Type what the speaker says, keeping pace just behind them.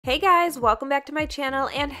Hey guys, welcome back to my channel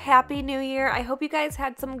and Happy New Year. I hope you guys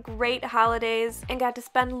had some great holidays and got to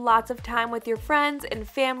spend lots of time with your friends and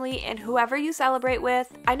family and whoever you celebrate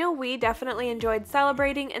with. I know we definitely enjoyed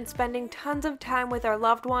celebrating and spending tons of time with our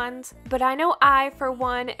loved ones, but I know I, for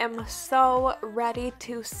one, am so ready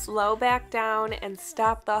to slow back down and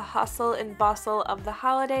stop the hustle and bustle of the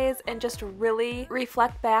holidays and just really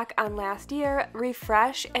reflect back on last year,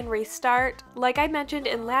 refresh and restart. Like I mentioned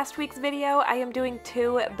in last week's video, I am doing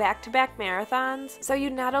two back-to-back marathons, so you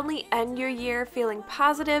not only end your year feeling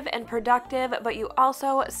positive and productive, but you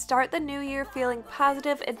also start the new year feeling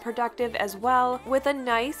positive and productive as well. With a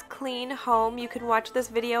nice clean home, you can watch this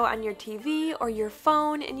video on your TV or your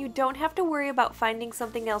phone and you don't have to worry about finding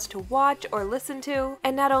something else to watch or listen to.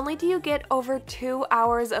 And not only do you get over 2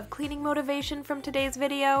 hours of cleaning motivation from today's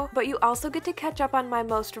video, but you also get to catch up on my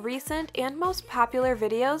most recent and most popular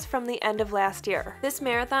videos from the end of last year. This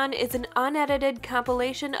marathon is an unedited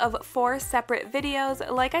compilation of 4 separate videos,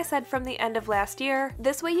 like I said, from the end of last year.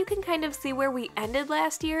 This way you can kind of see where we ended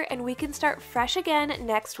last year and we can start fresh again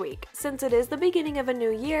next week. Since it is the beginning of a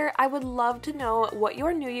new year, I would love to know what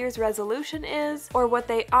your New Year's resolution is or what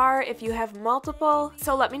they are if you have multiple.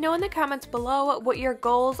 So let me know in the comments below what your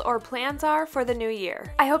goals or plans are for the new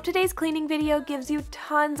year. I hope today's cleaning video gives you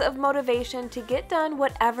tons of motivation to get done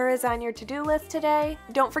whatever is on your to-do list today.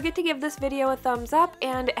 Don't forget to give this video a thumbs up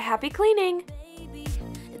and happy cleaning!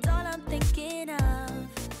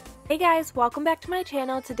 Hey guys, welcome back to my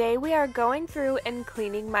channel. Today we are going through and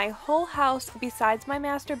cleaning my whole house besides my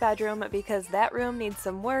master bedroom because that room needs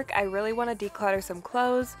some work. I really want to declutter some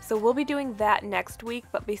clothes, so we'll be doing that next week.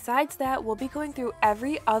 But besides that, we'll be going through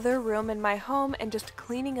every other room in my home and just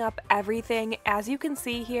cleaning up everything. As you can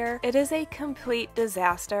see here, it is a complete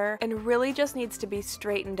disaster and really just needs to be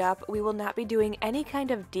straightened up. We will not be doing any kind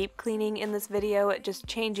of deep cleaning in this video, just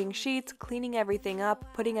changing sheets, cleaning everything up,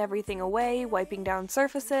 putting everything away, wiping down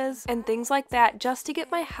surfaces, and things like that, just to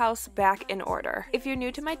get my house back in order. If you're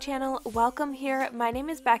new to my channel, welcome here. My name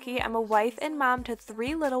is Becky. I'm a wife and mom to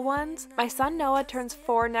 3 little ones. My son Noah turns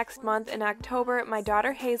 4 next month in October, my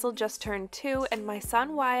daughter Hazel just turned 2, and my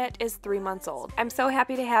son Wyatt is 3 months old. I'm so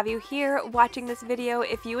happy to have you here watching this video.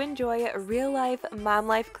 If you enjoy real life, mom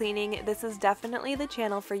life cleaning, this is definitely the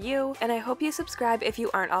channel for you, and I hope you subscribe if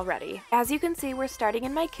you aren't already. As you can see, we're starting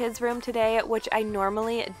in my kids' room today, which I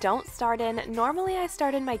normally don't start in. Normally I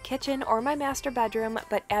start in my kitchen or my master bedroom,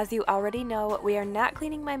 but as you already know, we are not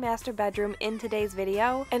cleaning my master bedroom in today's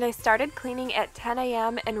video, and I started cleaning at 10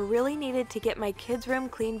 a.m. and really needed to get my kids' room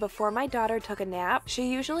clean before my daughter took a nap.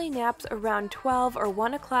 She usually naps around 12 or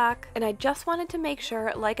 1 o'clock, and I just wanted to make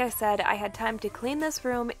sure, like I said, I had time to clean this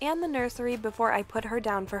room and the nursery before I put her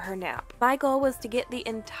down for her nap. My goal was to get the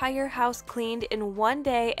entire house cleaned in one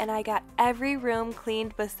day, and I got every room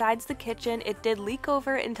cleaned besides the kitchen. It did leak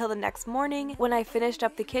over until the next morning when I finished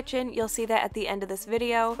up the kitchen. You'll see that at the end of this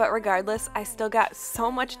video, but regardless, I still got so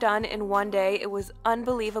much done in one day. It was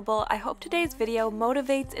unbelievable. I hope today's video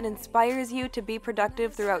motivates and inspires you to be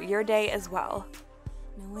productive throughout your day as well.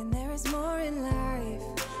 Knowing there is more in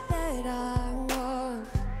life that I want.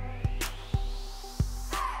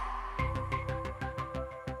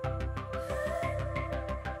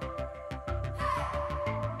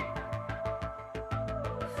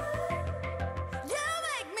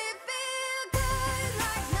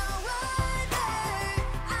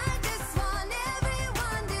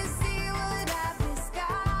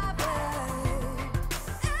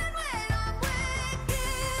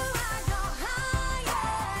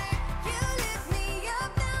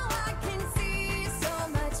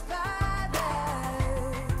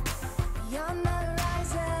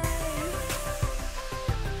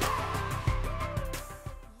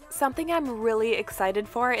 Something I'm really excited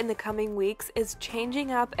for in the coming weeks is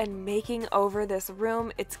changing up and making over this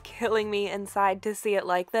room. It's killing me inside to see it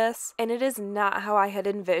like this, and it is not how I had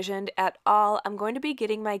envisioned at all. I'm going to be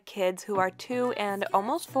getting my kids, who are 2 and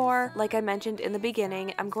almost 4, like I mentioned in the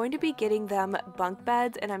beginning, I'm going to be getting them bunk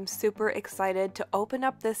beds, and I'm super excited to open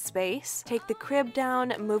up this space, take the crib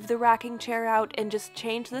down, move the rocking chair out, and just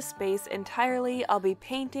change the space entirely. I'll be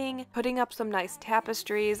painting, putting up some nice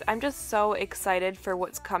tapestries. I'm just so excited for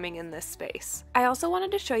what's coming in this space. I also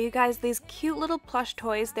wanted to show you guys these cute little plush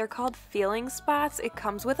toys. They're called feeling spots. It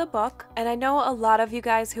comes with a book, and I know a lot of you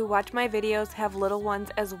guys who watch my videos have little ones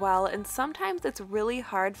as well, and sometimes it's really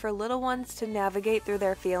hard for little ones to navigate through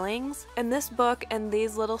their feelings, and this book and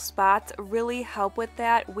these little spots really help with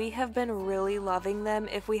that. We have been really loving them.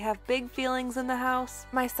 If we have big feelings in the house,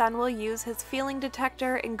 my son will use his feeling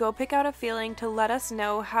detector and go pick out a feeling to let us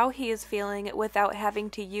know how he is feeling without having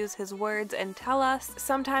to use his words and tell us.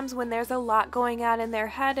 Sometimes sometimes when there's a lot going on in their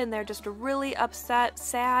head and they're just really upset,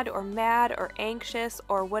 sad, or mad, or anxious,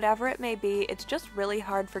 or whatever it may be, it's just really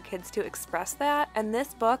hard for kids to express that. And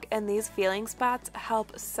this book and these feeling spots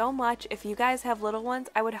help so much. If you guys have little ones,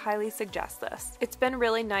 I would highly suggest this. It's been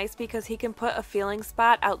really nice because he can put a feeling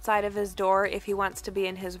spot outside of his door if he wants to be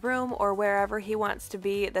in his room or wherever he wants to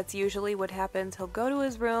be. That's usually what happens. He'll go to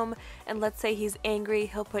his room and let's say he's angry,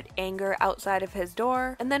 he'll put anger outside of his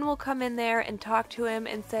door, and then we'll come in there and talk to him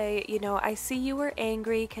and say, you know, I see you were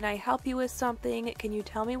angry, can I help you with something, can you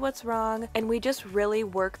tell me what's wrong? And we just really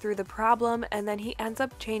work through the problem, and then he ends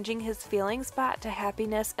up changing his feeling spot to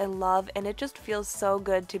happiness and love, and it just feels so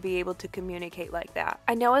good to be able to communicate like that.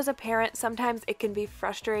 I know as a parent sometimes it can be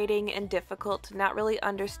frustrating and difficult to not really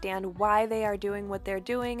understand why they are doing what they're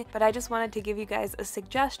doing, but I just wanted to give you guys a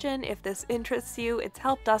suggestion. If this interests you, it's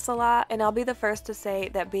helped us a lot, and I'll be the first to say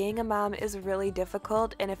that being a mom is really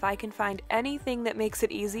difficult, and if I can find anything that makes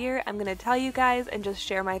it easier, I'm gonna tell you guys and just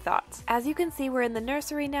share my thoughts. As you can see, we're in the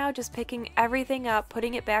nursery now, just picking everything up,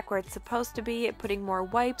 putting it back where it's supposed to be, putting more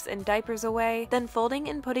wipes and diapers away, then folding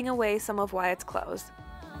and putting away some of Wyatt's clothes.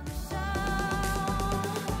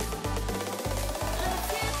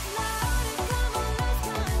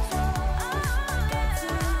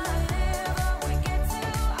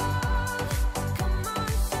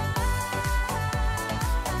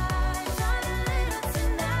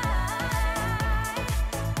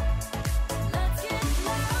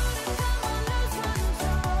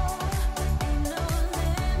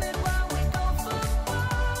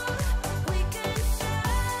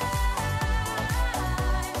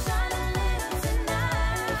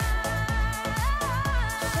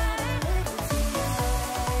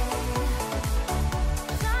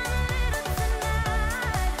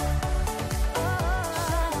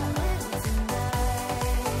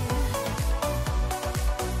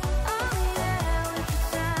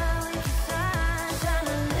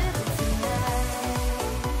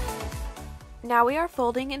 Now we are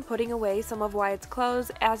folding and putting away some of Wyatt's clothes.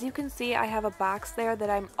 As you can see, I have a box there that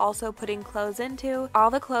I'm also putting clothes into. All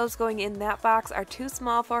the clothes going in that box are too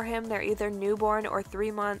small for him. They're either newborn or 3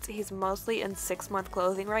 months. He's mostly in 6-month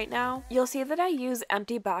clothing right now. You'll see that I use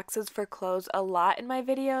empty boxes for clothes a lot in my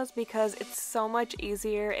videos because it's so much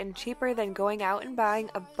easier and cheaper than going out and buying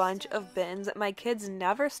a bunch of bins. My kids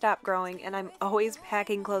never stop growing and I'm always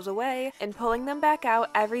packing clothes away and pulling them back out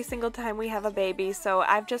every single time we have a baby, so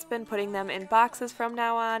I've just been putting them in boxes from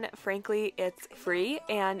now on. Frankly, it's free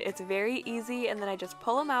and it's very easy, and then I just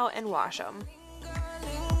pull them out and wash them.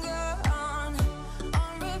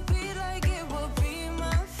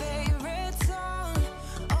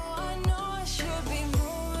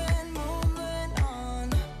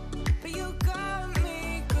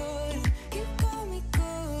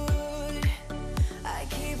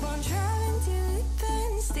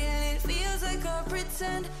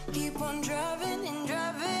 Keep on driving and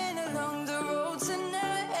driving along the road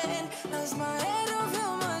tonight. Lost my head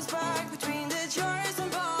over my back between the jars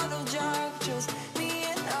and bottle jack. Just me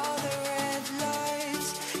and all the red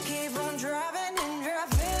lights. Keep on driving and driving.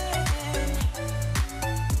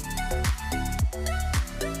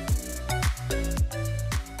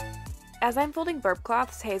 As I'm folding burp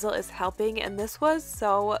cloths, Hazel is helping, and this was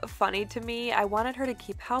so funny to me. I wanted her to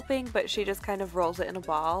keep helping, but she just kind of rolls it in a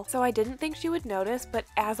ball. So I didn't think she would notice, but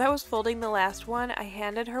as I was folding the last one, I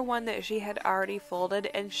handed her one that she had already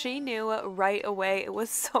folded, and she knew right away. It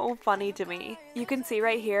was so funny to me. You can see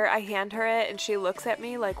right here, I hand her it, and she looks at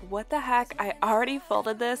me like, what the heck? I already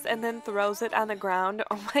folded this, and then throws it on the ground.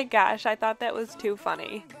 Oh my gosh, I thought that was too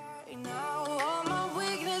funny. Now all my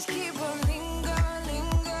weakness keep on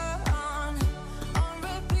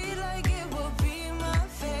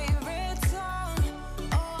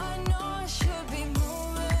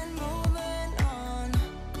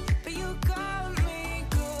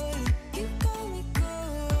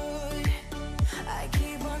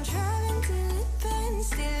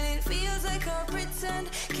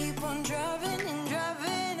keep on driving and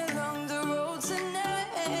driving along the road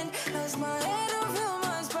tonight. Lost my head over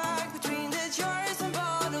my back between the jars and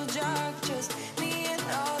bottle jack.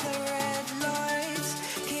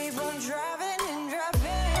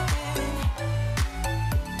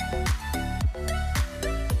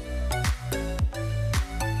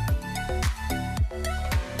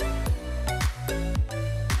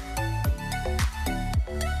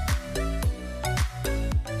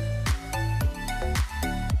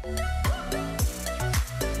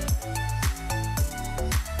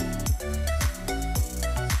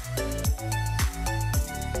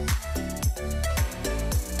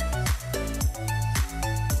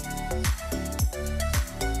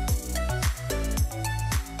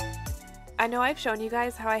 I know I've shown you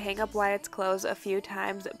guys how I hang up Wyatt's clothes a few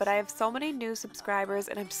times, but I have so many new subscribers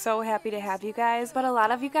and I'm so happy to have you guys. But a lot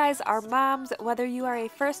of you guys are moms, whether you are a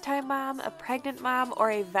first-time mom, a pregnant mom, or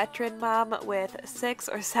a veteran mom with 6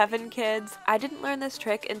 or 7 kids. I didn't learn this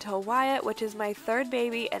trick until Wyatt, which is my 3rd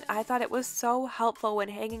baby, and I thought it was so helpful when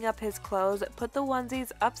hanging up his clothes. Put the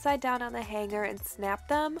onesies upside down on the hanger and snap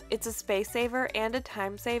them. It's a space saver and a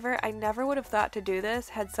time saver. I never would have thought to do this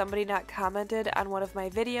had somebody not commented on one of my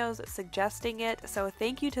videos suggesting it, so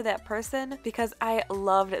thank you to that person because I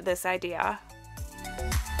loved this idea.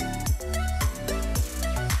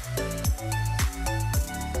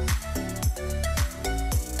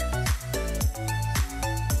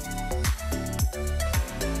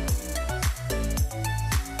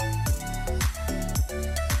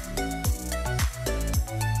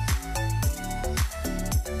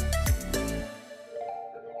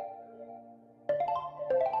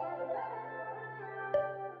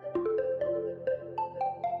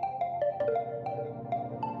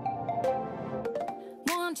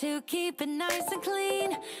 To keep it nice and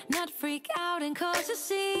clean, not freak out and cause a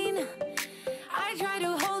scene. I try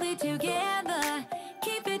to hold it together,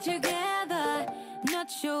 keep it together. Not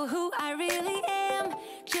sure who I really am,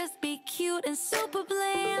 just be cute and super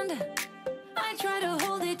bland. I try to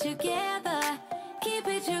hold it together, keep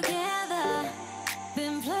it together.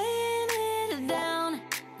 Been playing it down,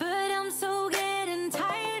 but I'm so getting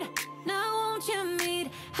tired. Now won't you meet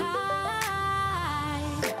high?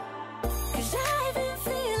 'Cause I've been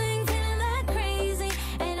feeling that crazy,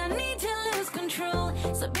 and I need to lose control.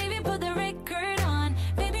 So baby, put the record on,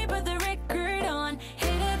 baby, put the record on, hit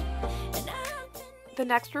it. And the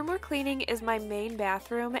next room we're cleaning is my main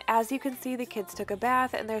bathroom. As you can see, the kids took a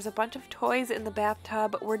bath and there's a bunch of toys in the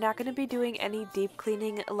bathtub. We're not going to be doing any deep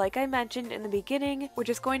cleaning like I mentioned in the beginning. We're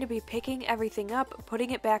just going to be picking everything up,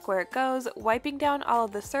 putting it back where it goes, wiping down all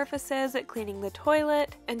of the surfaces, cleaning the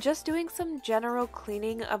toilet, and just doing some general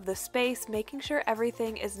cleaning of the space, making sure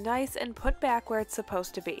everything is nice and put back where it's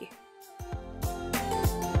supposed to be.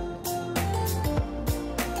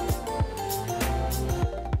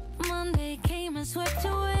 Monday came and swept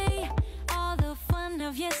away all the fun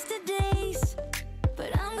of yesterdays, but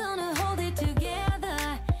I'm gonna hold it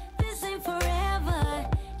together. This ain't forever.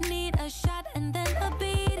 Need a shot and then a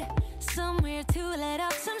beat, somewhere to let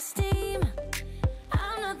out some steam.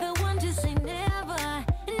 I'm not the one to say never,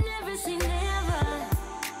 never say never.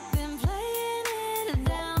 Been playing it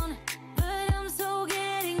down, but I'm so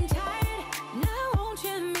getting tired. Now won't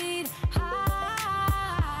you meet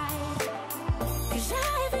high? 'Cause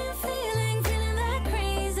I've been feeling that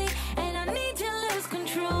crazy, and I need to lose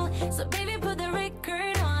control. So baby, put the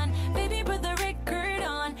record on, baby, put the record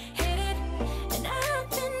on, hit it. And I've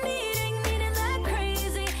been needing that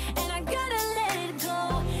crazy, and I gotta let it go.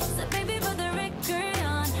 So baby, put the record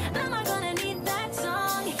on, am I gonna need that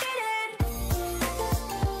song, hit it.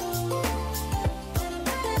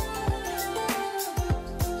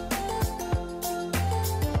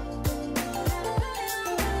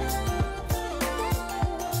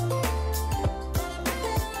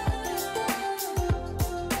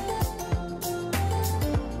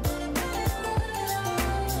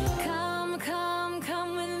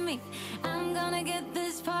 Come with me. I'm gonna get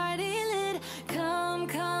this party lit. Come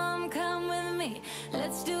with me.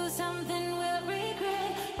 Let's do something we'll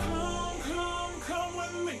regret. Come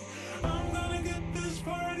with me. I'm gonna get this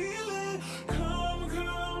party lit.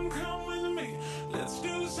 Come with me. Let's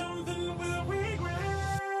do something we'll regret.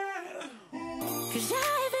 'Cause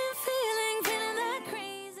I've been feeling that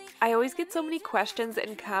crazy. I always get so many questions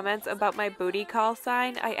and comments about my booty call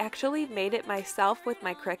sign. I actually made it myself with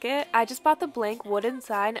my Cricut. I just bought the blank wooden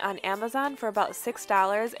sign on Amazon for about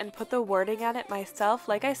 $6 and put the wording on it myself.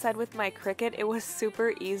 Like I said with my Cricut, it was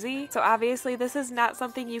super easy. So obviously this is not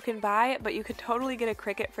something you can buy, but you could totally get a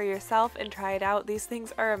Cricut for yourself and try it out. These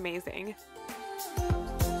things are amazing.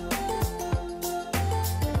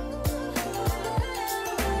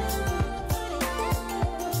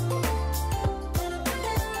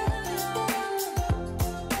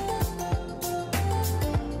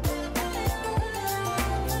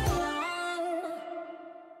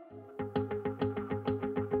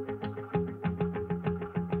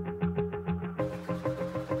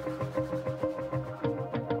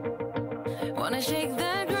 Wanna shake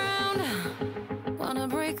the ground, wanna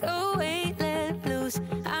break away, let loose.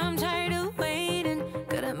 I'm tired of waiting,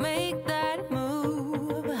 gotta make that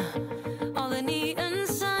move. All the neon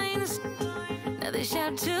signs, now they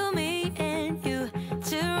shout to me and you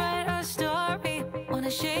to write our story.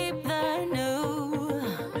 Wanna shape the new.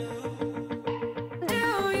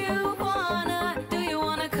 Do you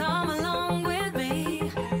wanna come along with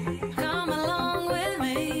me? Come along with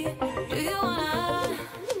me. Do you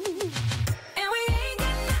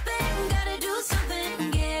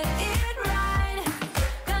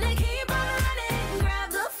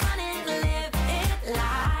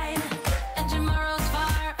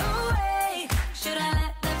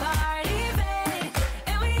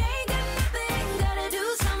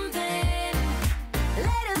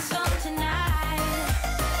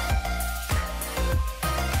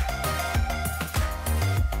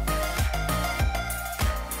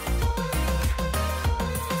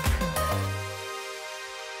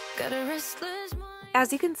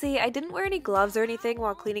As you can see, I didn't wear any gloves or anything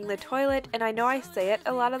while cleaning the toilet, and I know I say it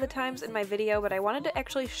a lot of the times in my video, but I wanted to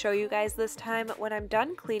actually show you guys this time when I'm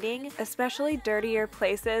done cleaning, especially dirtier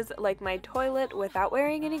places like my toilet without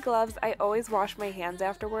wearing any gloves. I always wash my hands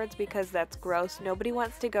afterwards because that's gross. Nobody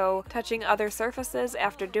wants to go touching other surfaces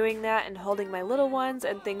after doing that and holding my little ones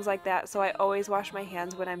and things like that, so I always wash my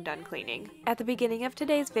hands when I'm done cleaning. At the beginning of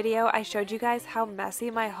today's video, I showed you guys how messy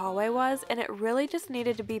my hallway was, and it really just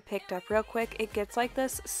needed to be picked up real quick. It gets like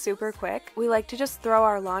this super quick. We like to just throw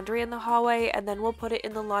our laundry in the hallway and then we'll put it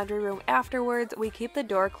in the laundry room afterwards. We keep the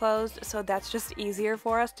door closed, so that's just easier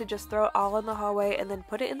for us to just throw it all in the hallway and then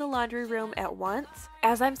put it in the laundry room at once.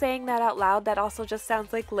 As I'm saying that out loud, that also just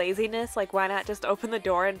sounds like laziness, like why not just open the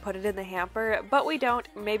door and put it in the hamper, but we don't.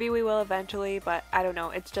 Maybe we will eventually, but I don't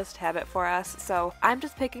know, it's just habit for us. So I'm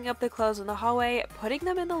just picking up the clothes in the hallway, putting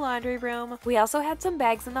them in the laundry room. We also had some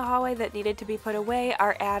bags in the hallway that needed to be put away.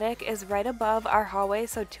 Our attic is right above our hallway,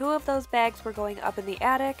 so 2 of those bags were going up in the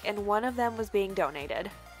attic and 1 of them was being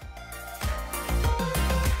donated.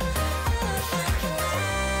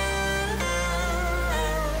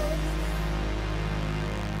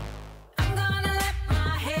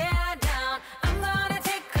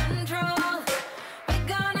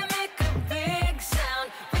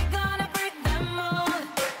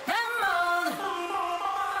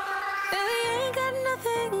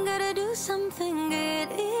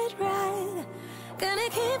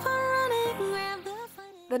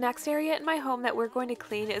 The next area in my home that we're going to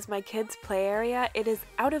clean is my kids' play area. It is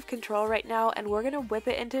out of control right now and we're going to whip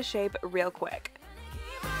it into shape real quick.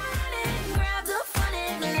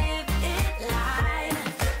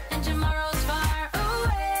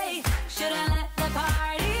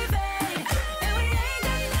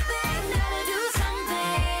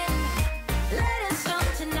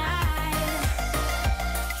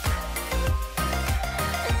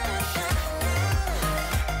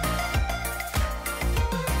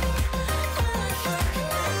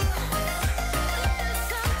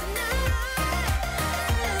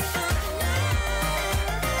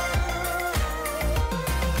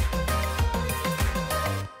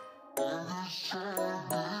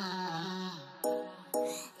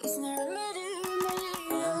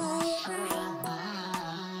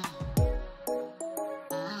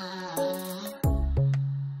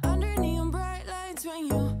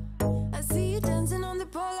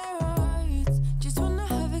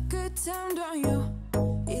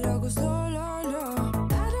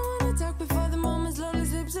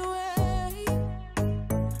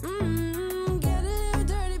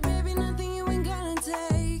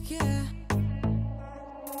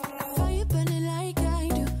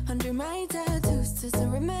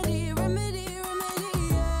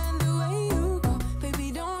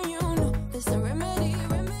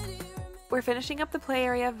 We're finishing up the play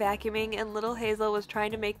area vacuuming and little Hazel was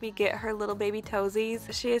trying to make me get her little baby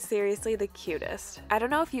toesies. She is seriously the cutest. I don't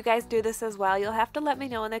know if you guys do this as well, you'll have to let me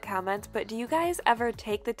know in the comments, but do you guys ever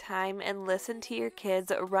take the time and listen to your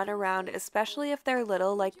kids run around, especially if they're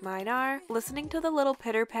little like mine are? Listening to the little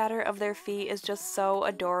pitter patter of their feet is just so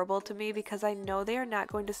adorable to me because I know they are not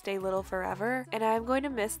going to stay little forever, and I'm going to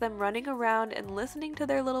miss them running around and listening to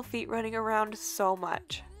their little feet running around so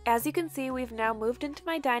much. As you can see, we've now moved into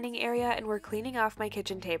my dining area and we're cleaning off my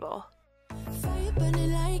kitchen table.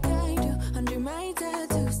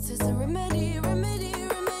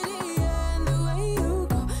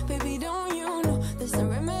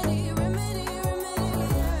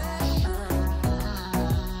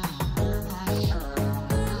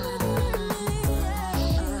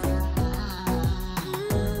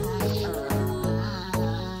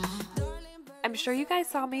 I'm sure you guys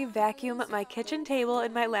saw me vacuum my kitchen table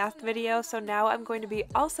in my last video, so now I'm going to be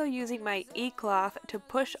also using my e-cloth to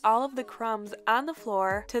push all of the crumbs on the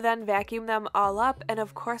floor to then vacuum them all up, and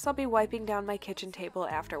of course I'll be wiping down my kitchen table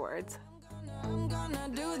afterwards. I'm gonna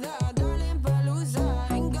do that, darling, but lose ya,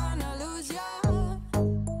 ain't gonna lose ya.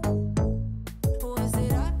 Was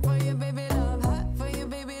it hot for you, baby love? Hot for you,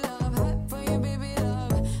 baby love? Hot for you, baby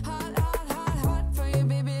love? Hot, hot, hot, hot for you,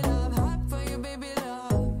 baby love? Hot for you, baby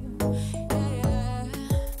love? Yeah, yeah.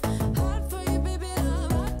 Hot for you, baby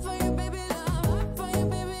love? Hot for you, baby love? Hot for you,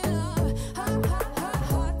 baby love? Hot, hot, hot,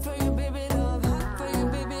 hot for you, baby love? Hot for you,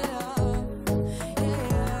 baby love? Yeah,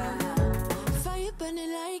 yeah. Fire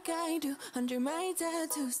burning like I do under my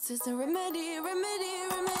tattoos. There's a remedy, remedy,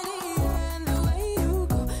 remedy. And the way you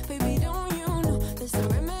go, baby, don't you know? There's a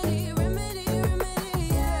remedy, remedy, remedy.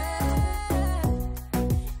 Yeah,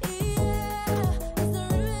 yeah. There's a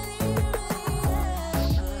remedy, remedy.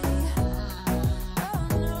 Oh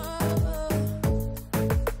no,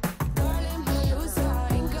 darling, but lose ya,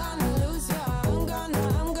 ain't gonna lose ya. I'm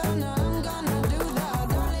gonna do that.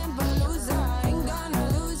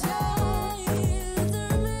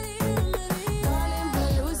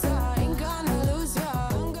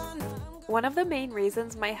 One of the main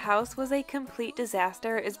reasons my house was a complete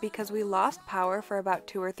disaster is because we lost power for about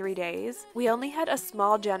 2 or 3 days. We only had a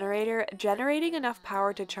small generator generating enough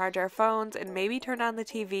power to charge our phones and maybe turn on the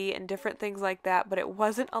TV and different things like that, but it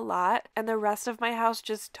wasn't a lot, and the rest of my house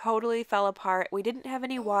just totally fell apart. We didn't have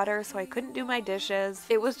any water, so I couldn't do my dishes.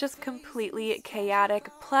 It was just completely chaotic,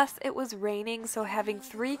 plus it was raining, so having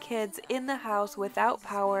 3 kids in the house without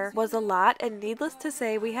power was a lot, and needless to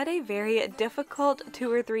say, we had a very difficult 2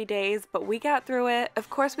 or 3 days, but we got through it.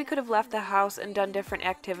 Of course, we could have left the house and done different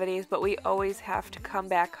activities, but we always have to come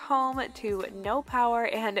back home to no power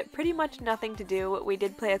and pretty much nothing to do. We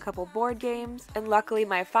did play a couple board games, and luckily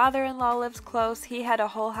my father-in-law lives close. He had a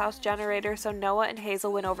whole house generator, so Noah and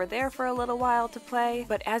Hazel went over there for a little while to play,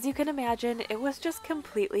 but as you can imagine, it was just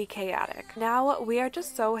completely chaotic. Now we are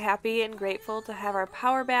just so happy and grateful to have our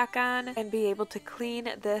power back on and be able to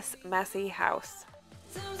clean this messy house.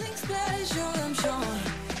 Something special, I'm sure.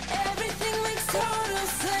 Everything makes total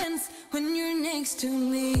sense when you're next to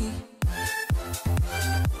me.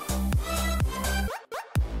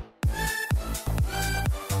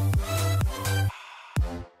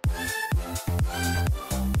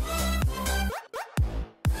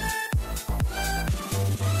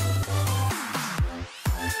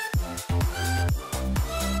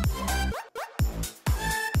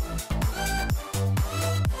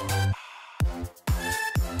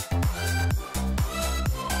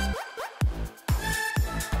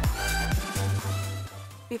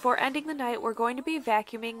 Before ending the night, we're going to be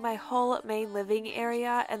vacuuming my whole main living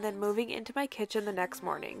area and then moving into my kitchen the next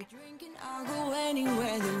morning. Drinking, I'll go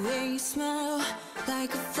anywhere. The way you smell,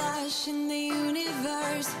 like a flash in the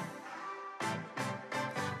universe.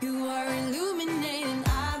 You are illuminating.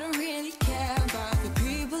 I don't really care about the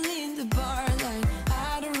people in the bar. Like,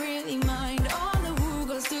 I don't really mind all the who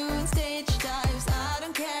goes doing stage dives. I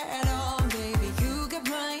don't care at all, baby. You got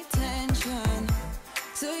my attention.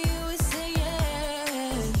 So you would say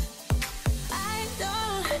yes. I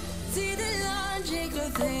don't see the logic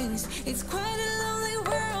of things. It's quite a lonely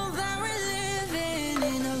world that we're living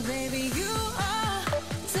in. Oh, baby, you are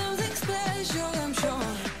something special, I'm sure.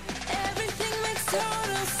 Everything makes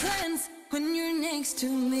total sense when you're next to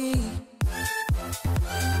me.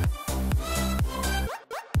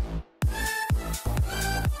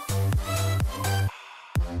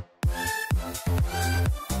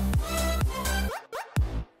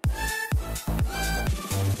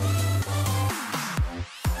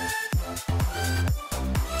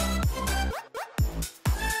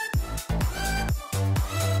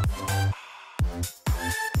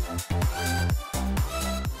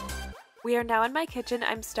 We are now in my kitchen.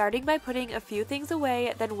 I'm starting by putting a few things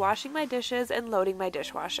away, then washing my dishes and loading my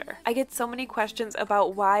dishwasher. I get so many questions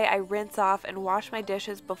about why I rinse off and wash my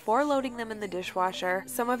dishes before loading them in the dishwasher.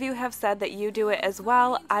 Some of you have said that you do it as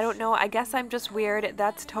well. I don't know, I guess I'm just weird.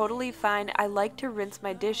 That's totally fine. I like to rinse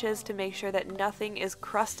my dishes to make sure that nothing is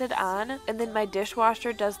crusted on, and then my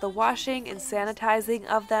dishwasher does the washing and sanitizing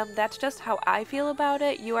of them. That's just how I feel about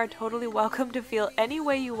it. You are totally welcome to feel any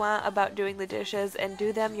way you want about doing the dishes and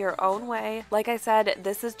do them your own way. Like I said,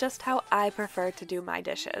 this is just how I prefer to do my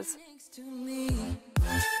dishes. Next to me.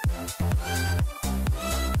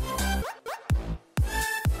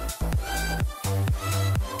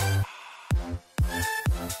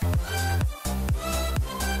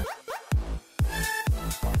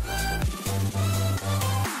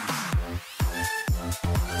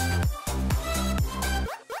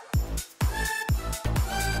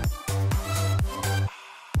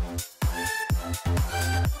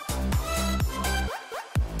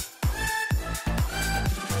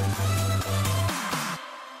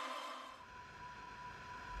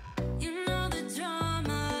 You know the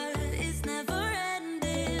drama is never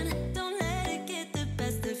ending. Don't let it get the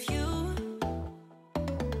best of you.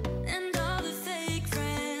 And all the fake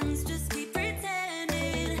friends just keep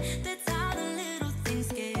pretending. That's how the little things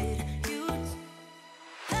get huge.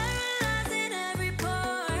 Paralyzing every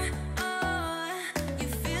pore. Oh, you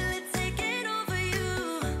feel it taking over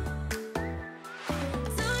you.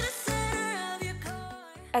 To the center of your core.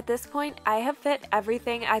 At this point, I have fit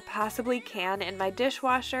everything I possibly can in my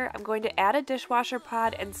dishwasher. I'm going to add a dishwasher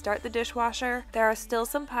pod and start the dishwasher. There are still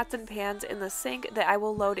some pots and pans in the sink that I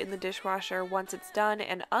will load in the dishwasher once it's done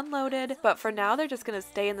and unloaded, but for now they're just going to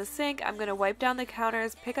stay in the sink. I'm going to wipe down the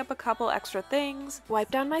counters, pick up a couple extra things, wipe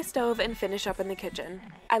down my stove, and finish up in the kitchen.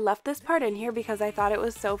 I left this part in here because I thought it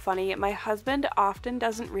was so funny. My husband often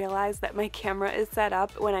doesn't realize that my camera is set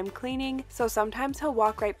up when I'm cleaning, so sometimes he'll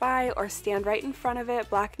walk right by or stand right in front of it,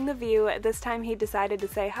 blocking the view. This time he decided to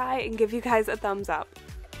say hi and give you guys a thumbs up.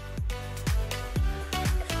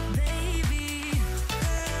 Baby,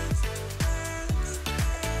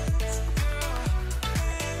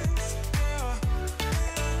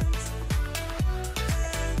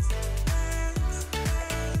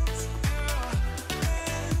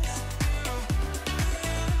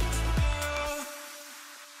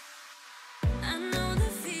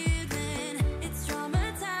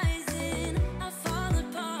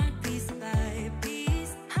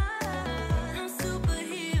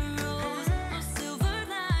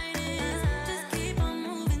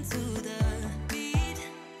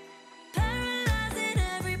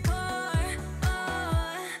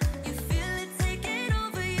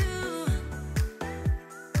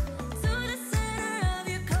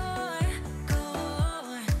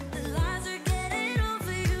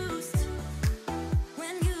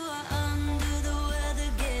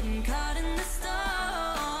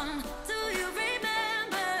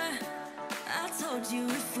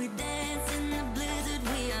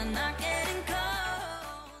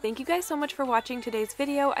 Thank you guys so much for watching today's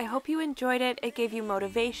video. I hope you enjoyed it. It gave you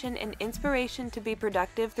motivation and inspiration to be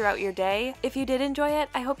productive throughout your day. If you did enjoy it,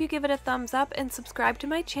 I hope you give it a thumbs up and subscribe to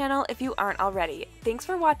my channel if you aren't already. Thanks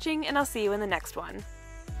for watching, and I'll see you in the next one.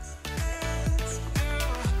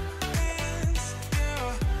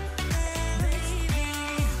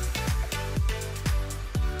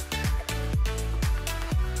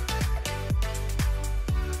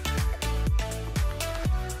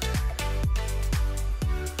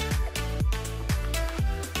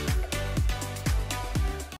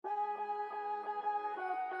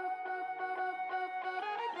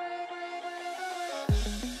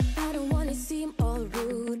 I don't wanna seem all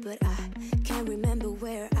rude, but I can't remember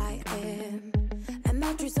where I am. A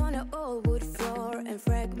mattress on an old wood floor and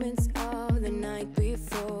fragments of the night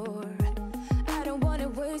before. I don't wanna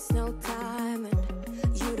waste no time,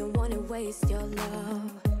 and you don't wanna waste your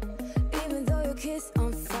love. Even though your kiss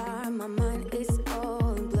on fire, my mind is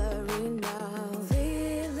all blurry now.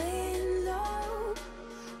 Feeling low,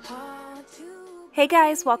 hard to. Hey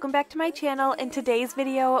guys, welcome back to my channel. In today's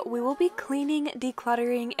video, we will be cleaning,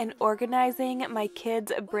 decluttering, and organizing my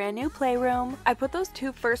kids' brand new playroom. I put those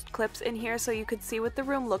two first clips in here so you could see what the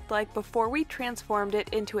room looked like before we transformed it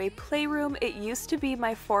into a playroom. It used to be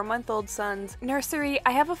my 4-month-old son's nursery.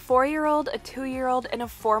 I have a 4-year-old, a 2-year-old, and a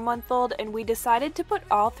 4-month-old, and we decided to put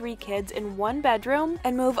all 3 kids in one bedroom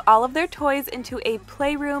and move all of their toys into a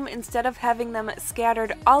playroom instead of having them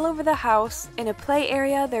scattered all over the house in a play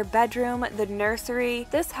area, their bedroom, the nursery.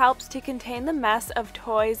 This helps to contain the mess of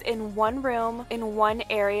toys in one room, in one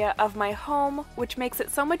area of my home, which makes it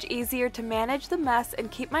so much easier to manage the mess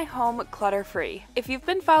and keep my home clutter-free. If you've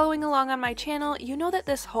been following along on my channel, you know that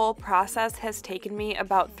this whole process has taken me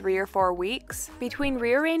about 3 or 4 weeks. Between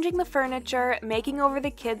rearranging the furniture, making over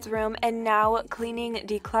the kids' room, and now cleaning,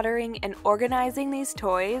 decluttering, and organizing these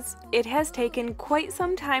toys, it has taken quite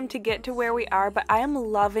some time to get to where we are, but I am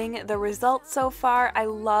loving the results so far. I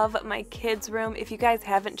love my kids' room. If you guys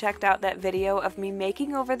haven't checked out that video of me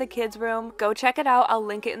making over the kids' room, go check it out. I'll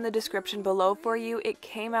link it in the description below for you. It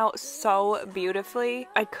came out so beautifully.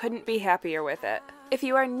 I couldn't be happier with it. If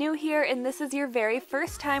you are new here and this is your very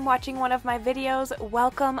first time watching one of my videos,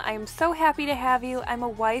 welcome. I am so happy to have you. I'm a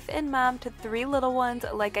wife and mom to 3 little ones.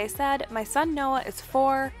 Like I said, my son Noah is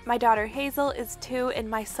 4, my daughter Hazel is 2, and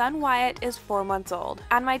my son Wyatt is 4 months old.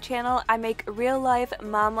 On my channel, I make real life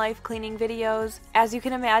mom life cleaning videos. As you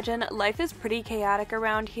can imagine, life is pretty chaotic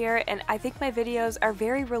around here, and I think my videos are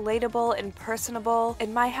very relatable and personable,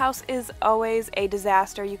 and my house is always a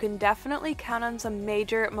disaster. You can definitely count on some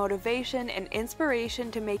major motivation and inspiration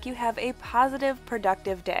to make you have a positive,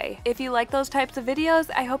 productive day. If you like those types of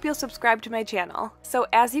videos, I hope you'll subscribe to my channel. So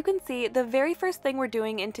as you can see, the very first thing we're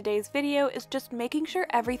doing in today's video is just making sure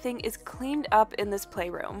everything is cleaned up in this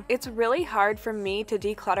playroom. It's really hard for me to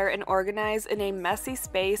declutter and organize in a messy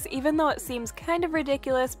space, even though it seems kind of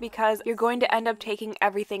ridiculous because you're going to end up taking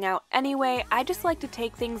everything out anyway. I just like to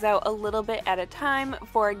take things out a little bit at a time.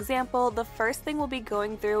 For example, the first thing we'll be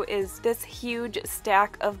going through is this huge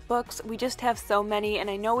stack of books. We just have so many, and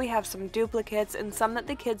I know we have some duplicates and some that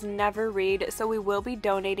the kids never read, so we will be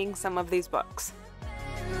donating some of these books.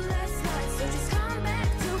 Last night, so just come back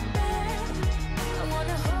to bed. I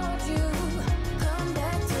wanna hold you. Come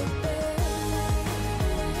back to bed.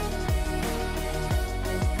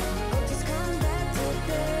 Oh, just come back to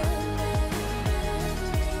bed.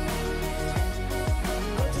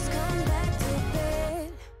 Oh, just come back to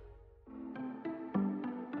bed.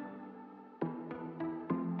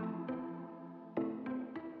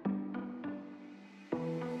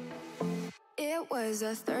 It was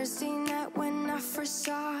a Thursday night when I first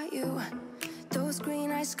saw you. Those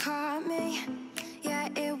green eyes caught me. Yeah,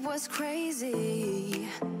 it was crazy.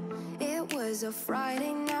 It was a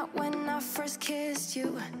Friday night when I first kissed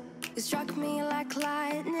you. It struck me like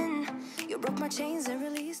lightning. You broke my chains and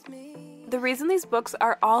released me. The reason these books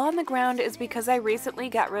are all on the ground is because I recently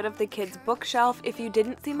got rid of the kids' bookshelf. If you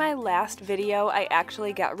didn't see my last video, I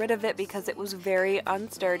actually got rid of it because it was very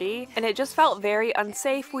unsturdy and it just felt very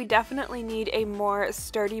unsafe. We definitely need a more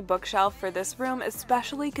sturdy bookshelf for this room,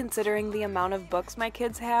 especially considering the amount of books my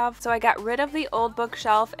kids have. So I got rid of the old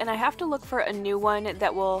bookshelf and I have to look for a new one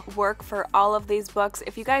that will work for all of these books.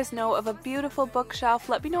 If you guys know of a beautiful bookshelf,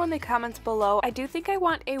 let me know in the comments below. I do think I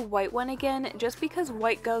want a white one again, just because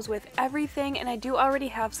white goes with everything, and I do already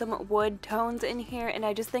have some wood tones in here, and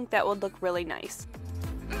I just think that would look really nice.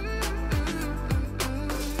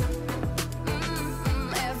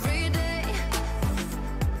 Every day.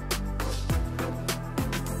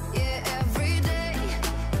 Yeah, every day.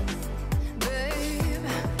 Babe,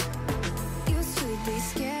 used to be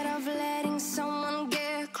scared of letting someone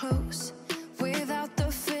get close without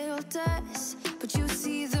the feeling.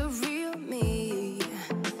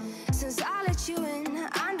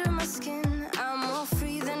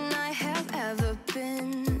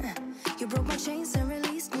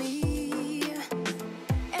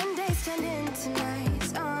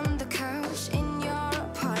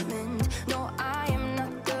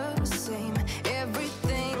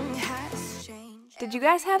 Did you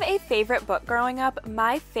guys have a favorite book growing up?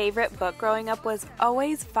 My favorite book growing up was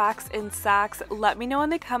always Fox in Socks. Let me know in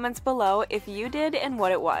the comments below if you did and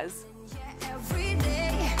what it was. Every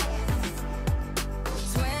day,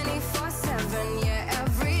 24/7, yeah,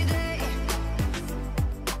 every day,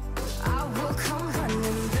 I will come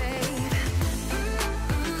running, babe.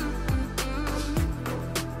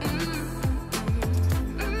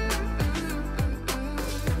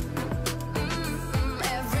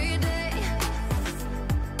 Every day,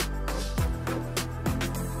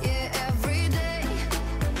 yeah, every day,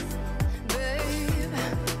 babe.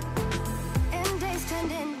 And days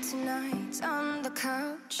turned into nights on the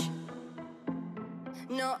couch.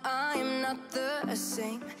 No, I am not the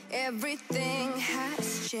same. Everything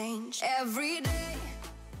has changed every day.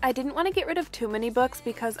 I didn't want to get rid of too many books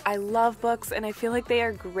because I love books and I feel like they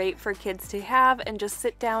are great for kids to have and just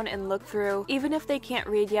sit down and look through, even if they can't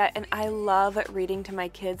read yet, and I love reading to my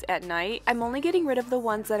kids at night. I'm only getting rid of the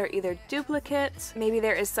ones that are either duplicates, maybe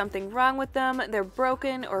there is something wrong with them, they're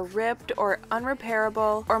broken or ripped or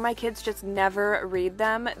unrepairable, or my kids just never read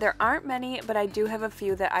them. There aren't many, but I do have a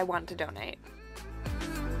few that I want to donate.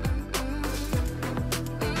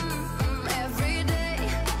 Every day,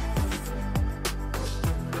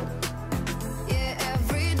 yeah,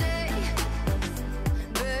 every day,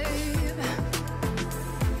 babe.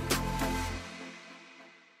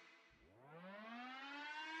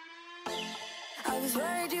 I was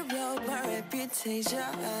worried you blowed my reputation,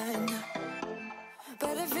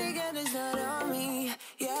 but I figured it's not on me.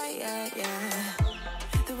 Yeah, yeah, yeah.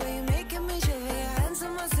 The way you're making me shiver, your hands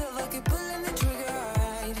on myself, I keep pulling the trigger,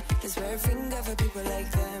 alright. This rare finger for people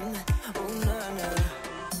like them. Oh, no, no.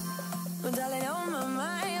 Well, darling, on my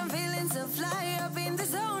mind, I'm feeling so fly up in the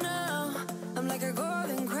zone now. I'm like a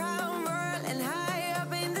golden crown, whirling high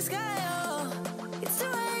up in the sky, oh. It's the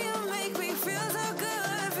way you make me feel so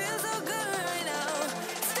good right now.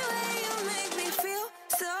 It's the way you make me feel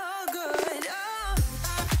so good, oh.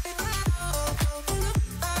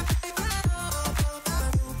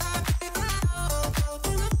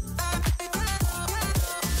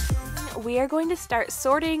 We are going to start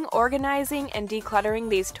sorting, organizing, and decluttering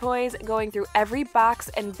these toys, going through every box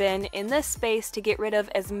and bin in this space to get rid of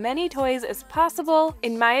as many toys as possible.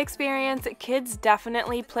 In my experience, kids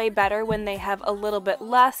definitely play better when they have a little bit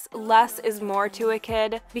less. Less is more to a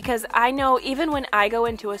kid, because I know even when I go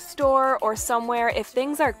into a store or somewhere, if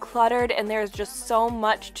things are cluttered and there's just so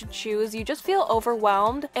much to choose, you just feel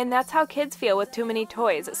overwhelmed, and that's how kids feel with too many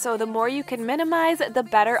toys. So the more you can minimize, the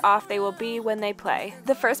better off they will be when they play.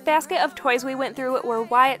 The first basket of toys we went through were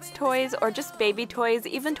Wyatt's toys, or just baby toys,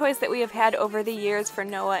 even toys that we have had over the years for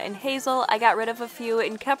Noah and Hazel. I got rid of a few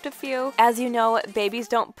and kept a few. As you know, babies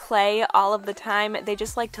don't play all of the time, they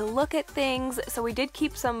just like to look at things, so we did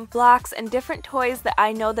keep some blocks and different toys that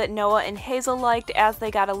I know that Noah and Hazel liked as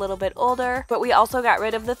they got a little bit older, but we also got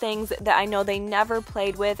rid of the things that I know they never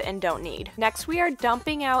played with and don't need. Next, we are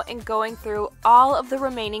dumping out and going through all of the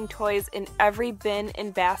remaining toys in every bin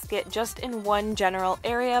and basket just in one general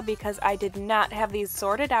area, because I did not have these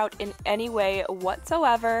sorted out in any way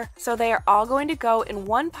whatsoever. So they are all going to go in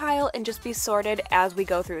one pile and just be sorted as we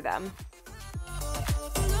go through them.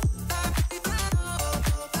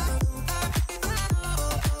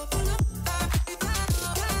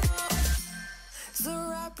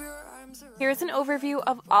 Here's an overview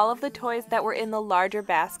of all of the toys that were in the larger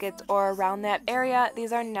baskets or around that area.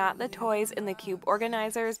 These are not the toys in the cube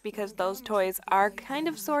organizers because those toys are kind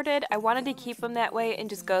of sorted. I wanted to keep them that way and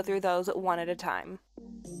just go through those one at a time.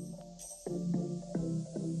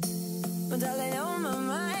 Well, darling, on my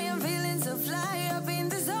mind, I'm feeling so fly up in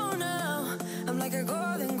the zone now. I'm like a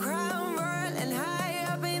golden crown, whirling high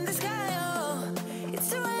up in the sky, oh. It's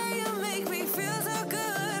the way you make me feel so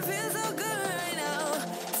good right now.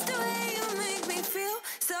 It's the way you make me feel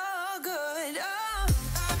so good, oh.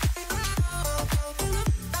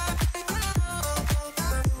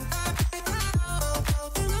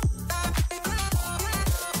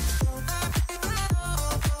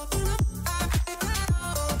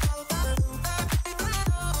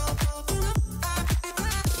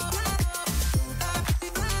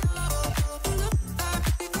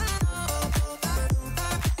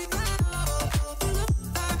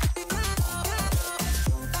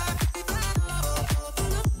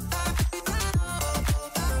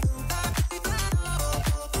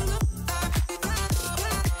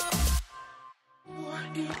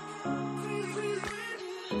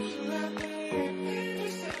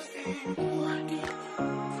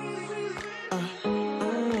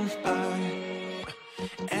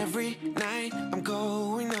 Every night I'm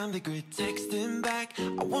going on the grid, texting back,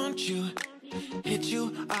 I want you, hit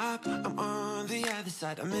you up, I'm on the other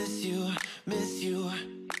side, I miss you,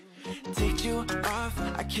 off.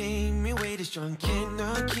 I came in way too strong,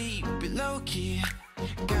 cannot keep it low key.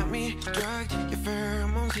 Got me drugged, your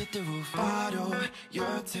pheromones hit the roof. Auto,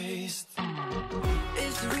 your taste.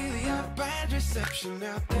 It's really a bad reception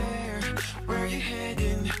out there. Where you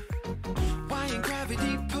heading? Why ain't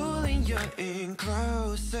gravity pulling you in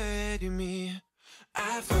closer to me?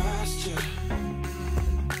 I've lost you,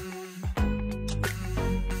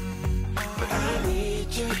 but I need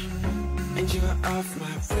you, and you're off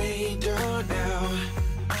my radar now.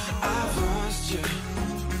 I've lost you,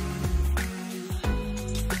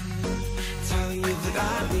 telling you that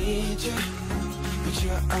I need you, but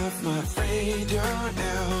you're off my radar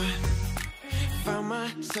now. Found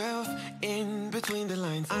myself in between the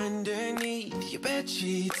lines, underneath your bed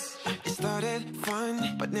sheets. It started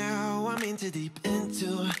fun, but now I'm in too deep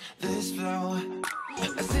into this flow.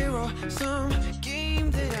 A zero-sum game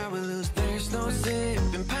that I will lose. There's no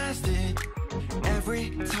zipping past it. Every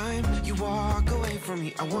time you walk away from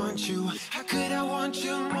me, I want you. How could I want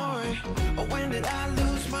you more? Or when did I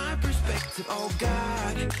lose my perspective? Oh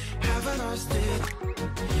God, have I lost it?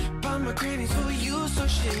 But my cravings for you so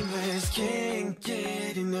shameless, can't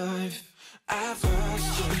get enough. I've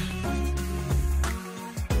lost you,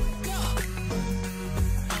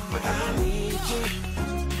 but I need you,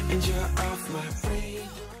 and you're off my radar.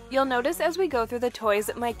 You'll notice as we go through the toys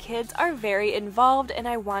that my kids are very involved, and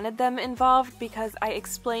I wanted them involved because I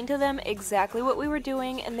explained to them exactly what we were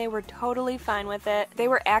doing and they were totally fine with it. They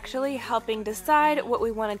were actually helping decide what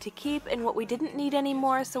we wanted to keep and what we didn't need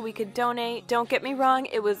anymore so we could donate. Don't get me wrong,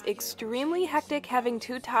 it was extremely hectic having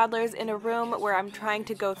 2 toddlers in a room where I'm trying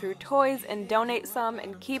to go through toys and donate some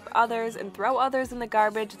and keep others and throw others in the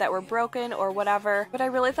garbage that were broken or whatever, but I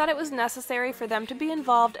really thought it was necessary for them to be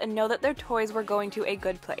involved and know that their toys were going to a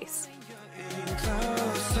good place. Closer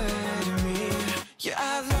to me. Yeah,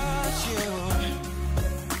 I lost you,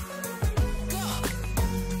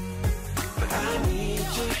 but I need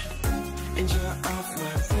you, and you're off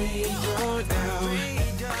my radar now.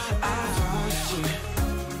 I lost you,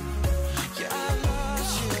 yeah, I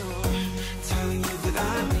lost you, telling you that I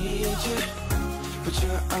need you, but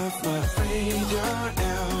you're off my radar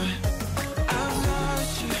now. I've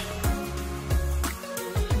lost you,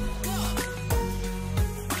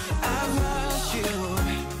 I've lost you.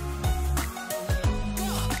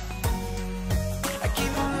 I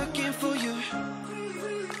keep on looking for you.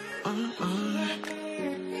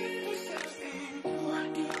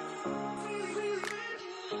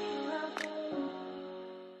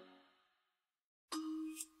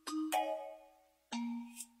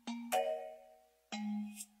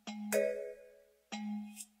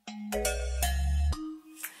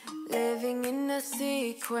 Living in a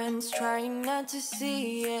sequence, trying not to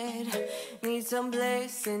see it. Need some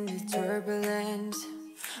bliss in the turbulence.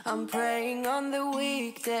 I'm praying on the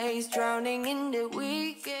weekdays, drowning in the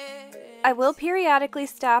weekend. I will periodically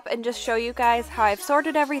stop and just show you guys how I've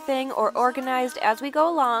sorted everything or organized as we go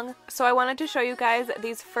along. So I wanted to show you guys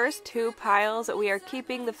these first 2 piles. We are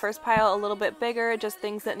keeping the first pile a little bit bigger, just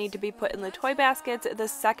things that need to be put in the toy baskets. The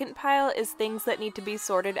second pile is things that need to be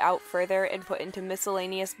sorted out further and put into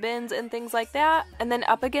miscellaneous bins and things like that. And then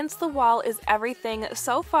up against the wall is everything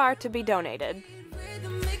so far to be donated.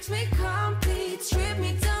 Rhythm makes me complete, strip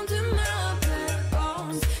me down to my bare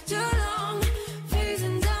bones. Too long,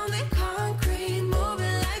 phasing down the concrete,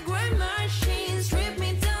 moving like great machines. Strip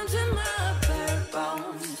me down to my bare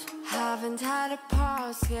bones. Haven't had a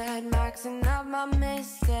pause yet, maxing out my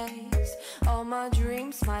mistakes. All my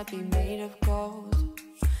dreams might be made of gold.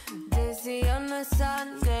 Dizzy on a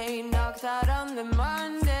Sunday, knocked out on the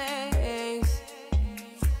Mondays.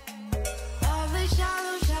 All the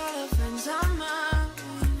shallow friends are mine.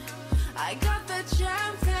 I got that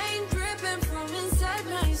champagne dripping from inside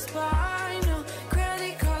my spine. No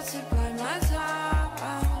credit cards to buy my time.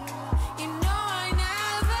 You know I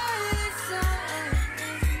never listen.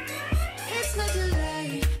 It's not too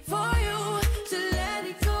late for you to let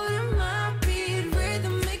it go to my beat.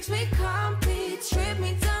 Rhythm makes me complete, strip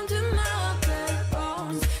me down to my bare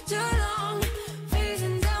bones. Too long,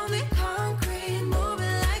 phasing down the concrete,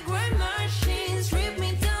 moving like great machines. Strip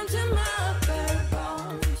me down to my bare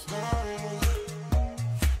bones.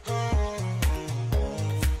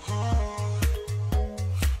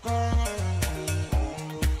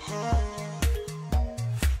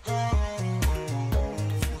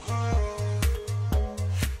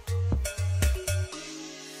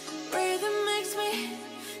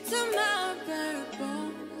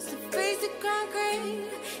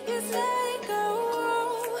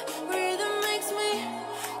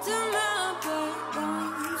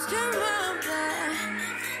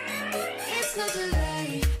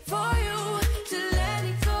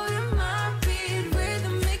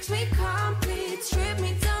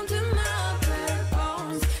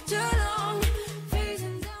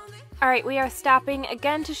 Alright, we are stopping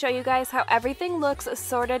again to show you guys how everything looks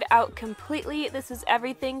sorted out completely. This is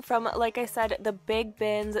everything from, like I said, the big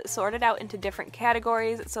bins sorted out into different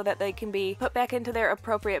categories so that they can be put back into their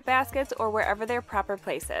appropriate baskets or wherever their proper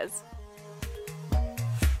place is.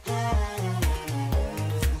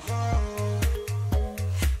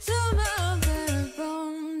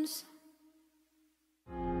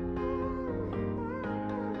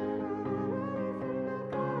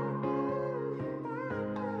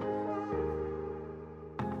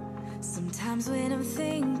 Sometimes when I'm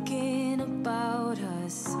thinking about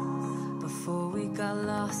us, before we got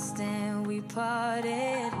lost and we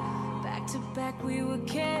parted, back to back we would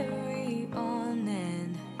carry on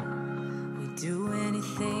and we'd do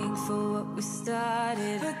anything for what we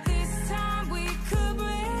started. But this time we could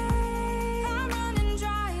break, I'm running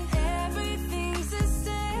dry, everything's the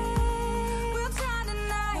same. We'll try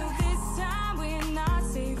tonight, this time we're not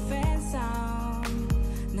safe and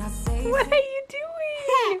sound, not safe. What are you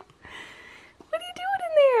doing? What are you doing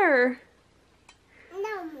in there?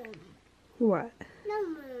 No room. What? No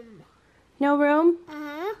room. No room?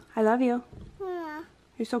 Uh-huh. I love you. Uh,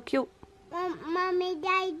 You're so cute. Mommy,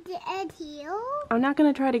 Daddy, and you? I'm not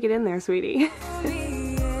gonna try to get in there, sweetie.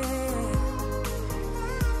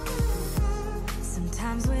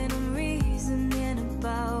 Sometimes when I'm reasoning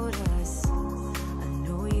about us, I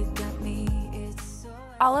know you got me, it's so...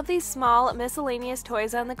 All of these small miscellaneous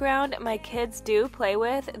toys on the ground my kids do play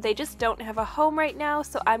with. They just don't have a home right now,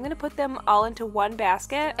 so I'm gonna put them all into one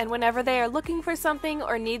basket, and whenever they are looking for something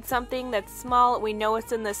or need something that's small, we know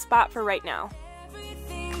it's in this spot for right now.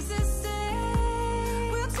 Everything's the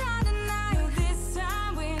same. We'll try tonight, this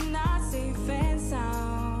time we're not safe and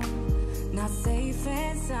sound, not safe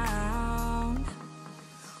and sound.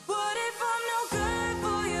 What if I'm no good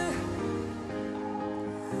for you?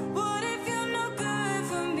 What if you're no good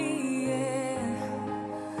for me? Yeah.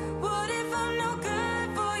 What if I'm no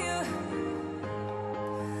good for you?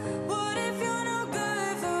 What if you're no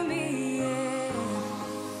good for me? Yeah.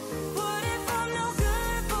 What if I'm no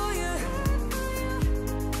good for you?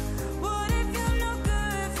 What if you're no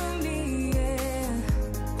good for me? Yeah.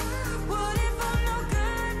 What if I'm no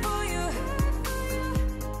good for you?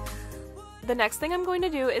 The next thing I'm going to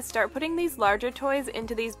do is start putting these larger toys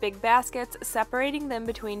into these big baskets, separating them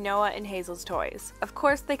between Noah and Hazel's toys. Of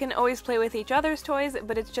course, they can always play with each other's toys,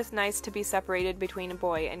 but it's just nice to be separated between a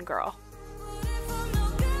boy and girl.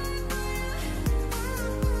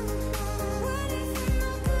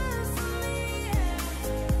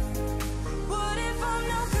 What if I'm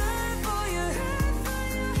no good for you?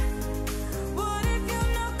 What if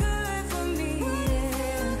you're no good for me?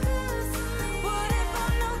 What if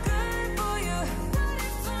I'm no good for you? What if you're no good for me? What if I'm no good for you?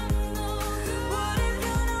 What if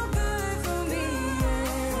you're no good for me?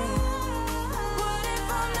 What if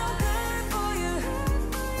I'm no good for you?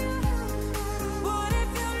 What if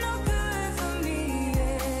you're no good for me?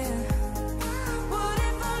 What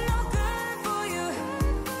if I'm no good for you?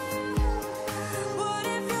 What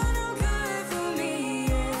if you're no good for me?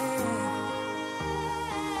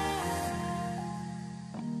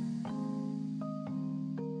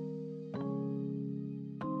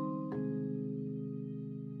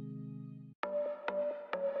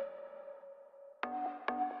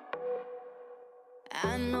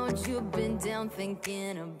 I know you've been down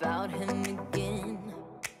thinking about him again.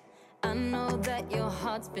 I know that your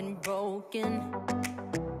heart's been broken.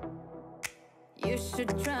 You should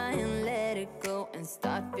try and let it go and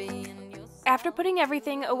start being yourself. After putting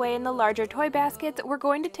everything away in the larger toy baskets, we're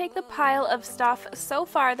going to take the pile of stuff so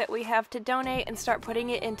far that we have to donate and start putting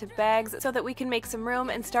it into bags so that we can make some room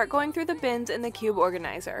and start going through the bins in the cube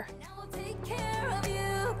organizer. I'll take care of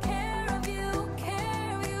you, care of you,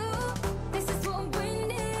 care of you. This is what we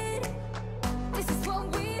need. This is what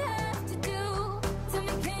we have to do. Tell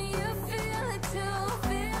me, can you feel it too?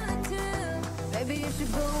 Feel it too. Baby, you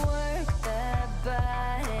should go work that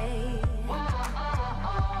body.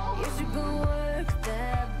 You should go work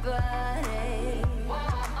that body.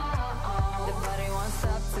 The body won't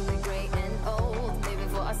stop till we're great and old. Maybe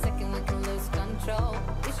for a second we can lose control.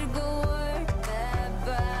 You should go work that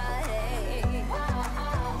body.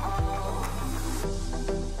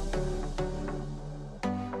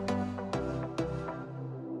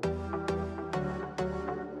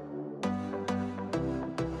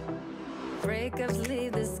 Breakups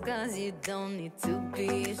leave the scars, you don't need to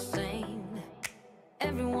be ashamed.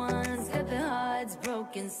 Everyone's got their hearts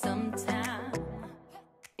broken sometime.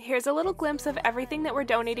 Here's a little glimpse of everything that we're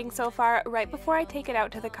donating so far right before I take it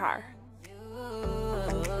out to the car.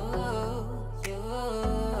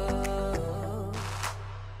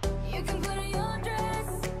 You can put on your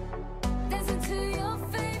dress, dance into your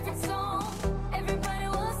favorite song. Everybody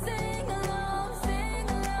will sing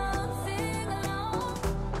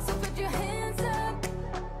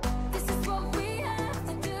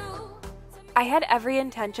I had every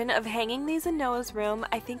intention of hanging these in Noah's room.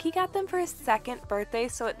 I think he got them for his 2nd birthday,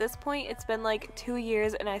 so at this point it's been like 2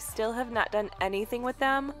 years and I still have not done anything with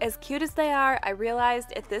them. As cute as they are, I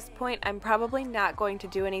realized at this point I'm probably not going to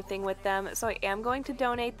do anything with them, so I am going to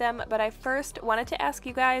donate them, but I first wanted to ask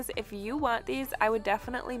you guys if you want these. I would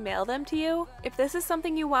definitely mail them to you. If this is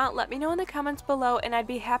something you want, let me know in the comments below and I'd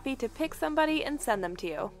be happy to pick somebody and send them to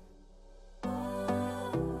you.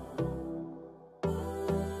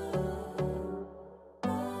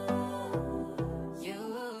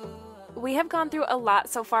 We have gone through a lot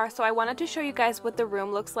so far, so I wanted to show you guys what the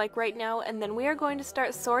room looks like right now, and then we are going to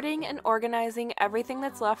start sorting and organizing everything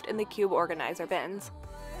that's left in the cube organizer bins.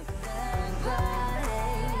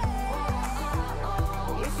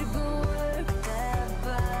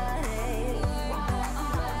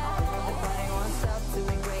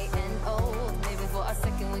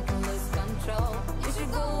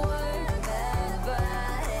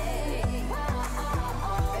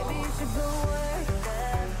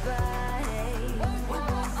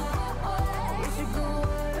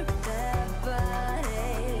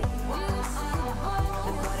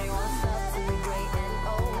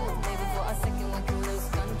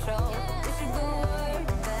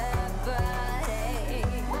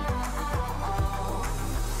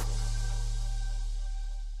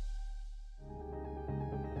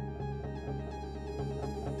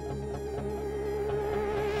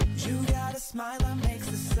 You got a smile that makes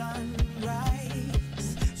the sun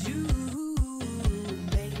rise. You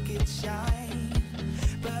make it shine.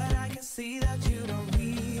 But I can see that you don't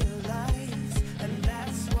realize, and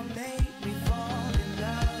that's what made me fall in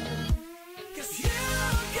love. 'Cause you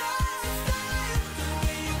got style, the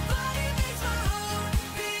way your body makes my heart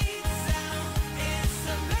beat sound. It's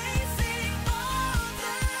amazing all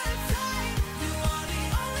the time. You are the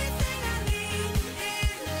only thing I need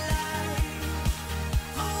in life.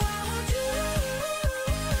 Oh, I want you.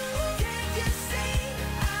 Can't you see?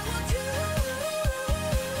 I want you.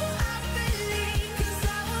 I believe, 'cause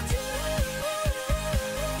I want you.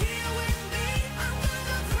 Here with me, I'm gonna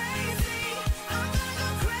go crazy. I'm gonna go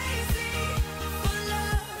crazy for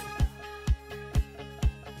love.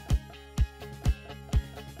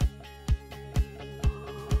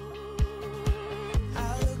 I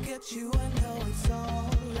look at you, I know it's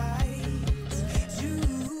alright. You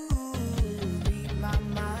read my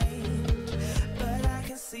mind, but I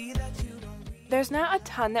can see that you don't read. There's not a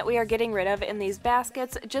ton that we are getting rid of in these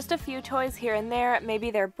baskets, just a few toys here and there.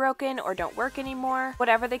 Maybe they're broken or don't work anymore.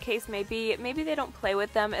 Whatever the case may be, maybe they don't play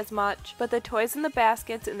with them as much, but the toys in the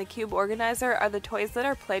baskets in the cube organizer are the toys that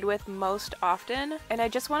are played with most often, and I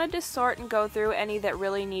just wanted to sort and go through any that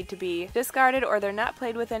really need to be discarded or they're not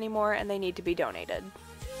played with anymore and they need to be donated.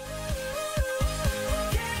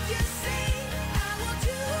 Can't you see? I want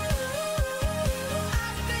you. I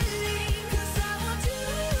believe, 'cause I want you.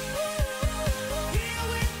 Here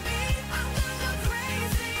with me, I'm gonna go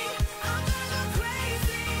crazy. I'm gonna go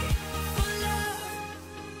crazy for love.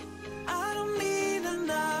 I don't need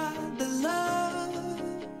another love.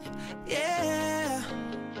 Yeah.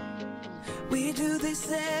 We do this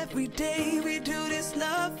every day. We do this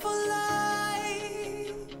love for life.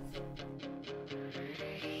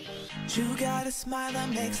 You got a smile that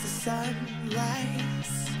makes the sun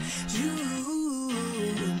rise. You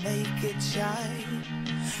make it shine.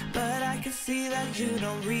 But I can see that you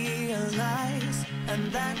don't realize,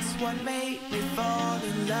 and that's what made me fall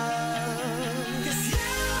in love. 'Cause you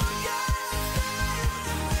got style,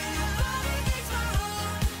 the way your body makes my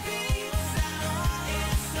heart beat sound.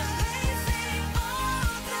 It's amazing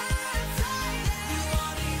all the time. You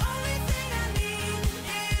are the only thing I need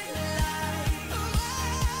in life. Oh,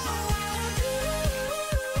 I want you.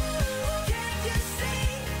 Can't you see?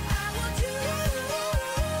 I want you.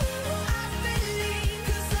 I believe,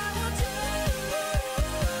 'cause I want you.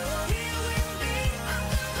 Here with me, I'm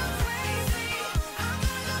gonna go crazy. I'm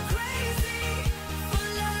gonna go crazy for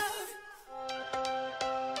love.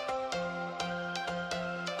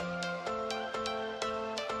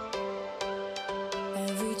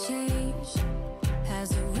 Every change has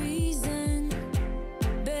a reason.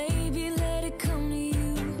 Baby, let it come to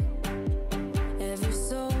you. Every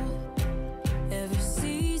soul, every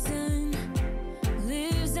season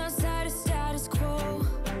lives outside of status quo.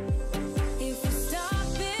 If we stop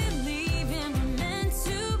believing we're meant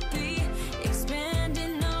to be,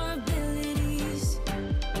 expanding our abilities.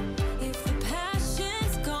 If the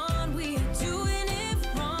passion's gone, we are doing it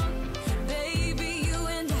wrong. Baby, you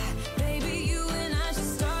and I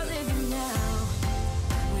should start living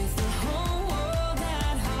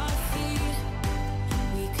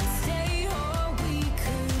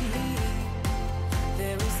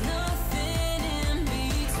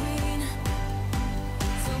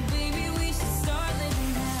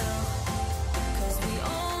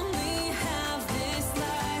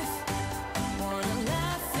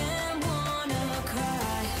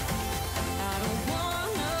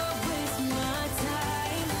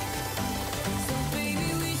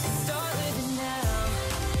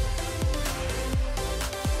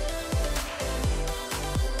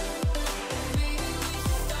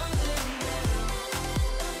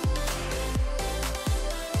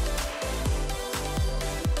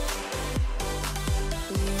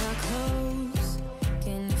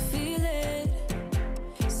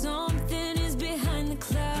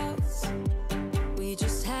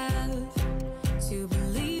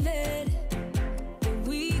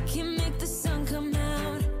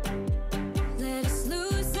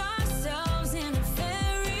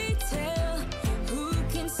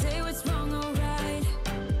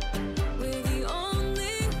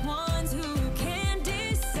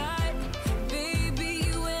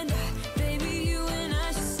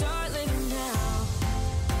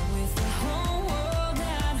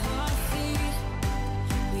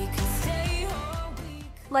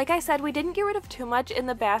Like I said, we didn't get rid of too much in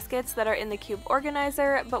the baskets that are in the cube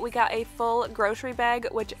organizer, but we got a full grocery bag,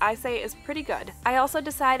 which I say is pretty good. I also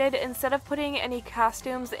decided instead of putting any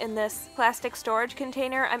costumes in this plastic storage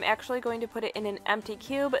container, I'm actually going to put it in an empty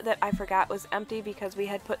cube that I forgot was empty because we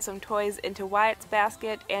had put some toys into Wyatt's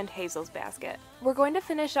basket and Hazel's basket. We're going to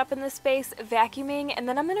finish up in this space vacuuming, and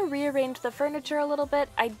then I'm going to rearrange the furniture a little bit.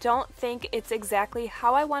 I don't think it's exactly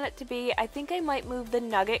how I want it to be. I think I might move the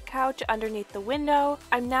nugget couch underneath the window.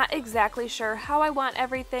 I'm not exactly sure how I want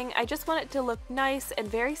everything. I just want it to look nice and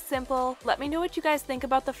very simple. Let me know what you guys think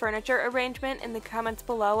about the furniture arrangement in the comments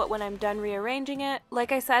below when I'm done rearranging it.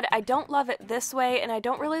 Like I said, I don't love it this way, and I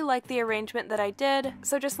don't really like the arrangement that I did,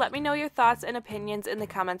 so just let me know your thoughts and opinions in the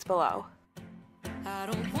comments below. I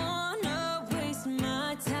don't wanna waste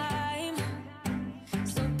my time,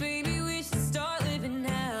 so baby we should start living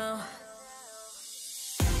now.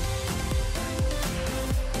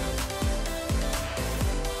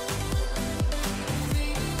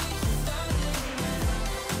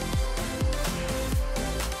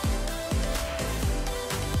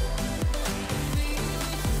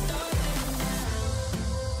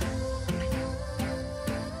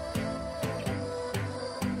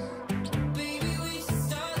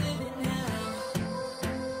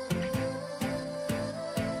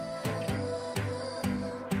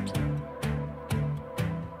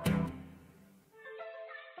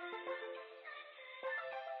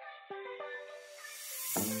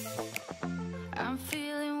 I'm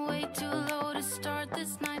feeling way too low to start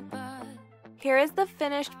this night, but Here is the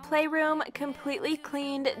finished playroom, completely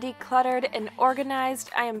cleaned, decluttered, and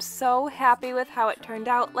organized. I am so happy with how it turned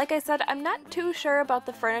out. Like I said, I'm not too sure about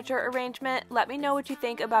the furniture arrangement. Let me know what you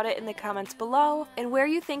think about it in the comments below, and where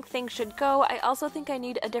you think things should go. I also think I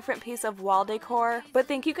need a different piece of wall decor. But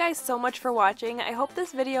thank you guys so much for watching. I hope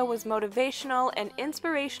this video was motivational and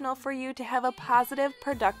inspirational for you to have a positive,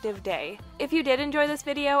 productive day. If you did enjoy this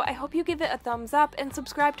video, I hope you give it a thumbs up and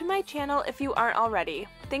subscribe to my channel if you aren't already.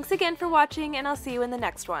 Thanks again for watching, and I'll see you in the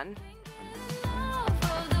next one.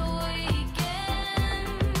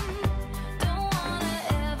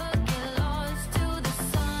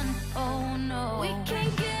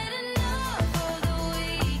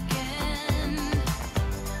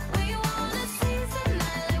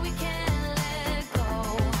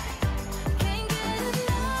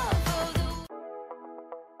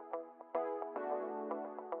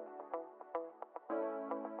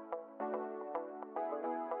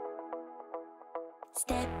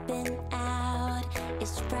 stepping out,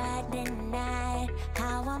 it's Friday night.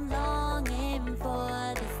 How I'm longing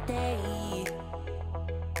for this day.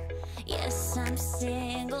 Yes, I'm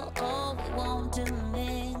single, oh, we want to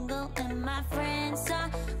mingle, and my friends are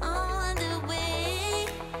on the way.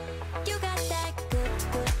 You got that good,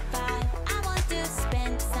 good vibe. I want to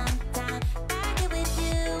spend some time back here with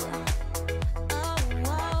you. Oh,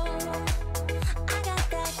 whoa. I got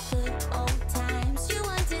that good old times. You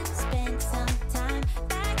want to spend some time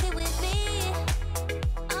back here with me.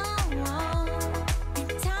 Oh, whoa. And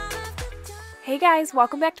time after time. Hey guys,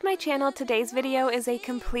 welcome back to my channel. Today's video is a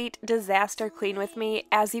complete disaster clean with me.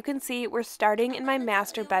 As you can see, we're starting in my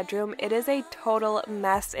master bedroom. It is a total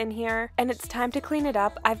mess in here, and it's time to clean it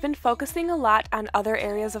up. I've been focusing a lot on other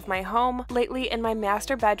areas of my home lately, and my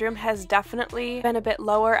master bedroom has definitely been a bit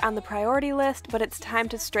lower on the priority list, but it's time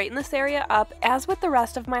to straighten this area up. As with the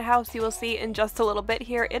rest of my house, you will see in just a little bit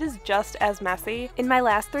here, it is just as messy. In my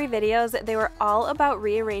last 3 videos, they were all about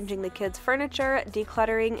rearranging the kids' furniture,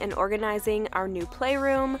 decluttering and organizing our new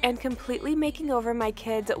playroom, and completely making over my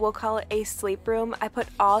kids', we'll call it a sleep room. I put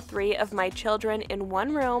all 3 of my children in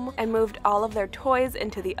one room and moved all of their toys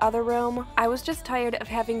into the other room. I was just tired of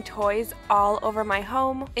having toys all over my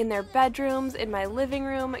home, in their bedrooms, in my living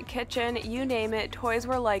room, kitchen, you name it. Toys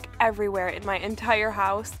were like everywhere in my entire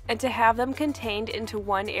house, and to have them contained into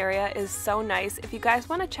one area is so nice. If you guys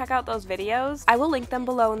want to check out those videos, I will link them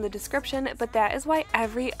below in the description, but that is why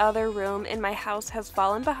every other room in my house has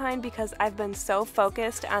fallen behind, because I've been so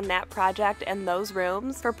focused on that project and those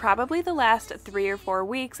rooms for probably the last 3 or 4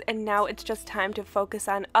 weeks, and now it's just time to focus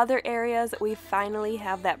on other areas. We finally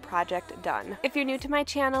have that project done. If you're new to my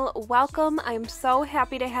channel, welcome. I'm so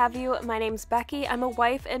happy to have you. My name's Becky. I'm a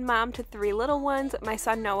wife and mom to 3 little ones. My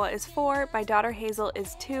son Noah is 4, my daughter Hazel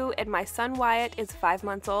is 2, and my son Wyatt is 5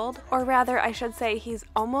 months old. Or rather, I should say he's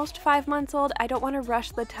almost 5 months old. I don't want to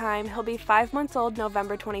rush the time. He'll be 5 months old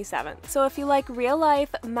November 27th. So if you like real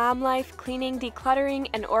life, mom life, cleaning cleaning, decluttering,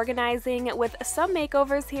 and organizing with some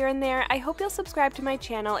makeovers here and there. I hope you'll subscribe to my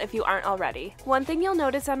channel if you aren't already. One thing you'll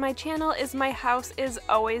notice on my channel is my house is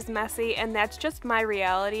always messy, and that's just my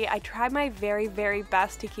reality. I try my very, very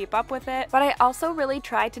best to keep up with it, but I also really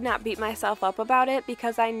try to not beat myself up about it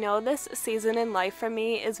because I know this season in life for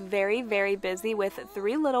me is very, very busy with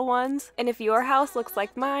 3 little ones, and if your house looks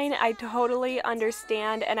like mine, I totally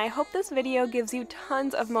understand, and I hope this video gives you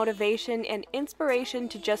tons of motivation and inspiration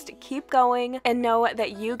to just keep going and know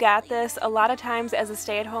that you got this. A lot of times as a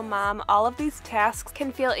stay-at-home mom, all of these tasks can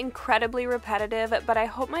feel incredibly repetitive, but I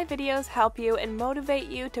hope my videos help you and motivate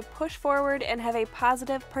you to push forward and have a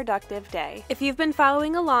positive, productive day. If you've been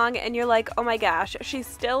following along and you're like, oh my gosh, she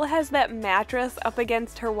still has that mattress up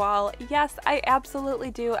against her wall, yes, I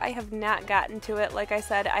absolutely do. I have not gotten to it. Like I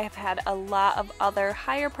said, I have had a lot of other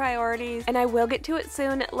higher priorities, and I will get to it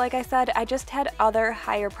soon. Like I said, I just had other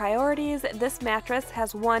higher priorities. This mattress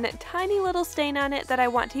has one tiny little stain on it that I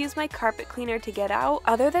want to use my carpet cleaner to get out.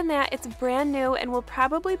 Other than that, it's brand new and we'll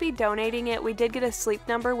probably be donating it. We did get a sleep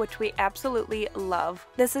number, which we absolutely love.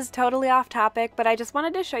 This is totally off topic, but I just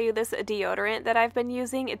wanted to show you this deodorant that I've been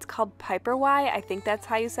using. It's called Piper Y, I think that's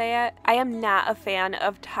how you say it. I am not a fan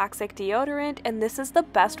of toxic deodorant, and this is the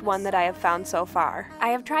best one that I have found so far. I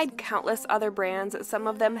have tried countless other brands. Some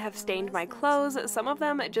of them have stained my clothes, some of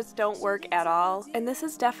them just don't work at all, and this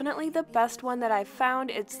is definitely the best one that I've found.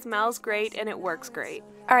 It smells great and it works great.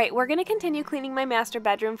 Alright, we're going to continue cleaning my master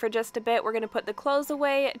bedroom for just a bit. We're going to put the clothes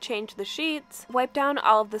away, change the sheets, wipe down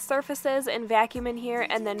all of the surfaces, and vacuum in here,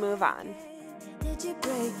 and then move on. Did you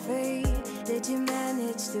break free? Did you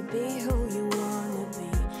manage to be who you wanna be?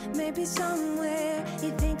 Maybe somewhere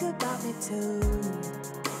you think about me too.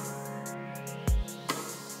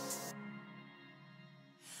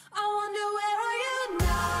 I wonder where are you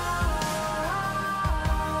now?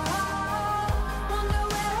 Wonder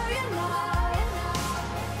where are you now?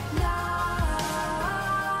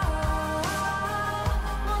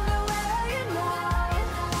 Wonder where are you now?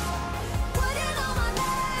 Would you know my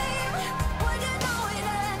name? Would you know it?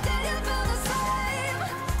 And did you feel the same?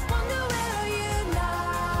 Wonder where are you now?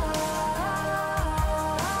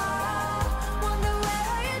 Wonder where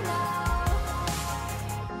are you now?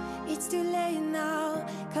 It's too late now,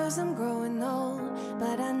 'cause I'm growing old,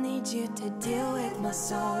 but I need you to deal with my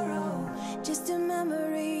sorrow. Just a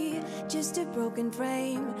memory, just a broken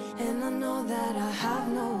frame, and I know that I have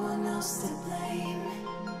no one else to blame.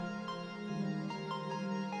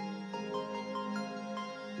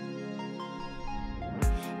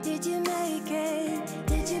 Did you make it?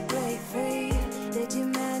 Did you break free? Did you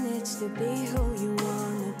manage to be who you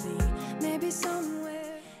wanna be? Maybe somewhere.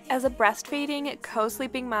 As a breastfeeding,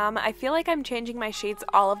 co-sleeping mom, I feel like I'm changing my sheets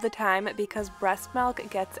all of the time because breast milk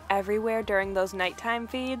gets everywhere during those nighttime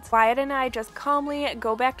feeds. Wyatt and I just calmly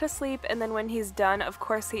go back to sleep, and then when he's done, of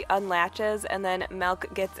course he unlatches and then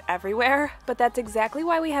milk gets everywhere. But that's exactly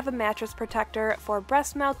why we have a mattress protector for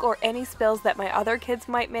breast milk or any spills that my other kids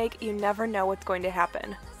might make. You never know what's going to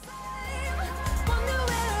happen. Wonder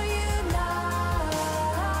where are you now?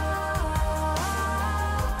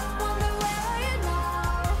 Wonder where are you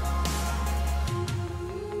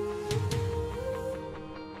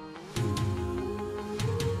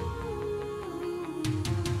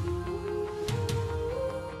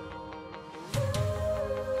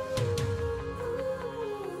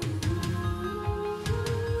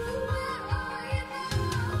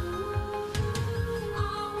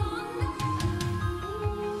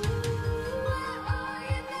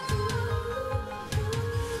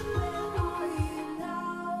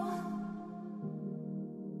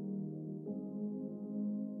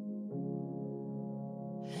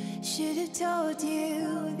should have told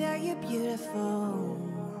you that you're beautiful.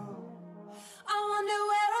 I wonder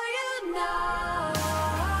where are you now?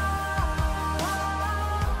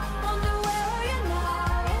 Wonder where are you now?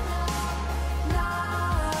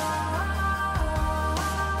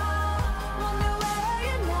 Wonder where are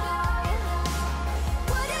you now?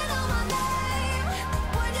 Would you know my name?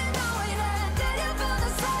 Would you know it? And did you feel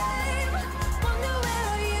the same? Wonder where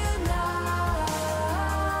are you now?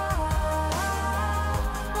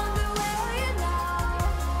 Wonder where are you now?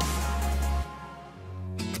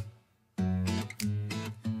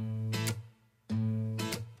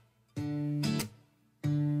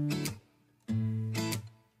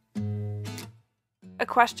 A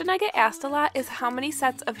question I get asked a lot is how many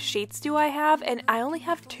sets of sheets do I have, and I only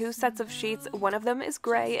have 2 sets of sheets. One of them is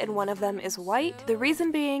gray and one of them is white. The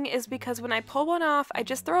reason being is because when I pull one off, I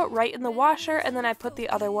just throw it right in the washer and then I put the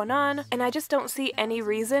other one on, and I just don't see any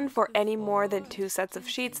reason for any more than 2 sets of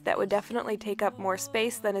sheets. That would definitely take up more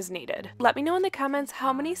space than is needed. Let me know in the comments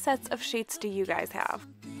how many sets of sheets do you guys have.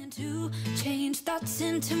 to change thoughts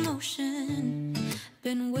into motion.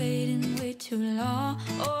 Been waiting way too long.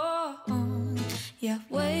 Yeah,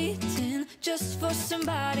 waiting just for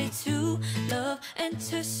somebody to love and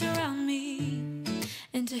to surround me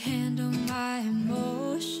and to handle my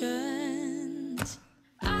emotions.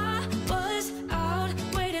 I was out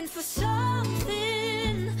waiting for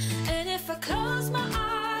something, and if I close my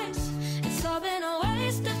eyes, it's all been a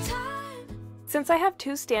waste of time. Since I have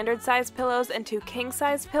 2 standard size pillows and 2 king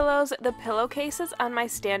size pillows, the pillowcases on my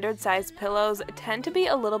standard size pillows tend to be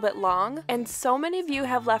a little bit long, and so many of you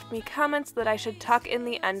have left me comments that I should tuck in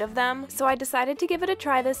the end of them, so I decided to give it a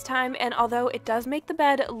try this time, and although it does make the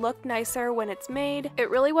bed look nicer when it's made, it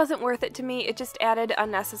really wasn't worth it to me. It just added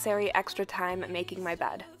unnecessary extra time making my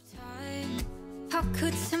bed. How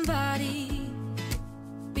could somebody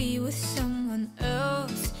be with someone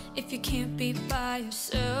else if you can't be by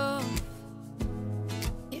yourself?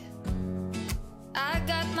 I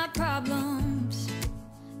got my problems.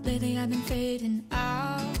 Lately I've been fading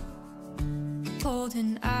out,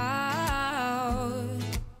 holding out,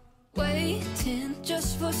 waiting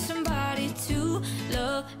just for somebody to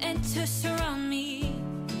love and to surround me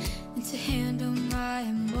and to handle my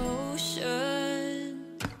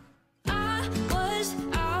emotions. I was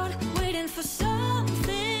out waiting for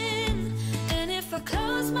something, and if I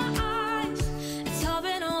close my eyes, it's all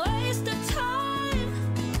been a waste of time.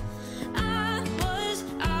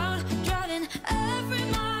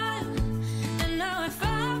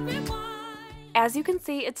 As you can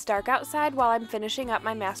see, it's dark outside while I'm finishing up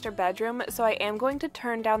my master bedroom, so I am going to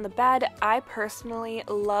turn down the bed. I personally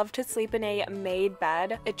love to sleep in a made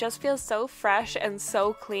bed. It just feels so fresh and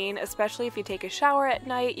so clean, especially if you take a shower at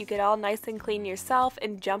night, you get all nice and clean yourself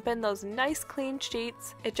and jump in those nice clean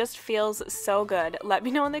sheets. It just feels so good. Let me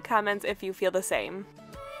know in the comments if you feel the same.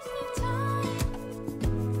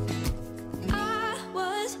 I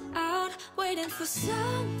was out waiting for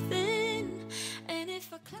something.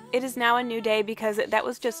 It is now a new day because that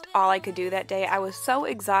was just all I could do that day. I was so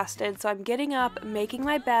exhausted, so I'm getting up, making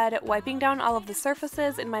my bed, wiping down all of the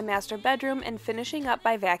surfaces in my master bedroom, and finishing up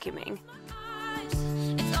by vacuuming.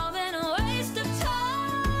 It's all been a waste of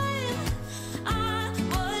time. I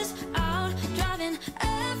was out driving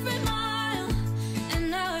every mile,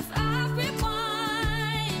 and now if I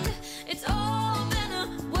rewind, it's all been a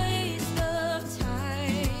waste of time.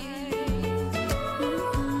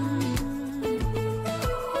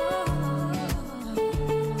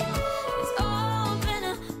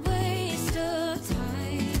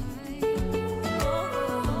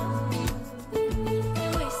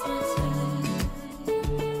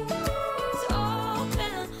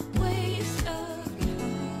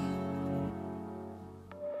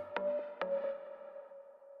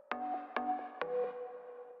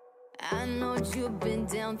 I know you've been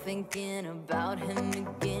down thinking about him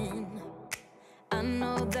again. I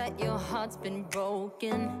know that your heart's been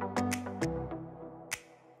broken.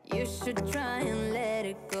 You should try and let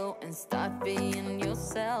it go and start being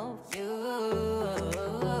yourself. You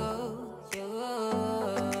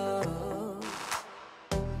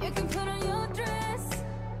can put on your dress,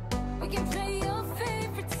 we can play your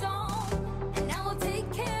favorite song, and I will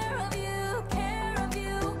take care of you, care of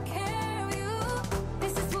you, care of you.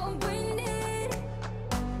 This is what we need,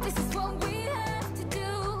 this is what we have to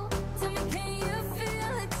do. Tell me, can you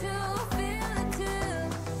feel it too, feel it too?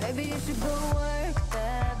 Baby, you should go work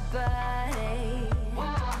that body.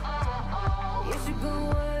 You should go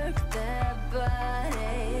work that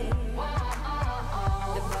body.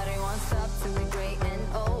 The body won't stop till we're great and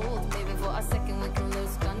old. Maybe for a second we can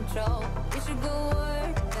lose control. You should go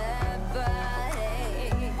work that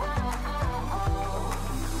body.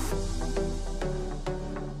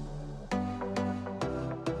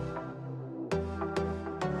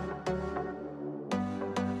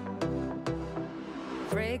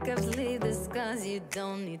 Breakups leave the scars, you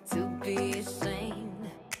don't need to be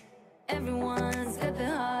ashamed. Everyone's got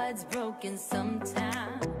their hearts broken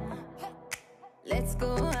sometime. Let's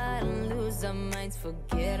go out and lose our minds,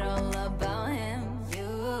 forget all about him.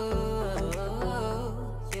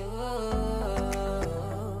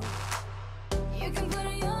 You can put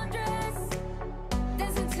on your dress,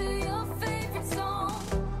 dancing to your favorite song.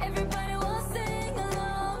 Everybody will sing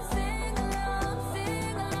along, sing along,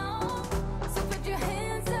 sing along. So put your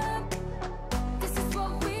hands up, this is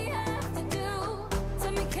what we have to do.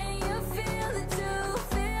 Tell me, can you feel it too,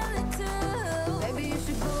 feel it too? Baby, you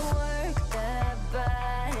should go work that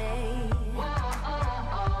body.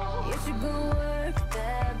 You should go work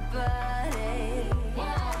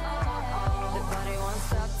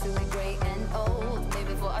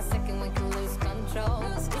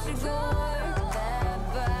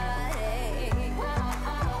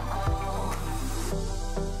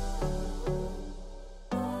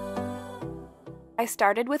I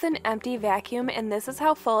started with an empty vacuum, and this is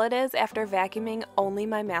how full it is after vacuuming only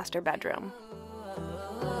my master bedroom.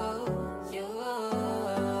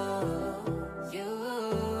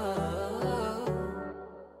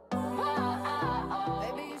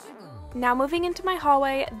 Now moving into my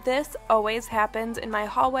hallway, this always happens in my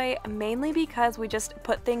hallway, mainly because we just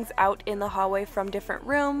put things out in the hallway from different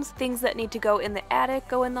rooms. Things that need to go in the attic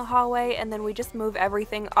go in the hallway, and then we just move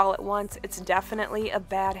everything all at once. It's definitely a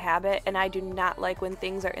bad habit, and I do not like when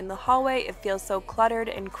things are in the hallway. It feels so cluttered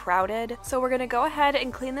and crowded. So we're gonna go ahead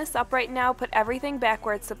and clean this up right now, put everything back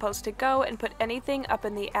where it's supposed to go, and put anything up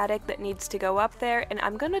in the attic that needs to go up there, and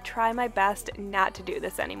I'm gonna try my best not to do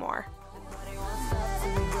this anymore.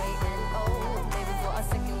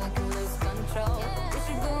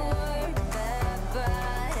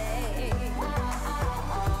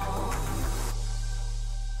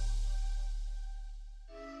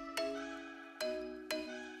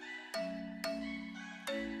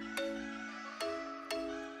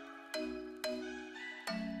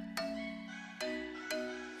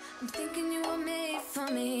 I'm thinking you were made for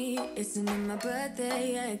me. Isn't it my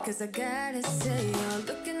birthday yet? Cause I gotta say, you're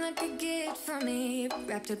looking like a gift for me.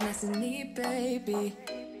 Wrapped up nice and neat, baby.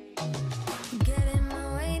 Get in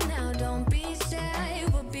my way now, don't be shy.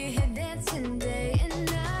 We'll be here dancing day and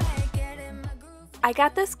night. Get in my groove. I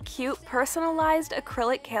got this cute personalized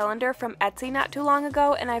acrylic calendar from Etsy not too long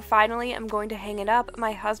ago, and I finally am going to hang it up.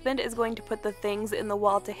 My husband is going to put the things in the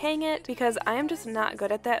wall to hang it because I am just not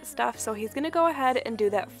good at that stuff, so he's gonna go ahead and do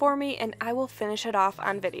that for me, and I will finish it off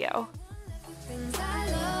on video. Things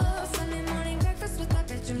I love. Sunday morning breakfast with my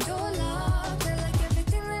bedroom door locked. I like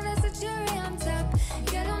everything that has a cherry on top.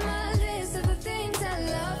 Get on my list of the things I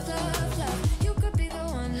love, love, love. You could be the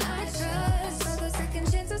one I trust. All the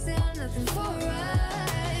second chances, they are nothing for us.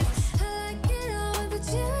 I like it all with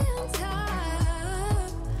the cherry on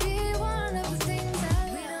top. Be one of the things I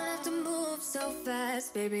love. We don't have to move so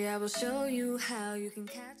fast, baby. I will show you how you can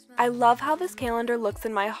catch my. I love how this calendar looks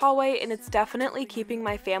in my hallway, and it's definitely keeping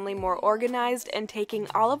my family more organized and taking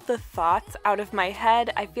all of the thoughts out of my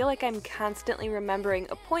head. I feel like I'm constantly remembering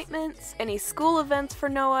appointments, any school events for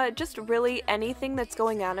Noah, just really anything that's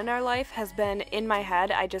going on in our life has been in my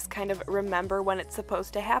head. I just kind of remember when it's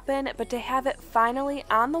supposed to happen, but to have it finally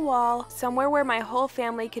on the wall, somewhere where my whole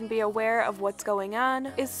family can be aware of what's going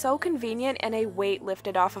on, is so convenient and a weight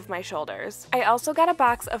lifted off of my shoulders. I also got a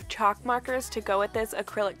box of chalk markers to go with this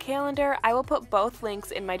acrylic calendar. I will put both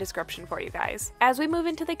links in my description for you guys. As we move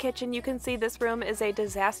into the kitchen, you can see this room is a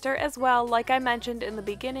disaster as well. Like I mentioned in the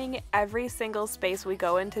beginning, every single space we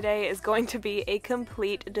go in today is going to be a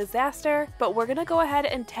complete disaster, but we're gonna go ahead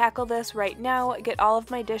and tackle this right now, get all of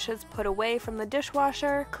my dishes put away from the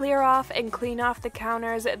dishwasher, clear off and clean off the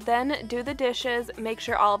counters, then do the dishes, make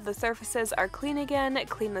sure all of the surfaces are clean again,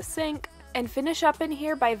 clean the sink, and finish up in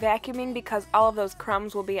here by vacuuming because all of those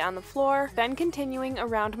crumbs will be on the floor. Then continuing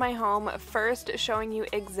around my home, first showing you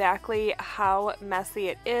exactly how messy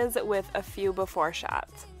it is with a few before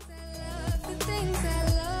shots. The things I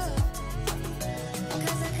love.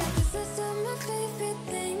 Cause I got this list of my favorite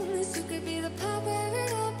things. You could be the part where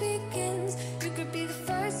it all begins. You could be the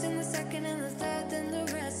first and the second and the third and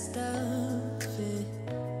the rest of it.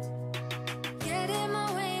 Get in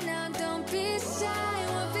my way now, don't be shy.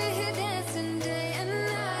 We'll be here dancing day and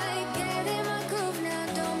night. Get in my groove now,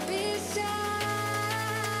 don't be shy.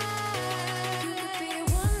 You could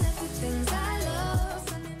be one of the things I love.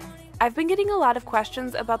 Sunday morning. I've been getting a lot of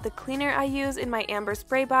questions about the cleaner I use in my amber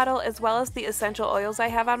spray bottle as well as the essential oils I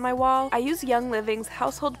have on my wall. I use Young Living's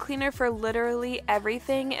household cleaner for literally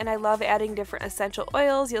everything, and I love adding different essential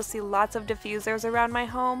oils. You'll see lots of diffusers around my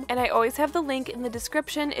home, and I always have the link in the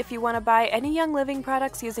description if you want to buy any Young Living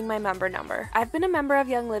products using my member number. I've been a member of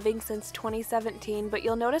Young Living since 2017, but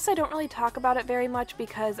you'll notice I don't really talk about it very much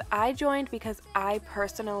because I joined because I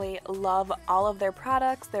personally love all of their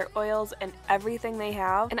products, their oils, and everything they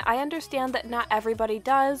have, and I understand that not everybody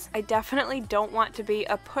does. I definitely don't want to be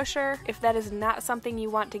a pusher if that is not something you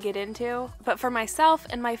want to get into, but for myself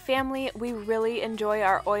and my family, we really enjoy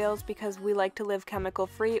our oils because we like to live chemical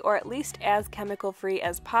free, or at least as chemical free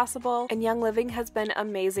as possible, and Young Living has been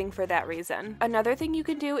amazing for that reason. Another thing you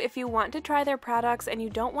can do if you want to try their products and you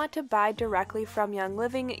don't want to buy directly from Young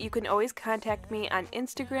Living, you can always contact me on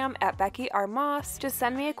Instagram at Becky R. Moss. Just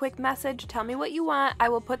send me a quick message, tell me what you want, I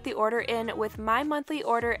will put the order in with my monthly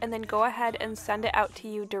order and then go ahead and send it out to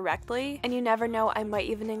you directly, and you never know, I might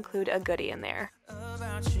even include a goodie in there.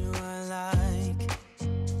 About you I like.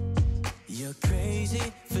 You're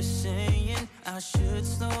crazy for saying I should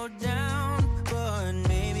slow down, but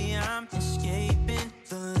maybe I'm escaping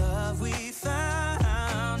the love we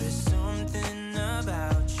found. There's something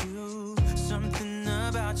about you, something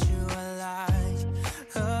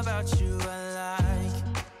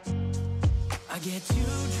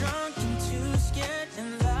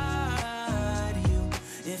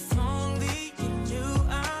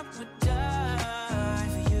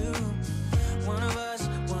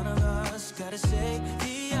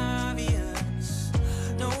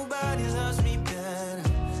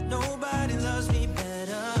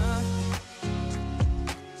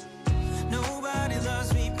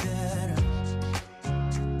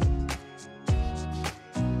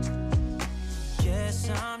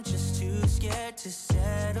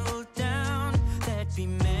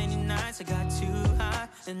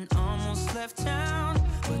almost left town,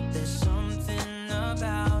 but there's something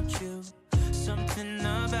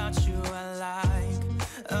about you I like,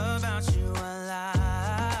 about you I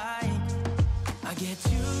like. I get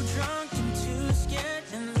too drunk and too scared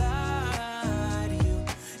and lie to you.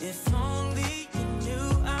 If only you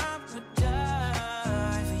knew I would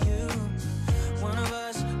die for you. One of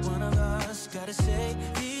us gotta say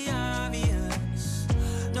the obvious.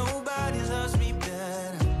 Nobody loves me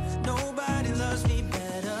better, nobody loves me better.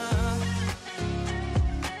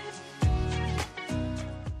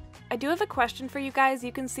 I do have a question for you guys.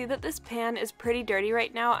 You can see that this pan is pretty dirty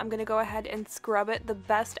right now. I'm gonna go ahead and scrub it the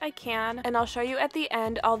best I can, and I'll show you at the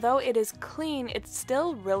end. Although it is clean, it's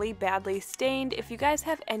still really badly stained. If you guys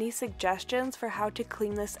have any suggestions for how to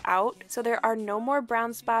clean this out so there are no more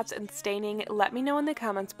brown spots and staining, let me know in the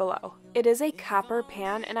comments below. It is a copper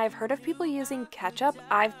pan, and I've heard of people using ketchup.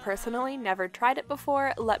 I've personally never tried it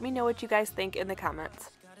before. Let me know what you guys think in the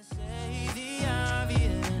comments. Say the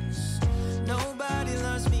obvious. Nobody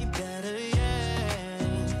loves me better,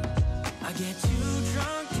 yeah. I get too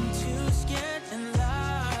drunk and too scared and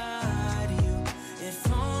lie to you.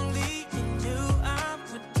 If only you knew I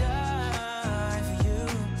would die for you.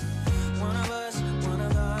 One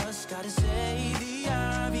of us gotta say the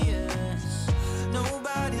obvious.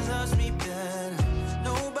 Nobody loves me better,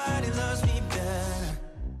 nobody loves me better.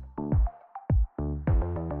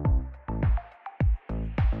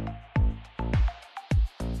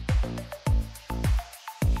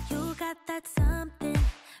 You got that something,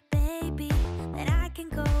 baby, that I can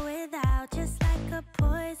go without. Just like a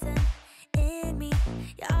poison in me,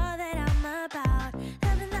 you're all that I'm about.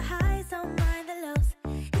 Loving the highs, don't mind the lows.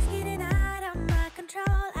 It's getting out of my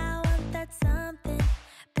control. I want that something,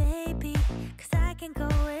 baby, 'cause I can go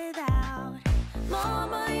without.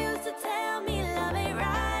 Mama used to tell me love ain't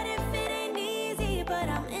right if it ain't easy, but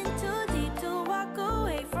I'm in too deep to walk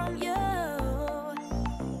away from you.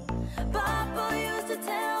 Papa used to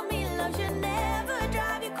tell me love should never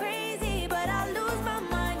drive you crazy, but I lose my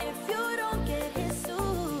mind if you don't get his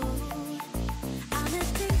suit. I'm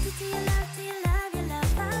addicted to your love, to your love, your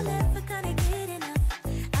love. I'm never gonna get enough.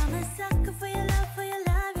 I'm a sucker for your love, for your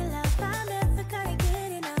love, your love. I'm never gonna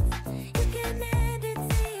get enough. You can end it,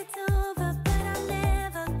 say it's over, but I'm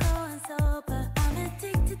never going sober. I'm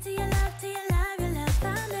addicted to your love, to your love, your love.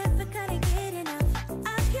 I'm never gonna get enough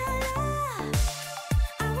of your love.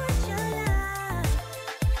 I want your love,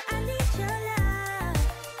 I need your love.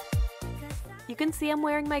 'Cause You can see I'm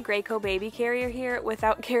wearing my Graco baby carrier here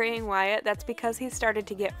without carrying Wyatt. That's because he started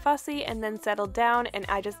to get fussy and then settled down, and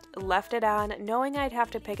I just left it on knowing I'd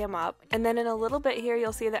have to pick him up. And then in a little bit here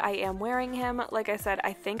you'll see that I am wearing him. Like I said,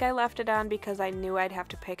 I think I left it on because I knew I'd have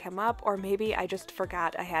to pick him up, or maybe I just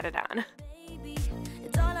forgot I had it on. baby,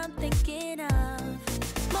 it's all I'm thinking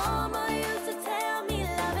of. Mama used to tell me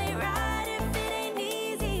love ain't right if it ain't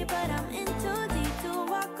easy, but I'm in too deep to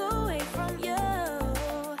walk away from you.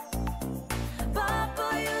 Papa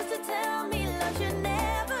used to tell me love should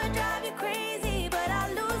never drive you crazy, but I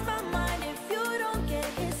lose my mind if you don't get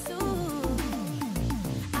his suit.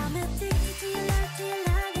 I'm addicted to your love, to your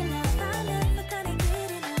love, your love. I'm never gonna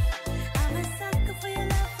get enough. I'm a sucker for your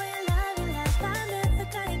love, for your love, your love. I'm never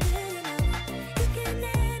gonna get enough. You can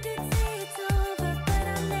end it, say it's over, but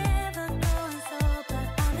I'm never going sober.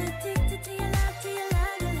 I'm addicted to your love, to your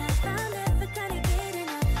love, your love. I'm never gonna get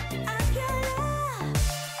enough of your love.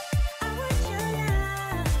 I want your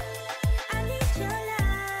love, I need your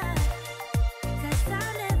love. 'Cause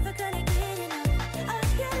I'm never gonna get enough of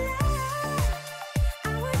your love.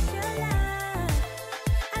 I want your love,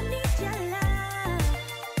 I need your love.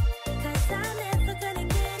 'Cause I'm never gonna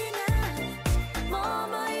get enough.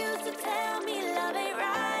 Mama used to tell me love ain't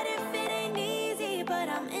right if it ain't easy, but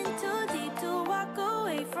I'm in too deep to walk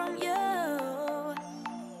away from you.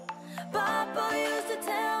 Papa used to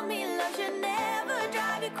tell me love should never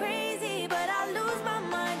drive you crazy, but I lose my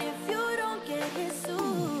mind if you don't get his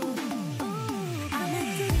suit. I'm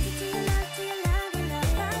addicted to your love, to your love, your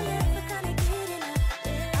love. I'm never gonna get enough.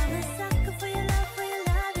 I'm a sucker for your love, for your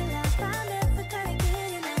love, your love. I'm never gonna get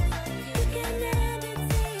enough. You can end it,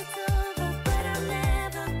 say it's over, but I'm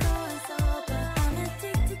never going sober. I'm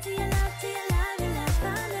addicted to your love, to your love, your love.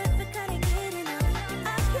 I'm never gonna get enough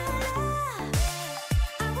of your love.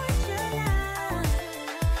 I want your love,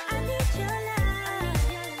 I need your love.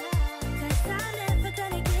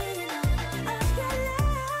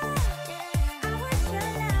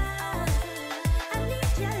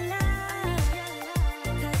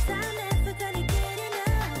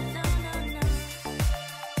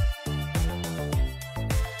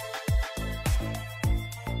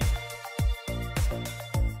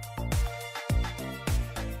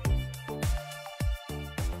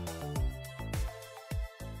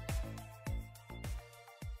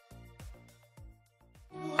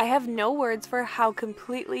 I have no words for how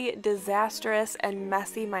completely disastrous and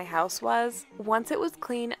messy my house was. Once it was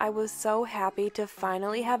clean, I was so happy to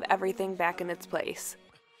finally have everything back in its place.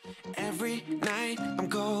 Every night I'm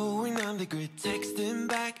going on the grid, texting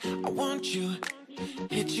back, I want you,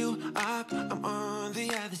 hit you up, I'm on the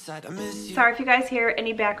other side, I miss you. Sorry if you guys hear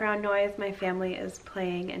any background noise, my family is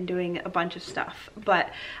playing and doing a bunch of stuff, but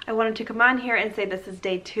I wanted to come on here and say this is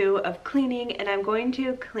day 2 of cleaning, and I'm going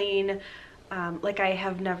to clean like I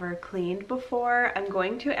have never cleaned before. I'm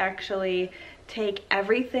going to actually take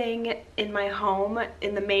everything in my home,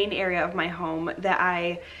 in the main area of my home that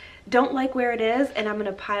I don't like where it is, and I'm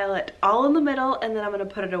gonna pile it all in the middle, and then I'm gonna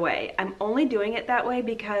put it away. I'm only doing it that way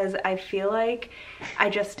because I feel like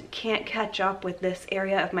I just can't catch up with this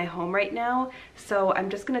area of my home right now. So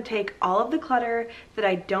I'm just gonna take all of the clutter that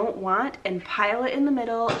I don't want and pile it in the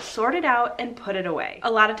middle, sort it out, and put it away.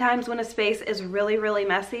 A lot of times when a space is really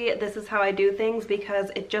messy, this is how I do things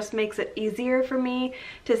because it just makes it easier for me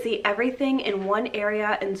to see everything in one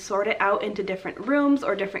area and sort it out into different rooms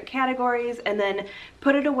or different categories, and then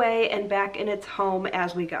put it away and back in its home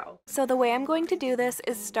as we go. So the way I'm going to do this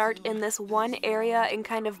is start in this one area and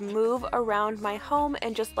kind of move around my home,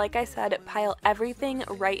 and just like I said, pile everything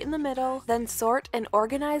right in the middle, then sort and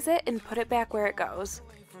organize it and put it back where it goes.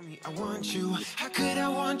 I want you, how could I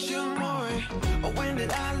want you more? Or when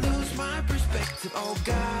did I lose my perspective? Oh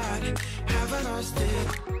God, have I lost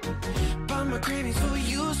it? But my cravings for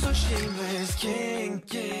you so shameless, can't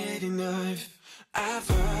get enough. I've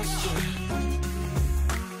lost you,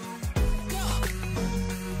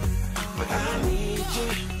 but I need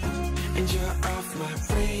you, and you're off my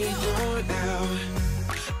radar now.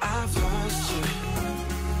 I've lost you,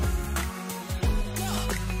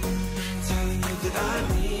 telling you that I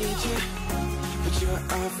need you, but you're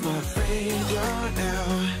off my radar now.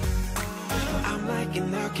 I'm like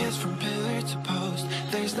an outcast from pillar to post.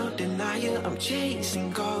 There's no denial, I'm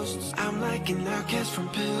chasing ghosts. I'm like an outcast from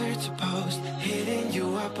pillar to post, hitting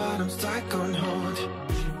you up but I'm stuck on hold.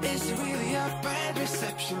 Is it really a bad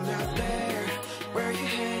reception out there? Where are you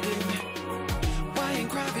heading? Why ain't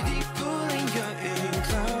gravity pulling you in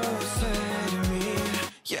closer to me?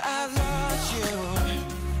 Yeah, I lost you,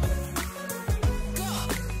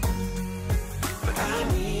 but I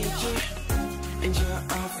need you, and you're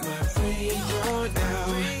off my radar now.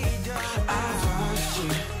 I've lost you,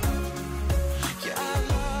 yeah, I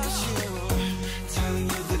lost you, telling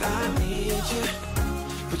you that I need you,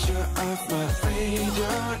 but you're off my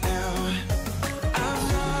radar now. I've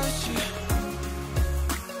lost you,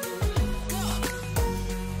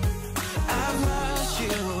 I've lost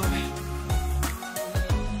you.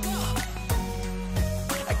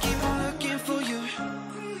 I keep on looking for you.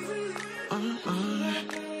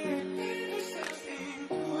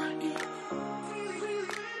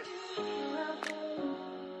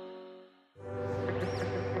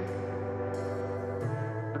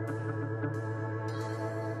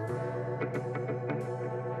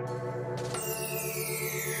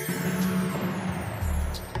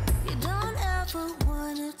 You don't ever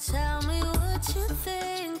wanna tell me what you're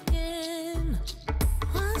thinking.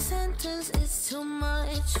 One sentence is too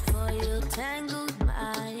much for your tangled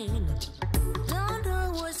mind. Don't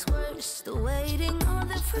know what's worse, the waiting or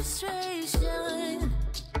the frustration.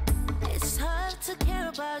 It's hard to care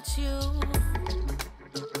about you.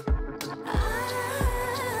 I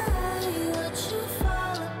watch you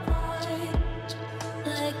fall apart,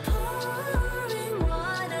 like pouring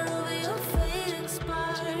water over your fading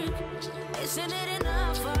spark. Isn't it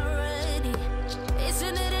enough already?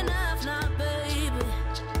 Isn't it enough now, baby?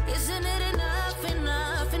 Isn't it enough,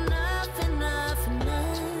 enough, enough, enough,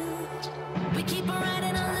 enough? We keep on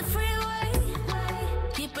riding on the freeway,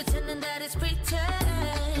 keep pretending that it's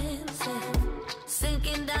pretense.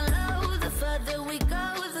 Sinking down low, the further we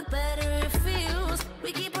go, the better it feels.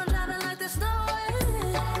 We keep on driving like there's no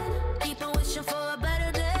end, keep on wishing for a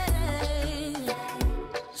better day.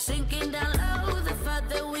 Sinking down low, the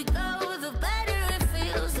further we go, the better it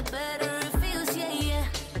feels, the better it feels, yeah, yeah.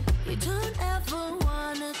 You don't ever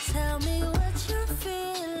wanna tell me what you're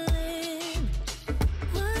feeling.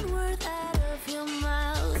 One word out of your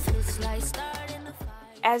mouth, it's like starting a fire.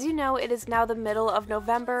 As you know, it is now the middle of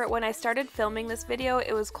November. When I started filming this video,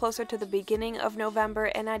 it was closer to the beginning of November,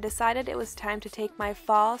 and I decided it was time to take my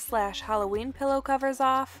fall/Halloween pillow covers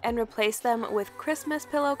off and replace them with Christmas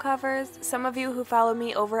pillow covers. Some of you who follow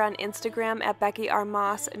me over on Instagram at Becky R.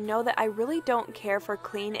 Moss know that I really don't care for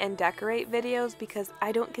clean and decorate videos because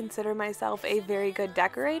I don't consider myself a very good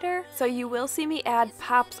decorator. So you will see me add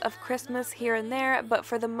pops of Christmas here and there, but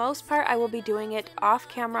for the most part I will be doing it off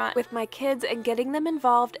camera with my kids and getting them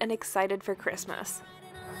involved and excited for Christmas.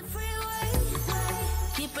 On the freeway,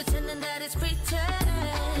 Keep pretending that it's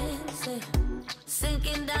pretense.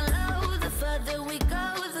 Sinking down low, the further we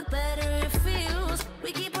go, the better it feels.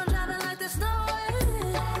 We keep on driving like there's no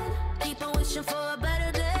end. Keep on wishing for a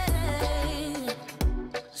better day.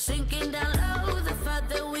 Sinking down low, the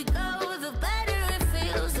further we go, the better it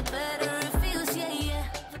feels, the better it feels, yeah, yeah.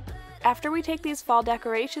 After we take these fall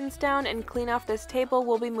decorations down and clean off this table,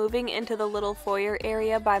 we'll be moving into the little foyer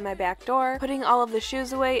area by my back door, putting all of the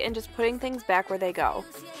shoes away and just putting things back where they go.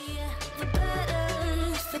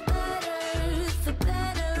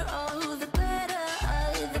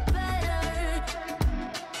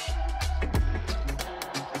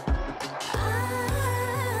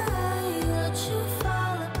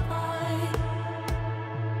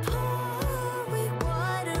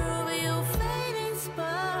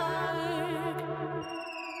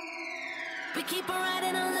 We keep on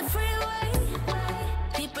riding on the freeway,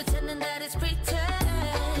 keep pretending that it's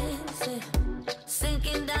pretense.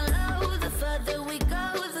 Sinking down low, the further we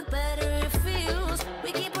go, the better it feels.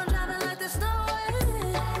 We keep on driving like there's no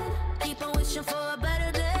end. Keep on wishing for a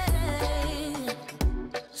better day.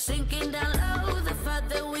 Sinking down low, the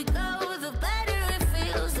further we go, the better it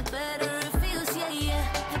feels, the better it feels, yeah, yeah.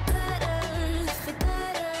 The better, the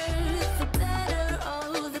better, the better,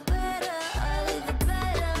 oh, the better, the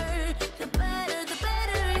better, the better, the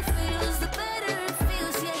better it feels, the better it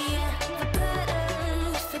feels, yeah, yeah. The better,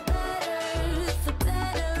 the better, the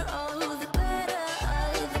better, oh, the better,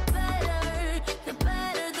 the better, the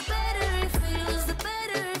better, the better it feels, the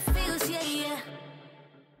better it feels, yeah, yeah.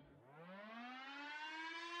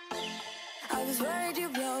 I was worried you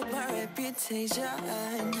blow my reputation,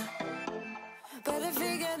 but I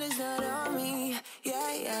figured it's not on me.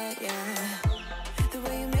 Yeah, yeah, yeah. The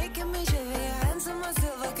way you're making me shiver, your hands on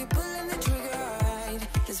myself, I keep pulling the trigger, alright.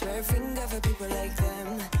 Just wear a finger for people like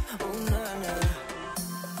them. Oh, no, no.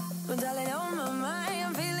 Well, darling, on my mind,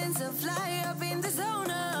 I'm feeling so fly up in the zone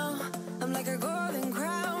now. I'm like a golden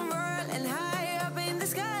crown, whirling high up in the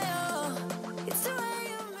sky, oh. It's the way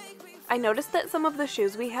you make me. I noticed that some of the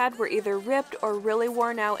shoes we had were either ripped or really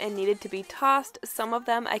worn out and needed to be tossed. Some of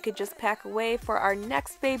them I could just pack away for our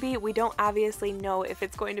next baby. We don't obviously know if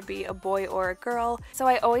it's going to be a boy or a girl, so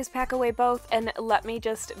I always pack away both. And let me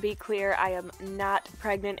just be clear, I am not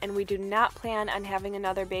pregnant and we do not plan on having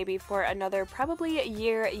another baby for another probably a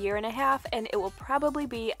year and a half, and it will probably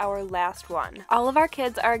be our last one. All of our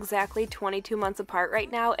kids are exactly 22 months apart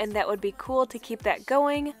right now, and that would be cool to keep that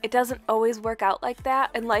going. It doesn't always work out like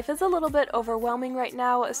that, and life is a little bit overwhelming right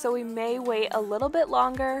now, so we may wait a little bit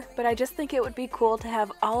longer, but I just think it would be cool to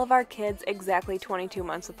have all of our kids exactly 22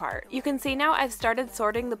 months apart. You can see now I've started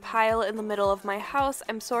sorting the pile in the middle of my house.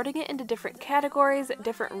 I'm sorting it into different categories,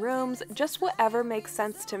 different rooms, just whatever makes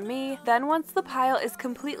sense to me. Then once the pile is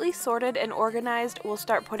completely sorted and organized, we'll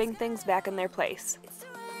start putting things back in their place. It's the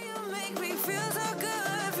way you make me feel so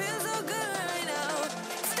good, feel so good right now.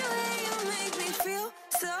 It's the way you make me feel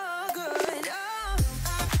so good, oh.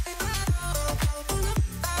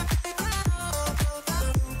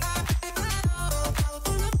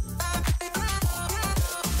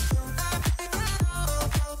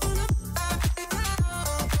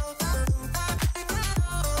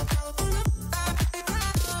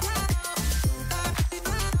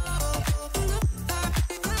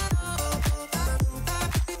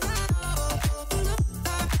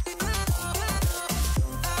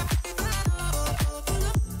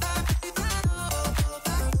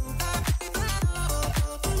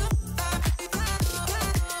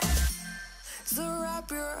 So wrap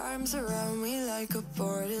your arms around me like a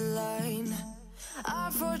borderline.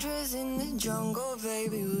 Our fortress in the jungle,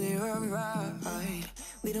 baby, we're alright.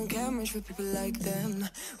 We don't care much for people like them.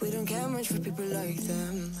 We don't care much for people like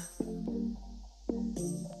them.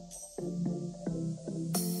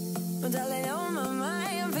 But darling, on my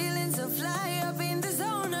mind, I'm feeling so fly up in the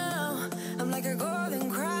zone now. I'm like a golden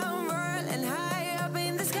crown, whirling high up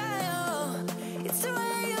in the sky, oh. It's the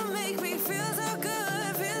way you make me feel so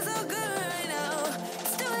good, feel so good right now.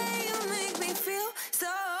 It's the way you make me feel so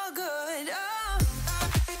good, oh.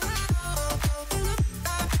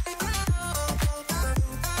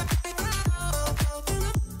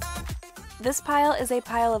 This pile is a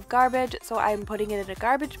pile of garbage, so I'm putting it in a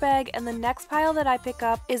garbage bag, and the next pile that I pick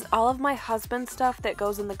up is all of my husband's stuff that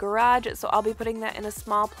goes in the garage, so I'll be putting that in a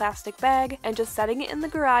small plastic bag and just setting it in the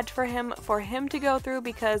garage for him to go through,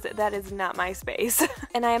 because that is not my space.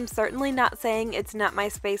 And I am certainly not saying it's not my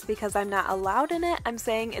space because I'm not allowed in it. I'm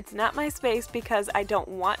saying it's not my space because I don't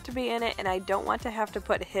want to be in it and I don't want to have to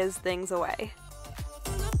put his things away.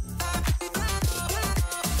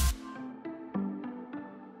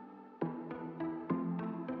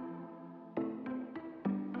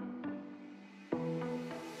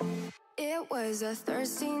 It was a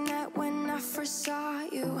Thursday night when I first saw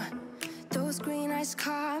you. Those green eyes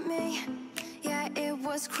caught me. Yeah, it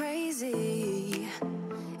was crazy.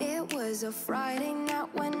 It was a Friday night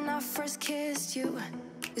when I first kissed you.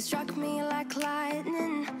 It struck me like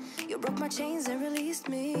lightning. You broke my chains and released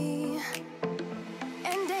me.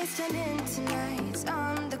 And days turned into nights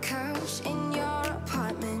on the couch in your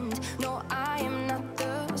apartment. No, I am not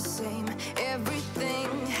the same.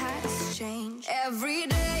 Everything has changed every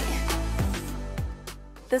day.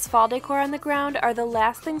 This fall decor on the ground are the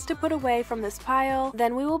last things to put away from this pile.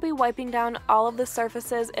 Then we will be wiping down all of the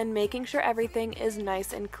surfaces and making sure everything is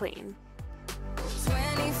nice and clean.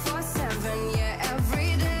 24/7, yeah,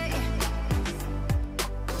 every day.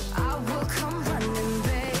 I will come running,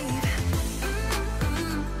 babe.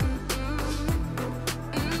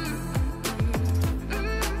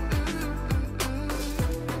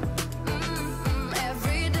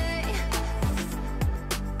 Every day.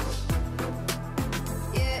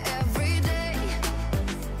 Yeah, every day,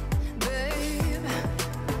 babe.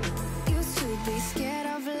 Used to be scared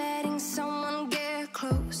of letting someone get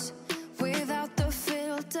close without the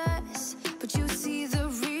filters, but you see the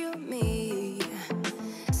real me.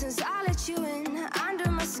 Since I let you in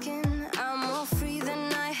under my skin, I'm more free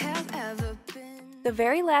than I have ever been. The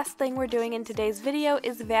very last thing we're doing in today's video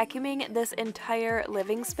is vacuuming this entire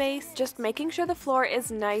living space, just making sure the floor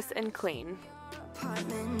is nice and clean.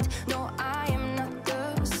 Apartment. No, I am not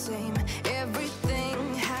the same.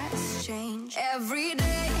 Everything has changed every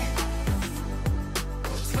day.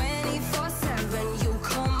 24/7, you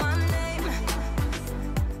call my name,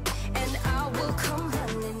 and I will come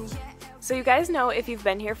running. Yeah. So you guys know, if you've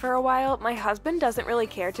been here for a while, my husband doesn't really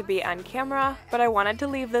care to be on camera, but I wanted to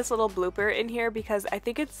leave this little blooper in here because I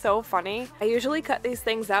think it's so funny. I usually cut these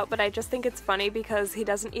things out, but I just think it's funny because he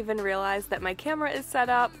doesn't even realize that my camera is set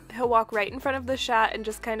up. He'll walk right in front of the shot and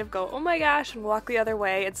just kind of go, oh my gosh, and walk the other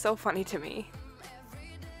way. It's so funny to me.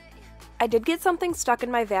 I did get something stuck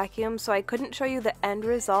in my vacuum, so I couldn't show you the end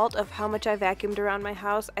result of how much I vacuumed around my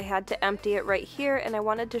house. I had to empty it right here, and I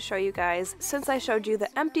wanted to show you guys, since I showed you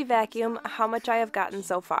the empty vacuum, how much I have gotten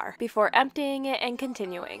so far, before emptying it and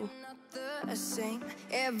continuing. Not the same.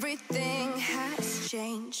 Everything has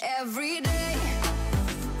changed every day.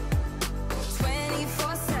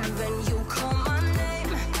 24/7, you call my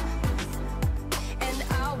name, and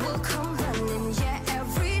I will come running. Yeah,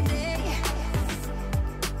 every day.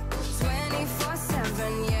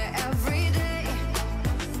 24/7, yeah, every day.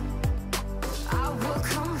 I will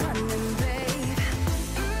come running, babe.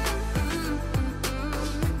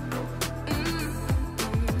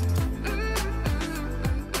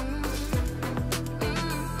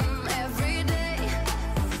 Every day.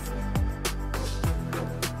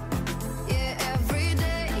 Yeah, every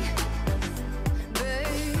day,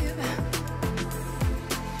 babe.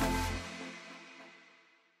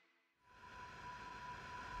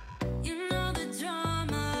 You know the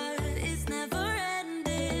drama is never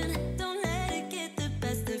ending. Don't let it get the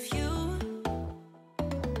best of you.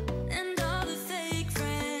 And all the fake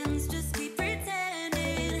friends just keep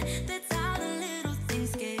pretending. That's how the little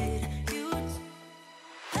things get huge.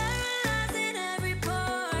 Paralyzing every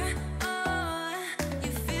pore. Oh,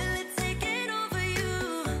 you feel it taking over you.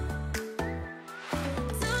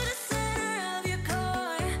 To the center of your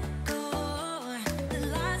core. The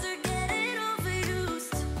lies are getting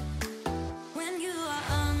overused. When you are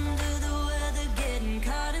under the weather, getting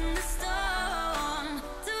caught in the storm.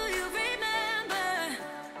 Do you remember?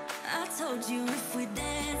 I told you if we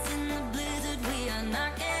dance in the blizzard, we are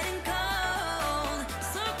not getting cold.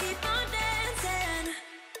 So keep on dancing,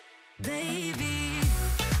 baby.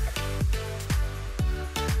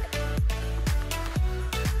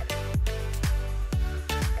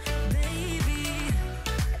 Baby.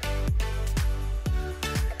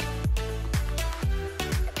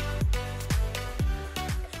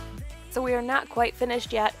 So we are not quite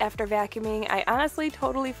finished yet after vacuuming. I honestly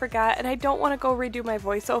totally forgot, and I don't want to go redo my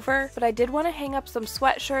voiceover, but I did want to hang up some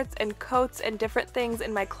sweatshirts and coats and different things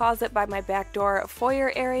in my closet by my back door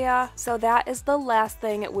foyer area. So that is the last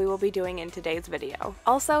thing we will be doing in today's video.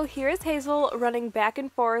 Also, here is Hazel running back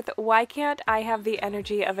and forth. Why can't I have the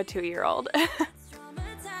energy of a 2-year-old?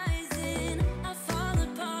 Traumatizing, I fall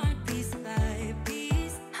apart piece by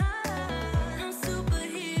piece. No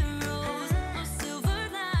superheroes, no silver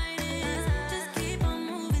linings. Just keep on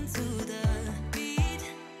moving to the beat.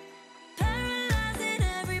 Paralyzing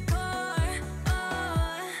every pore.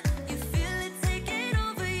 Oh, you feel it taking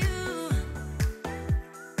over you.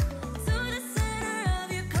 To the center of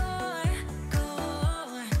your core.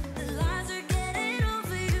 The lies are getting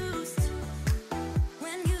overused.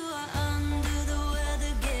 When you are under the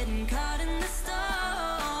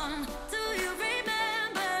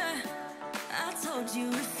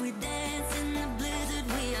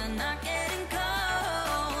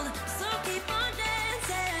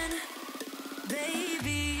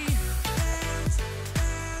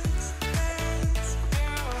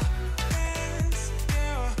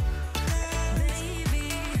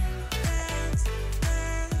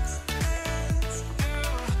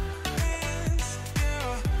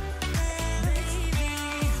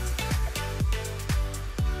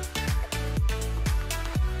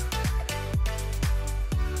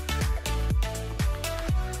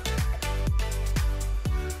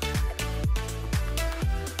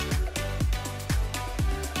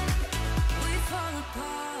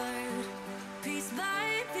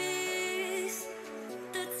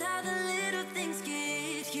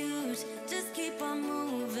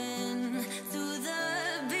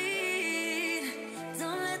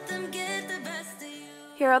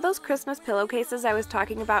Here are those Christmas pillowcases I was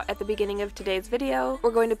talking about at the beginning of today's video.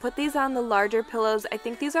 We're going to put these on the larger pillows. I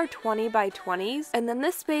think these are 20 by 20s, and then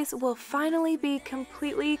this space will finally be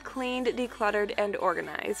completely cleaned, decluttered, and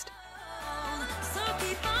organized. So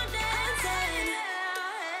keep on dancing,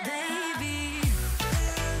 baby.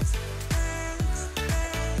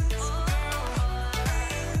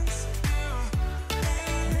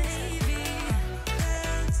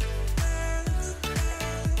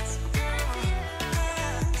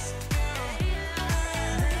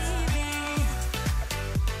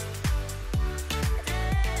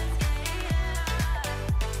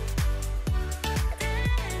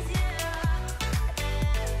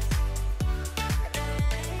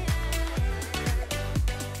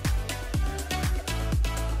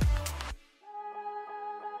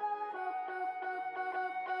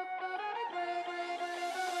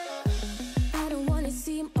 I don't wanna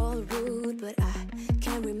seem all rude, but I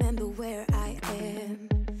can't remember where I am.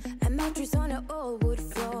 A mattress on an old wood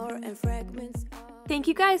floor and fragments of... Thank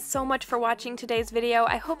you guys so much for watching today's video.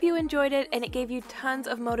 I hope you enjoyed it and it gave you tons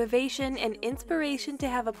of motivation and inspiration to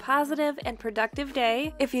have a positive and productive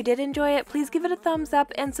day. If you did enjoy it, please give it a thumbs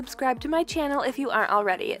up and subscribe to my channel if you aren't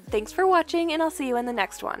already. Thanks for watching, and I'll see you in the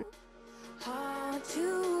next one. Hard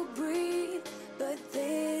to breathe, but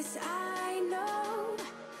this I know,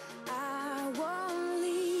 I won't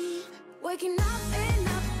leave. Waking up in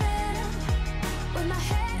a bed with my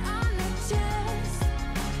head on the chest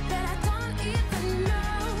that I don't even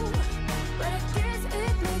know, but I guess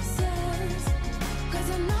it makes sense, 'cause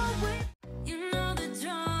I know it. You know the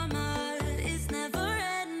drama is never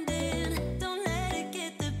ending. Don't let it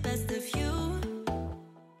get the best of you.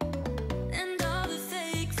 And all the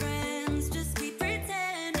fake friends just keep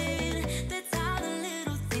pretending. That's how the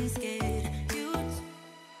little things get huge.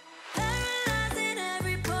 Paralyzing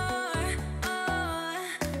every pore. Oh,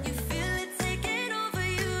 you feel it taking over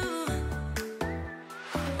you.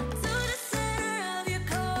 To the center of your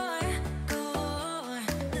core.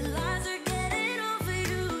 The lies are getting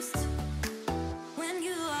overused. When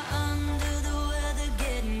you are under the weather,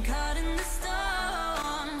 getting caught in the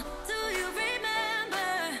storm. Do you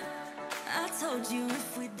remember? I told you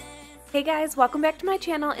if we dance. Hey guys, welcome back to my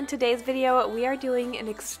channel. In today's video, we are doing an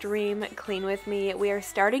extreme clean with me. We are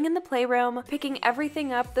starting in the playroom, picking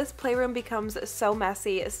everything up. This playroom becomes so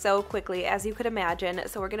messy so quickly, as you could imagine.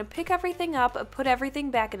 So we're gonna pick everything up, put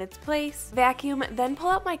everything back in its place, vacuum, then pull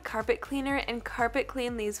out my carpet cleaner and carpet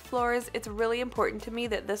clean these floors. It's really important to me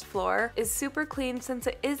that this floor is super clean since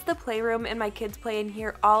it is the playroom and my kids play in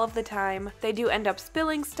here all of the time. They do end up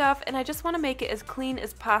spilling stuff, and I just wanna make it as clean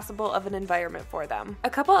as possible of an environment for them. A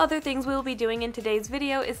couple other things we will be doing in today's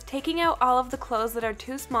video is taking out all of the clothes that are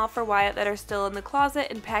too small for Wyatt that are still in the closet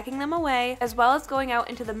and packing them away, as well as going out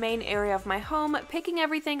into the main area of my home, picking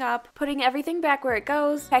everything up, putting everything back where it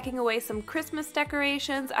goes, packing away some Christmas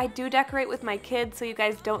decorations. I do decorate with my kids, so you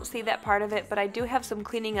guys don't see that part of it, but I do have some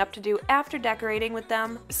cleaning up to do after decorating with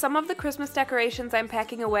them. Some of the Christmas decorations I'm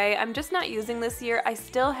packing away, I'm just not using this year. I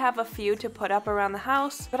still have a few to put up around the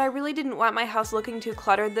house, but I really didn't want my house looking too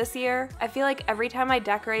cluttered this year. I feel like every time I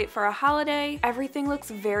decorate for a holiday, everything looks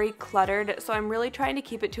very cluttered, so I'm really trying to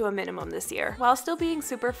keep it to a minimum this year, while still being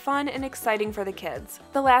super fun and exciting for the kids.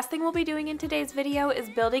 The last thing we'll be doing in today's video is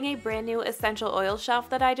building a brand new essential oil shelf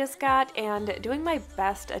that I just got, and doing my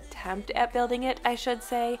best attempt at building it, I should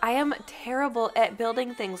say. I am terrible at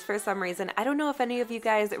building things for some reason. I don't know if any of you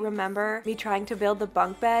guys remember me trying to build the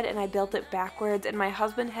bunk bed and I built it backwards and my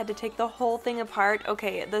husband had to take the whole thing apart.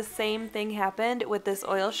 Okay, the same thing happened with this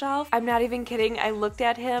oil shelf. I'm not even kidding. I looked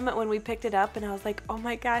at him when we picked it up and I was like, oh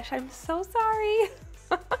my gosh, I'm so sorry.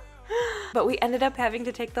 But we ended up having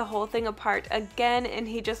to take the whole thing apart again, and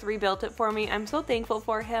he just rebuilt it for me. I'm so thankful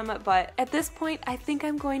for him, but at this point I think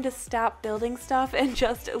I'm going to stop building stuff and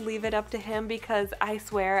just leave it up to him, because I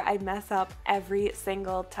swear I mess up every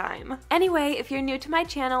single time. Anyway, if you're new to my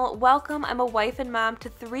channel, welcome. I'm a wife and mom to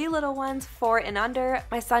 3 little ones, 4 and under.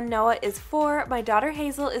 My son Noah is 4, my daughter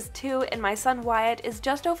Hazel is 2, and my son Wyatt is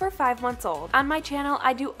just over 5 months old. On my channel,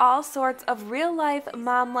 I do all sorts of real life,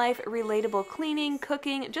 mom life, relatable cleaning,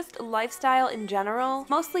 cooking, just lifestyle in general.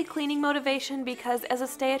 Mostly cleaning motivation, because as a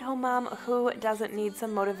stay-at-home mom, who doesn't need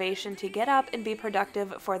some motivation to get up and be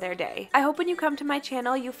productive for their day? I hope when you come to my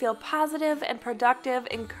channel you feel positive and productive,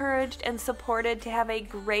 encouraged and supported to have a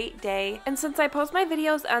great day. And since I post my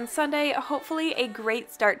videos on Sunday, hopefully a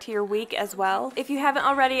great start to your week as well. If you haven't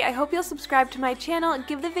already, I hope you'll subscribe to my channel,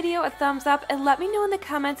 give the video a thumbs up, and let me know in the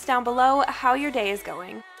comments down below how your day is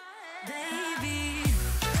going. Baby.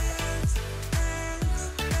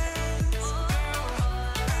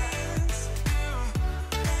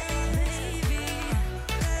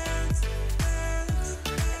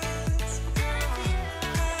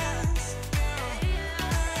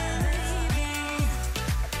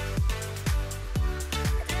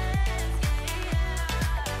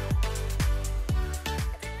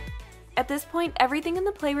 At this point, everything in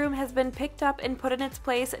the playroom has been picked up and put in its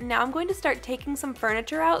place. Now I'm going to start taking some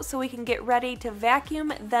furniture out so we can get ready to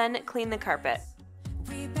vacuum, then clean the carpet.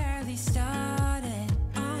 We barely started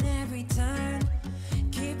on every turn.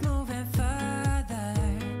 Keep moving further,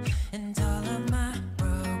 and all of my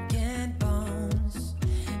broken bones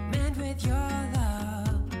mend with your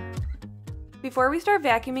love. Before we start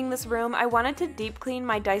vacuuming this room, I wanted to deep clean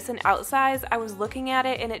my Dyson outsize. I was looking at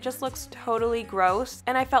it and it just looks totally gross,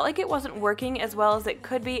 and I felt like it wasn't working as well as it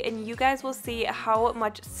could be, and you guys will see how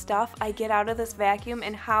much stuff I get out of this vacuum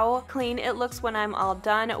and how clean it looks when I'm all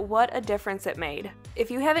done. What a difference it made. If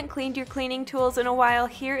you haven't cleaned your cleaning tools in a while,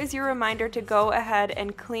 here is your reminder to go ahead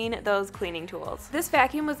and clean those cleaning tools. This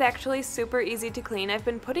vacuum was actually super easy to clean. I've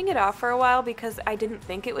been putting it off for a while because I didn't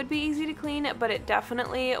think it would be easy to clean, but it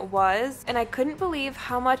definitely was, and I couldn't believe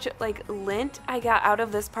how much like lint I got out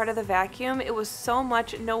of this part of the vacuum. It was so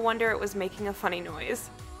much, no wonder it was making a funny noise.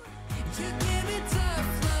 You give me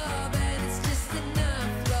tough love, and it's just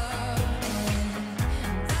enough love.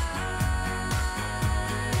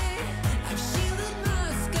 And I've shielded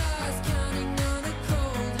my scars, counting on a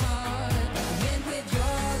cold heart. And with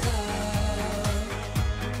your love,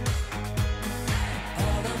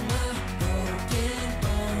 all of my broken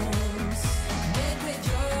bones. And with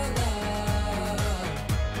your love,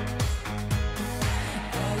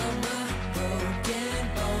 all of my broken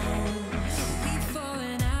bones. We've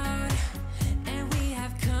fallen out, and we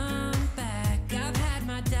have come back. I've had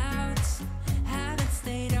my doubts, haven't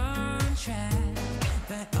stayed on track,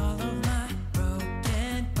 but all of my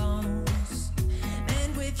broken bones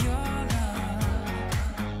mend with your love.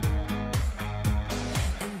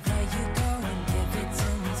 And there you go and give it to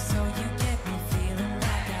me, so you get me feeling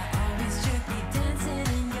like I always should be dancing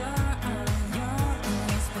in your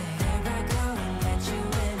arms. But here I go and let you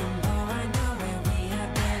in, and though I know where we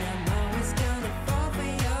have been, I'm always gonna fall for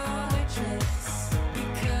your tricks.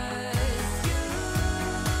 Because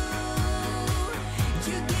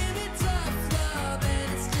you give me tough love, and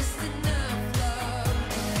it's just enough love.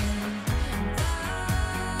 And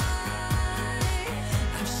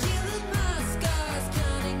I've shielded my scars,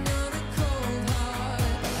 counting on a cold heart.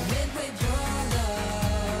 I'm in with your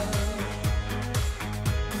love,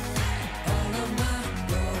 all of my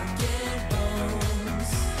broken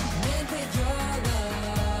bones. I'm in with your love,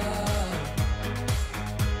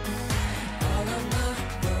 all of my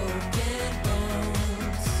broken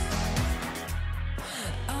bones.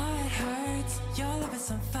 Oh, it hurts, your love is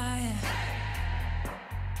on fire.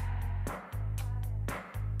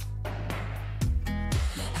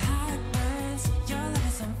 How it burns, your love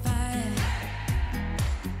is on fire.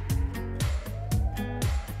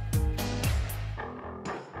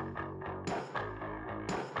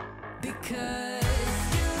 Because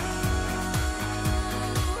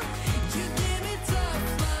you give me tough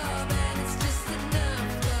love, and it's just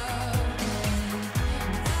enough love.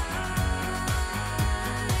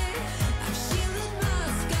 And I've shielded my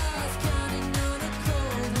scars, counting on a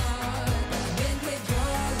cold heart. I'm in with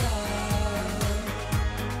your love,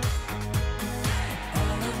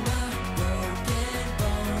 all of my broken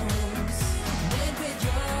bones. I'm in with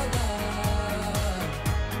your love,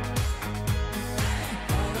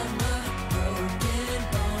 all of my broken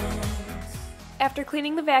bones. After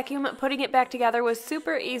cleaning the vacuum, putting it back together was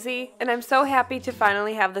super easy, and I'm so happy to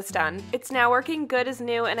finally have this done. It's now working good as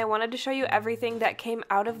new, and I wanted to show you everything that came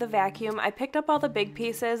out of the vacuum. I picked up all the big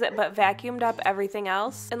pieces, but vacuumed up everything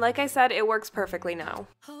else, and like I said, it works perfectly now.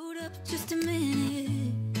 Hold up just a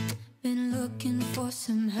minute. Been looking for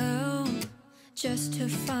some help just to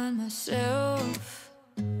find myself.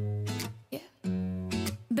 Yeah.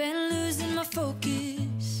 Been losing my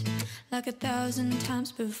focus like 1,000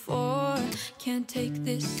 times before. Can't take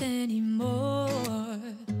this anymore.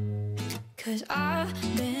 'Cause I've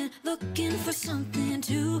been looking for something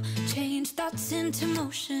to change thoughts into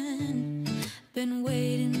motion. Been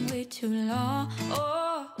waiting way too long.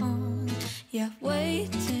 Yeah,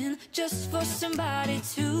 waiting just for somebody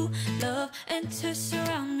to love and to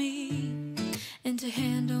surround me and to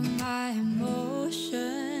handle my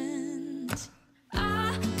emotions.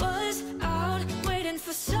 I was out waiting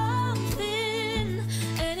for something,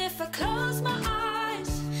 and if I close my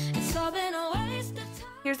eyes, it's all been a waste of time.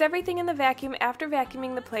 Here's everything in the vacuum after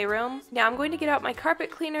vacuuming the playroom. Now I'm going to get out my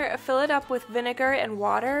carpet cleaner, fill it up with vinegar and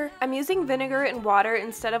water. I'm using vinegar and water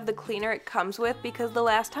instead of the cleaner it comes with because the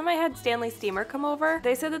last time I had Stanley Steamer come over,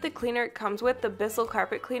 they said that the cleaner it comes with, the Bissell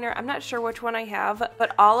carpet cleaner, I'm not sure which one I have,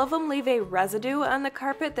 but all of them leave a residue on the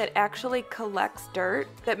carpet that actually collects dirt,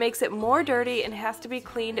 that makes it more dirty and has to be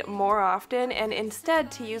cleaned more often, and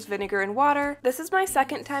instead to use vinegar and water. This is my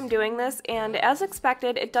second time doing this, and as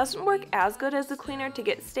expected, it doesn't work as good as the cleaner to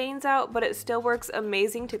get white stains out, but it still works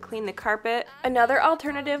amazing to clean the carpet. Another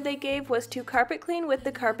alternative they gave was to carpet clean with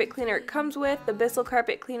the carpet cleaner it comes with, the Bissell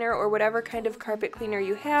carpet cleaner or whatever kind of carpet cleaner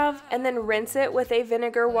you have, and then rinse it with a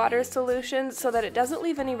vinegar water solution so that it doesn't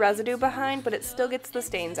leave any residue behind, but it still gets the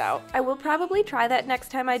stains out. I will probably try that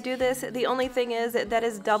next time I do this. The only thing is that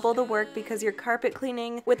is double the work because you're carpet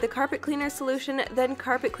cleaning with the carpet cleaner solution, then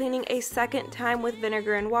carpet cleaning a second time with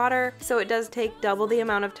vinegar and water, so it does take double the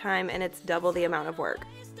amount of time and it's double the amount of work.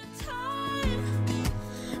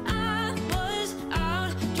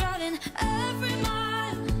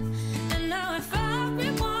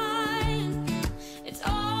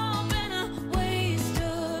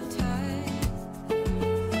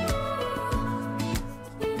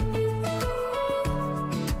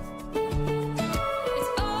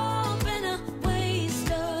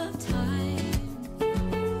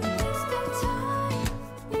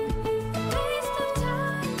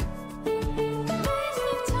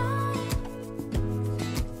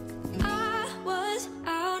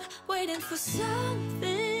 For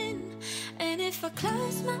something, and if I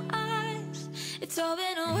close my eyes, it's all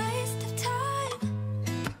been a waste of time.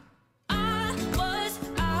 I was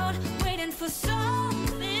out waiting for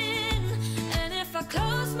something, and if I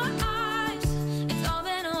close my eyes, it's all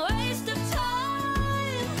been a waste of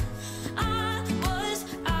time. I was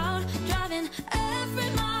out driving every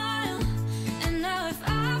mile, and now if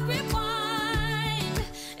I rewind,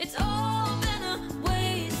 it's all been a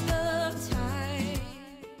waste of time.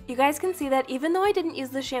 You guys can see that even though I didn't use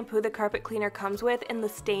the shampoo the carpet cleaner comes with and the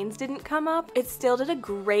stains didn't come up, it still did a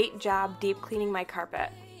great job deep cleaning my carpet.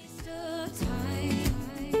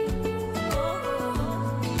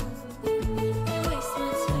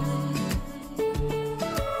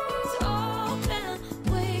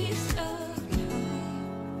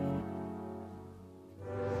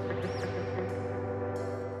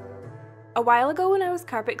 A while ago when I was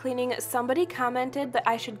carpet cleaning, somebody commented that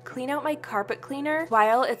I should clean out my carpet cleaner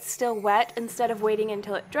while it's still wet instead of waiting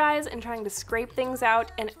until it dries and trying to scrape things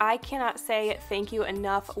out, and I cannot say thank you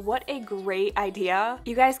enough. What a great idea.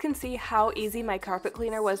 You guys can see how easy my carpet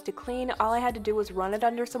cleaner was to clean. All I had to do was run it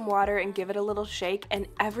under some water and give it a little shake and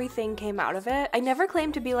everything came out of it. I never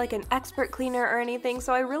claimed to be like an expert cleaner or anything,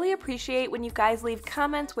 so I really appreciate when you guys leave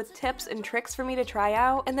comments with tips and tricks for me to try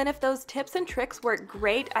out. And then if those tips and tricks work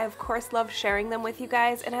great, I of course love sharing them with you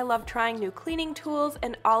guys, and I love trying new cleaning tools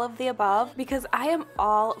and all of the above because I am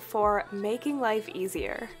all for making life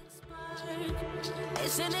easier.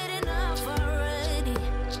 Isn't it enough already?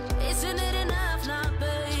 Isn't it enough now,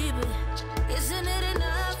 baby? Isn't it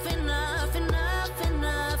enough, enough, enough,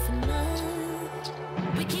 enough,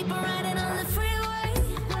 enough? We keep on riding on the freeway,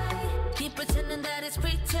 keep pretending that it's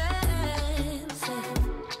pretense,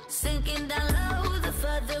 sinking down low. The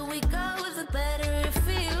further we go, the better it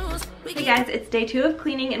feels. Hey guys, it's day 2 of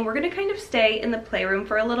cleaning and we're gonna kind of stay in the playroom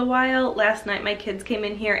for a little while. Last night my kids came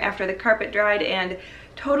in here after the carpet dried and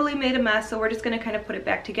totally made a mess, so we're just gonna kind of put it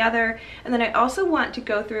back together. And then I also want to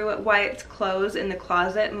go through Wyatt's clothes in the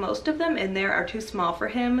closet. Most of them in there are too small for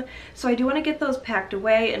him, so I do want to get those packed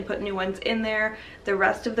away and put new ones in there. The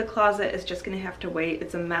rest of the closet is just gonna have to wait.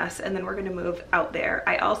 It's a mess, and then we're gonna move out there.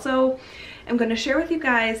 I also am going to share with you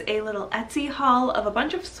guys a little Etsy haul of a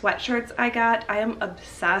bunch of sweatshirts I got. I am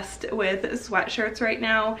obsessed with sweatshirts right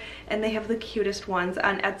now, and they have the cutest ones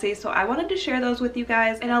on Etsy, so I wanted to share those with you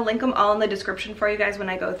guys, and I'll link them all in the description for you guys when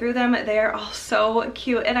I go through them. They are all so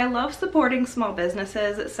cute, and I love supporting small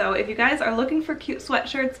businesses, so if you guys are looking for cute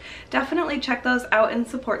sweatshirts, definitely check those out and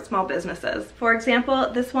support small businesses. For example,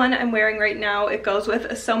 this one I'm wearing right now, it goes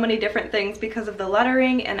with so many different things because of the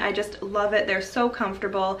lettering, and I just love it. They're so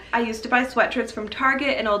comfortable. I used to buy sweatshirts from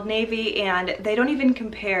Target and Old Navy, and they don't even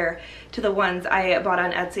compare to the ones I bought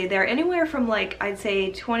on Etsy. They're anywhere from like, I'd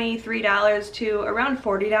say $23 to around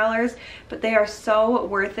 $40, but they are so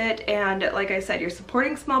worth it. And like I said, you're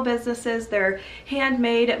supporting small businesses. They're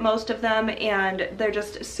handmade, most of them, and they're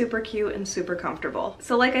just super cute and super comfortable.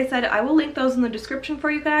 So like I said, I will link those in the description for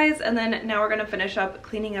you guys, and then now we're gonna finish up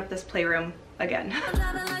cleaning up this playroom again.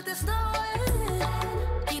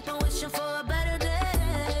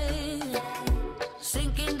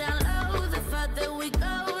 Sinking down low, the further we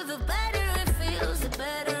go, the better it feels,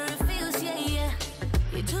 yeah, yeah.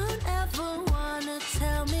 You don't ever wanna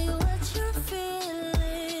tell me what you're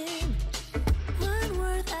feeling. One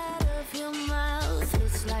word out of your mouth,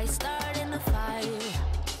 it's like starting a fire.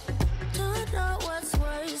 Don't know what's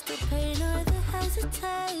worse, the pain or the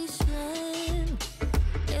hesitation.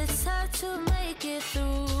 It's hard to make it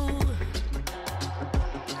through.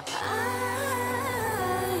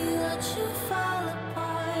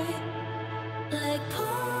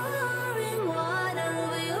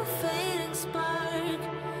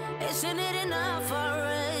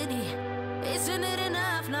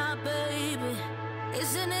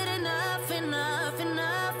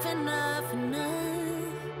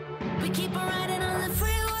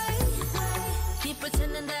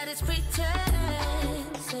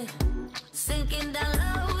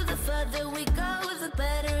 further we go, the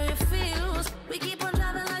better it feels. We keep on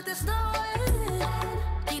driving like there's no end.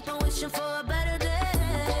 Keep on wishing for a better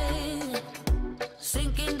day.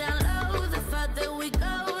 Sinking down low, the further we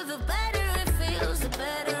go, the better it feels. The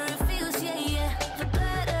better it feels, yeah, yeah. The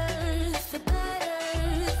better, the better,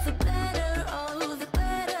 the better, oh, the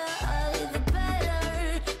better, oh, the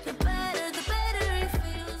better, the better, the better it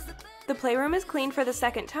feels. The playroom is cleaned for the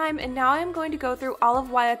second time, and now I am going to go through all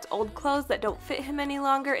of Wyatt's old clothes that don't fit him any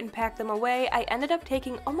longer and pack them away. I ended up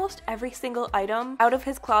taking almost every single item out of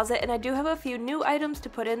his closet, and I do have a few new items to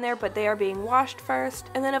put in there, but they are being washed first.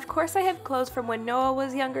 And then of course I have clothes from when Noah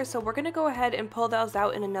was younger, so we're gonna go ahead and pull those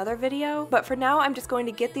out in another video. But for now, I'm just going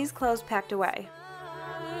to get these clothes packed away.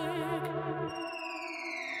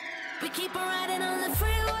 We keep on riding on the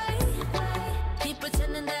freeway, keep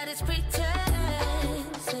pretending that it's pretense.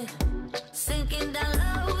 Sinking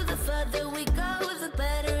down low, the further we go, the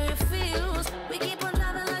better it feels. We keep on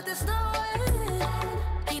driving like there's no end.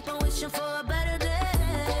 Keep on wishing for a better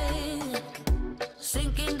day.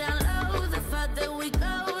 Sinking down low, the further we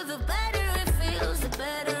go, the better it feels. The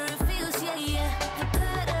better it feels, yeah, yeah. The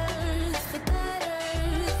better, the better,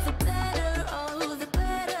 the better, oh, the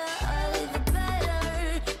better, oh, the better,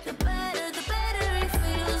 the better, the better it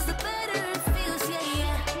feels. The better it feels, yeah,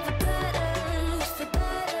 yeah. The better, the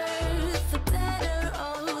better, the better,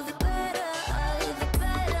 oh, the better, oh, the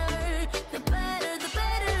better, the better, the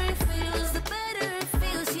better it feels. The better it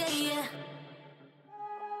feels, yeah, yeah.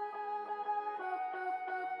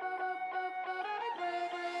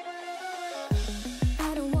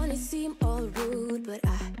 I don't wanna seem all rude, but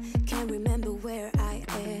I can't remember where I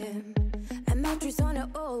am. A mattress on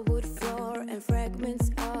an old wood floor and fragments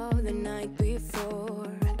of the night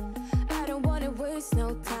before. I don't wanna waste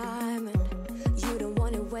no time, and you don't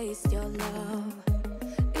wanna waste your love.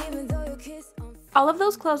 Even though your kiss on All of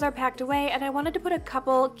those clothes are packed away, and I wanted to put a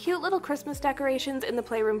couple cute little Christmas decorations in the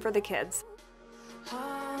playroom for the kids.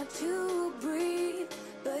 hard to breathe,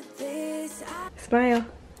 but this I Smile.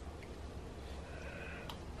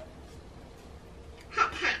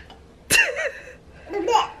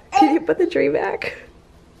 Can you put the tree back?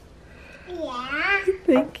 Yeah.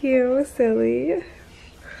 Thank you, silly.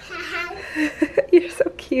 You're so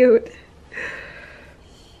cute.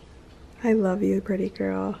 I love you, pretty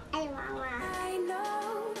girl. I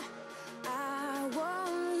know I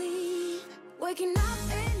won't leave. Waking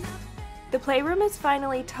up in The playroom is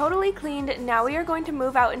finally totally cleaned. Now we are going to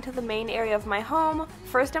move out into the main area of my home.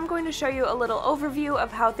 First, I'm going to show you a little overview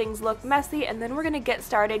of how things look messy, and then we're going to get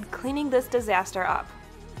started cleaning this disaster up.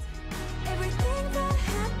 everything that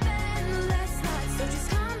happened last night, so just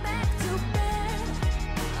come back to bed.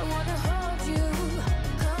 I wanna hold you,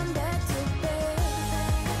 come back to bed.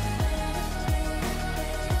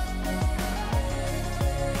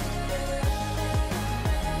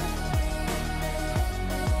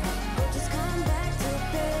 Oh, just come back to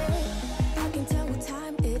bed. I can tell what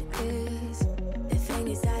time it is. The thing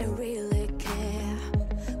is I don't really care,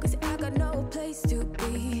 'cause I got no place to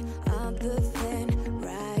be other than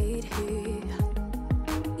right here.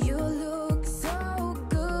 You look so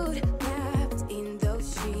good wrapped in those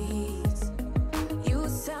sheets. You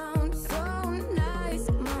sound so nice,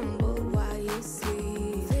 mumble while you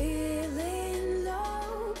sleep. Feeling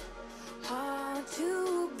low, hard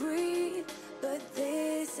to breathe, but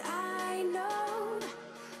this I know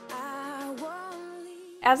I won't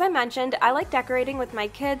leave. As I mentioned, I like decorating with my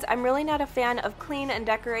kids. I'm really not a fan of clean and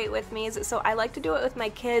decorate with me's, so I like to do it with my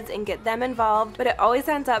kids and get them involved, but it always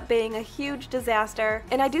ends up being a huge disaster.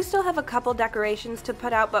 And I do still have a couple decorations to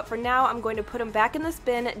put out, but for now I'm going to put them back in this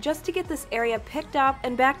bin just to get this area picked up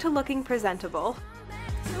and back to looking presentable.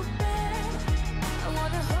 To bed, I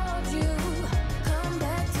wanna hold you, come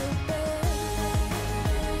back to bed.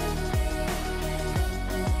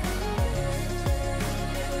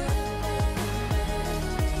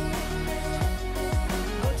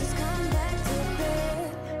 Oh, just come back to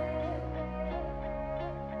bed.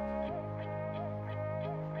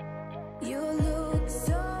 You look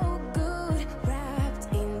so good wrapped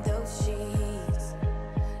in those sheets.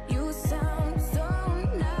 You sound so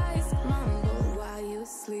nice, mumble while you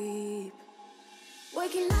sleep.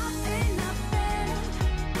 Waking up in a bed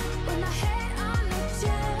with my head on the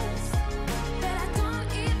chest that I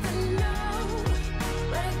don't even know,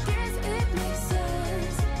 but I guess it makes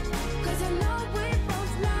sense, 'cause I know we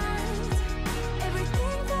both liked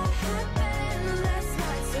everything that happened last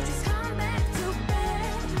night, so just come back to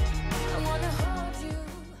bed. I wanna hold you.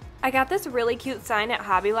 I got this really cute sign at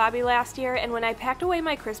Hobby Lobby last year, and when I packed away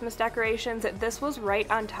my Christmas decorations, this was right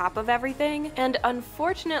on top of everything. And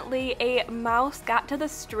unfortunately, a mouse got to the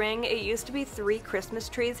string. It used to be 3 Christmas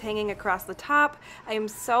trees hanging across the top. I am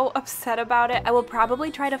so upset about it. I will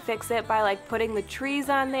probably try to fix it by like putting the trees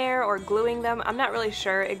on there or gluing them. I'm not really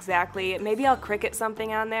sure exactly. Maybe I'll Cricut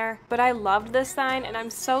something on there. But I loved this sign, and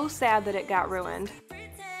I'm so sad that it got ruined.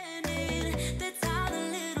 Pretending that's how the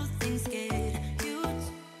little things get cute.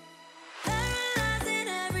 Paralyzing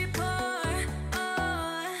every pore.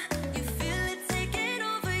 Oh, you feel it taking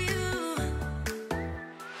over you.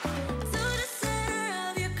 To the center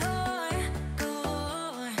of your core.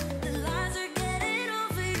 The lies are getting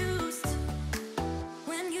overused.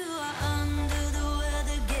 When you are under the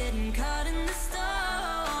weather, getting caught in the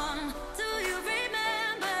storm. Do you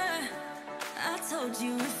remember? I told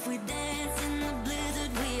you if we dance in the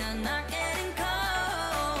blizzard, we are not getting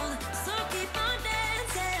cold. So keep on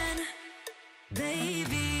dancing,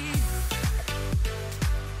 baby. Baby.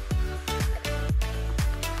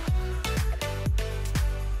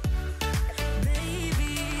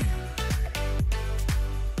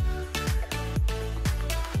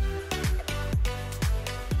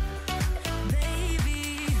 Baby.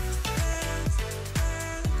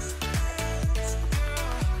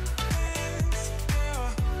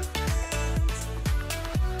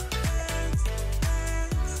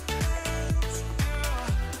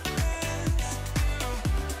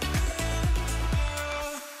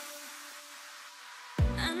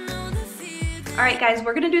 I know the fear. Alright guys,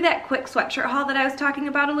 we're going to do that quick sweatshirt haul that I was talking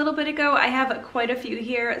about a little bit ago. I have quite a few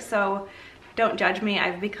here, so don't judge me.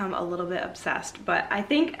 I've become a little bit obsessed, but I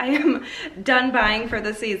think I am done buying for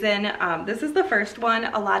the season. This is the first one.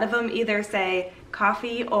 A lot of them either say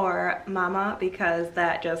coffee or mama because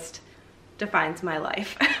that just defines my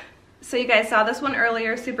life. So you guys saw this one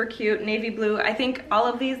earlier, super cute, navy blue. I think all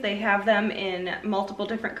of these, they have them in multiple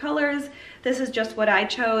different colors. This is just what I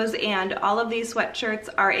chose, and all of these sweatshirts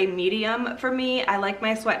are a medium for me. I like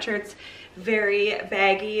my sweatshirts very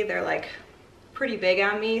baggy. They're like pretty big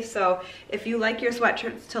on me, so if you like your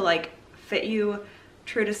sweatshirts to like fit you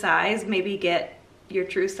true to size, maybe get your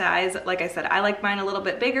true size. Like I said, I like mine a little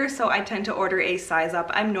bit bigger, so I tend to order a size up.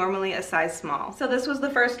 I'm normally a size small. So this was the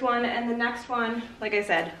first one, and the next one, like I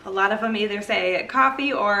said, a lot of them either say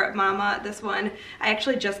coffee or mama. This one, I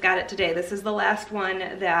actually just got it today. This is the last one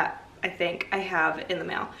that I think I have in the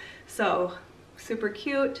mail. So super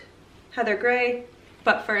cute, heather gray,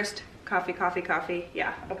 but first, coffee, coffee, coffee.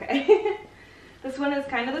 Yeah, okay. This one is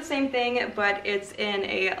kind of the same thing, but it's in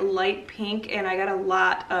a light pink, and I got a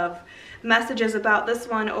lot of messages about this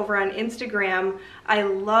one over on Instagram. I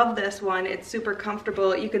love this one. It's super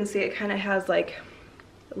comfortable. You can see it kind of has like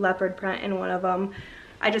leopard print in one of them.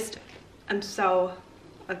 I'm so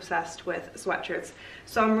obsessed with sweatshirts.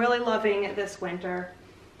 So I'm really loving this winter.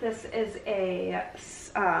 This is a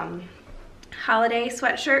holiday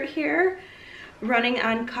sweatshirt here, running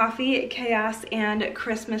on coffee, chaos, and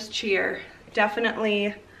Christmas cheer.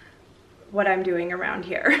 Definitely what I'm doing around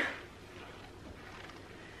here.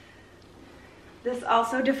 This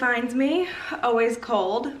also defines me, always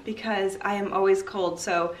cold, because I am always cold,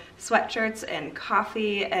 so sweatshirts and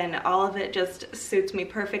coffee and all of it just suits me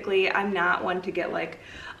perfectly. I'm not one to get like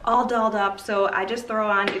all dolled up, so I just throw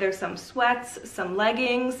on either some sweats, some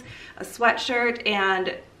leggings, a sweatshirt,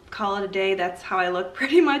 and call it a day. That's how I look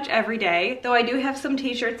pretty much every day. Though I do have some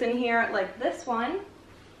t-shirts in here, like this one.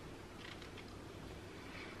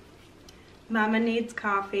 Mama needs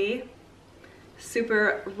coffee.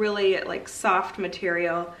 Super, really like soft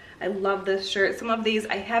material. I love this shirt. Some of these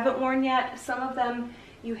I haven't worn yet. Some of them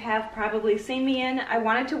you have probably seen me in. I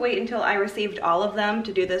wanted to wait until I received all of them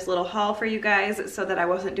to do this little haul for you guys so that I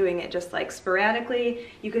wasn't doing it just like sporadically.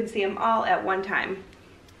 You can see them all at one time.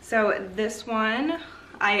 So this one,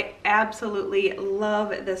 I absolutely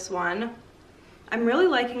love this one. I'm really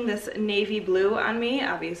liking this navy blue on me.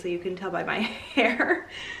 Obviously you can tell by my hair.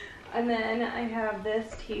 And then I have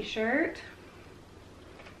this t-shirt.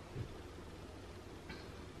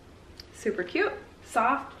 Super cute,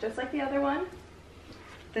 soft, just like the other one.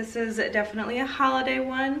 This is definitely a holiday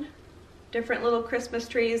one. Different little Christmas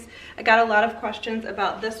trees. I got a lot of questions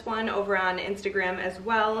about this one over on Instagram as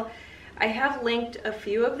well. I have linked a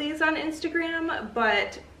few of these on Instagram,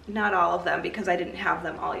 but not all of them because I didn't have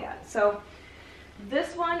them all yet. So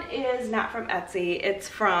this one is not from Etsy, it's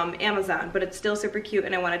from Amazon, but it's still super cute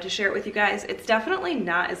and I wanted to share it with you guys. It's definitely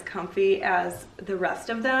not as comfy as the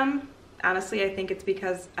rest of them. Honestly, I think it's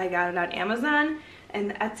because I got it on Amazon,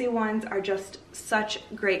 and the Etsy ones are just such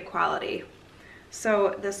great quality.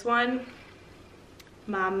 So this one,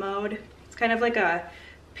 mom mode, it's kind of like a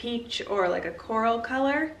peach or like a coral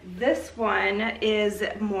color. This one is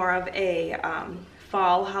more of a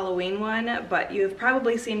fall Halloween one, but you've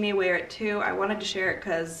probably seen me wear it too. I wanted to share it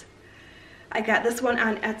because I got this one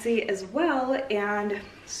on Etsy as well, and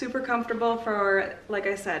super comfortable for, like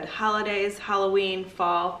I said, holidays, Halloween,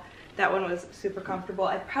 fall. That one was super comfortable.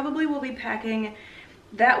 I probably will be packing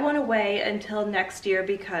that one away until next year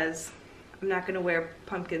because I'm not gonna wear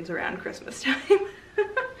pumpkins around Christmas time.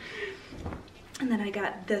 And then I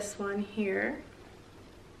got this one here.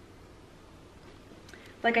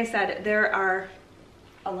 Like I said, there are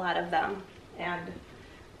a lot of them, and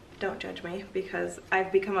don't judge me because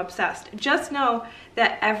I've become obsessed. Just know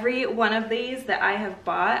that every one of these that I have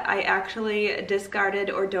bought, I actually discarded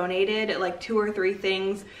or donated like 2 or 3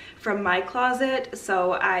 things from my closet.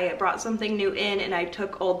 So I brought something new in and I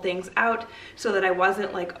took old things out so that I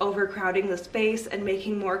wasn't like overcrowding the space and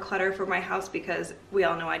making more clutter for my house, because we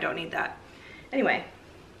all know I don't need that. Anyway,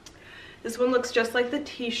 this one looks just like the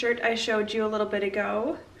t-shirt I showed you a little bit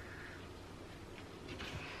ago.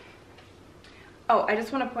 Oh, I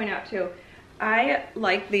just want to point out too, I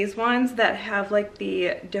like these ones that have like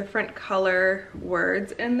the different color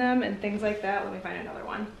words in them and things like that. Let me find another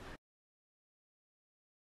one.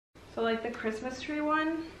 So like the Christmas tree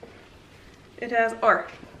one, it has, or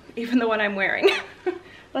even the one I'm wearing.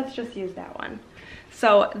 Let's just use that one.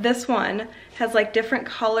 So this one has like different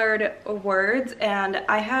colored words, and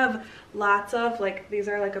I have lots of, like, these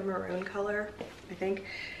are like a maroon color, I think.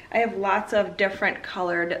 I have lots of different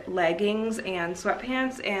colored leggings and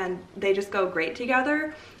sweatpants, and they just go great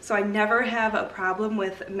together. So I never have a problem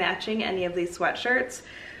with matching any of these sweatshirts.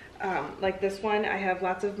 Like this one, I have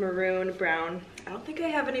lots of maroon, brown. I don't think I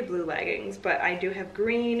have any blue leggings, but I do have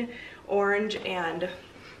green, orange, and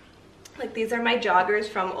like these are my joggers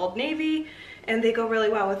from Old Navy, and they go really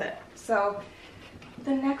well with it. So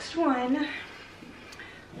the next one,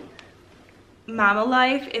 Mama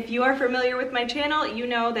Life. If you are familiar with my channel, you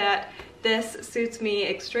know that this suits me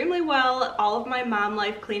extremely well. All of my mom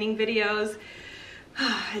life cleaning videos,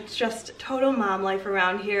 it's just total mom life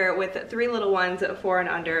around here with 3 little ones at 4 and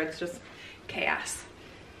under. It's just chaos.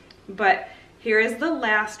 But here is the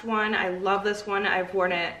last one. I love this one. I've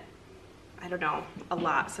worn it, I don't know, a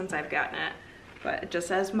lot since I've gotten it. But it just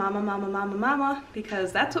says mama, mama, mama, mama,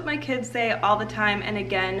 because that's what my kids say all the time. And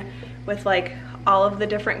again, with like all of the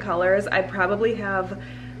different colors, I probably have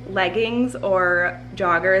leggings or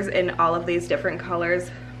joggers in all of these different colors.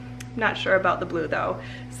 Not sure about the blue though.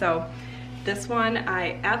 So this one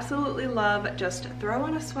I absolutely love. Just throw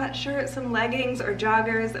on a sweatshirt, some leggings or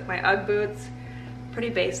joggers, my Ugg boots. Pretty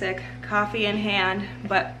basic, coffee in hand,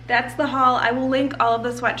 but that's the haul. I will link all of the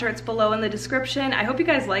sweatshirts below in the description. I hope you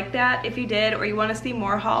guys like that. If you did, or you want to see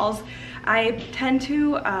more hauls, I tend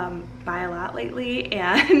to buy a lot lately,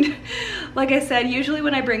 and like I said, usually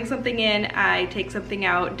when I bring something in, I take something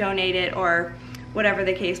out, donate it, or whatever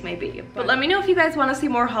the case may be. But let me know if you guys want to see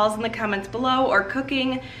more hauls in the comments below, or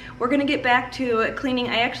cooking. We're gonna get back to cleaning.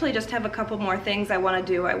 I actually just have a couple more things I want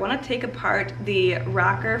to do. I want to take apart the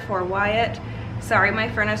rocker for Wyatt. Sorry, my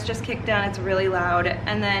furnace just kicked on, it's really loud.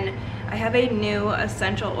 And then I have a new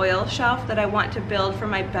essential oil shelf that I want to build for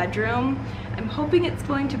my bedroom. I'm hoping it's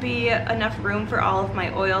going to be enough room for all of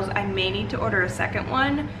my oils. I may need to order a second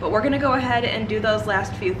one, but we're gonna go ahead and do those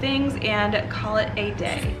last few things and call it a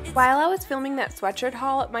day. While I was filming that sweatshirt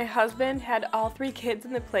haul, my husband had all 3 kids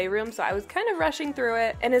in the playroom, so I was kind of rushing through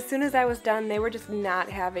it, and as soon as I was done, they were just not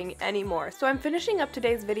having any more. So I'm finishing up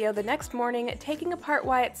today's video the next morning, taking apart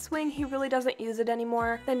Wyatt's swing. He really doesn't use it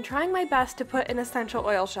anymore, then trying my best to put an essential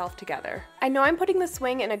oil shelf together. I know I'm putting the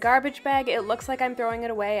swing in a garbage bag. It looks like I'm throwing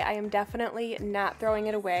it away. I am definitely not throwing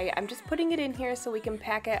it away. I'm just putting it in here so we can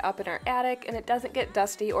pack it up in our attic and it doesn't get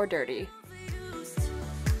dusty or dirty.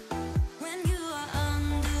 When you are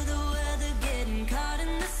under the weather, getting caught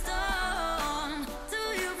in the storm. Do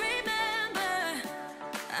you remember?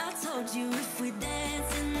 I told you if we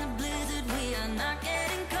dance in the blizzard, we are not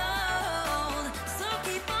getting cold. So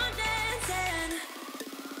keep on dancing,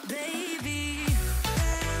 baby.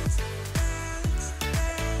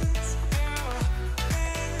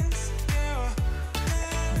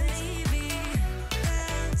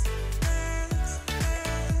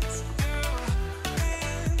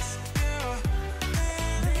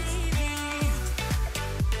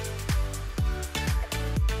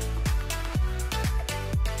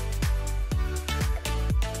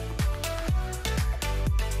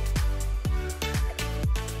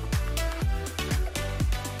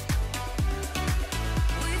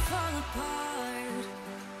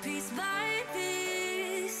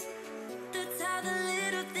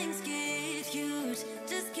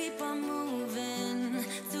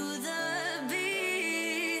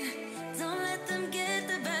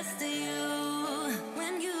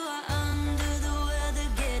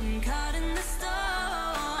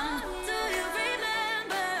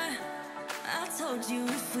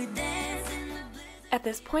 At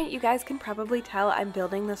this point, you guys can probably tell I'm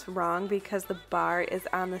building this wrong because the bar is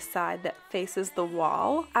on the side that faces the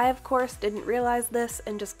wall. I, of course, didn't realize this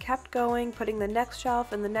and just kept going, putting the next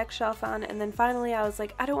shelf and the next shelf on, and then finally I was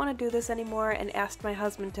like, I don't want to do this anymore, and asked my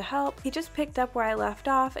husband to help. He just picked up where I left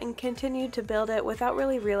off and continued to build it without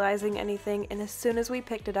really realizing anything, and as soon as we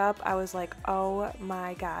picked it up, I was like, oh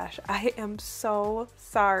my gosh, I am so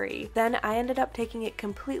sorry. Then I ended up taking it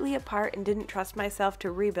completely apart and didn't trust myself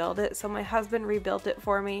to rebuild it, so my husband rebuilt it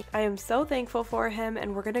for me. I am so thankful for him,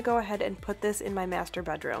 and we're gonna go ahead and put this in my master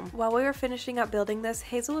bedroom. While we were finishing up building this,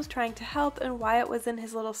 Hazel was trying to help, and Wyatt was in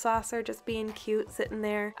his little saucer just being cute sitting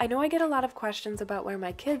there. I know I get a lot of questions about where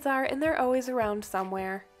my kids are, and they're always around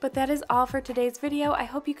somewhere. But that is all for today's video. I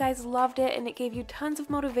hope you guys loved it and it gave you tons of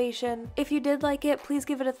motivation. If you did like it, please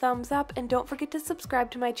give it a thumbs up, and don't forget to subscribe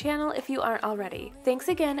to my channel if you aren't already. Thanks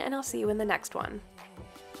again, and I'll see you in the next one.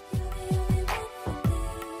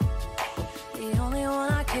 The only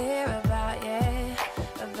one I care about, yeah,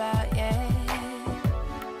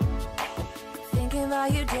 thinking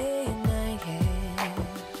about you day and night, yeah.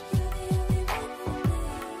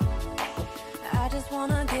 I just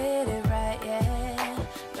wanna get it right.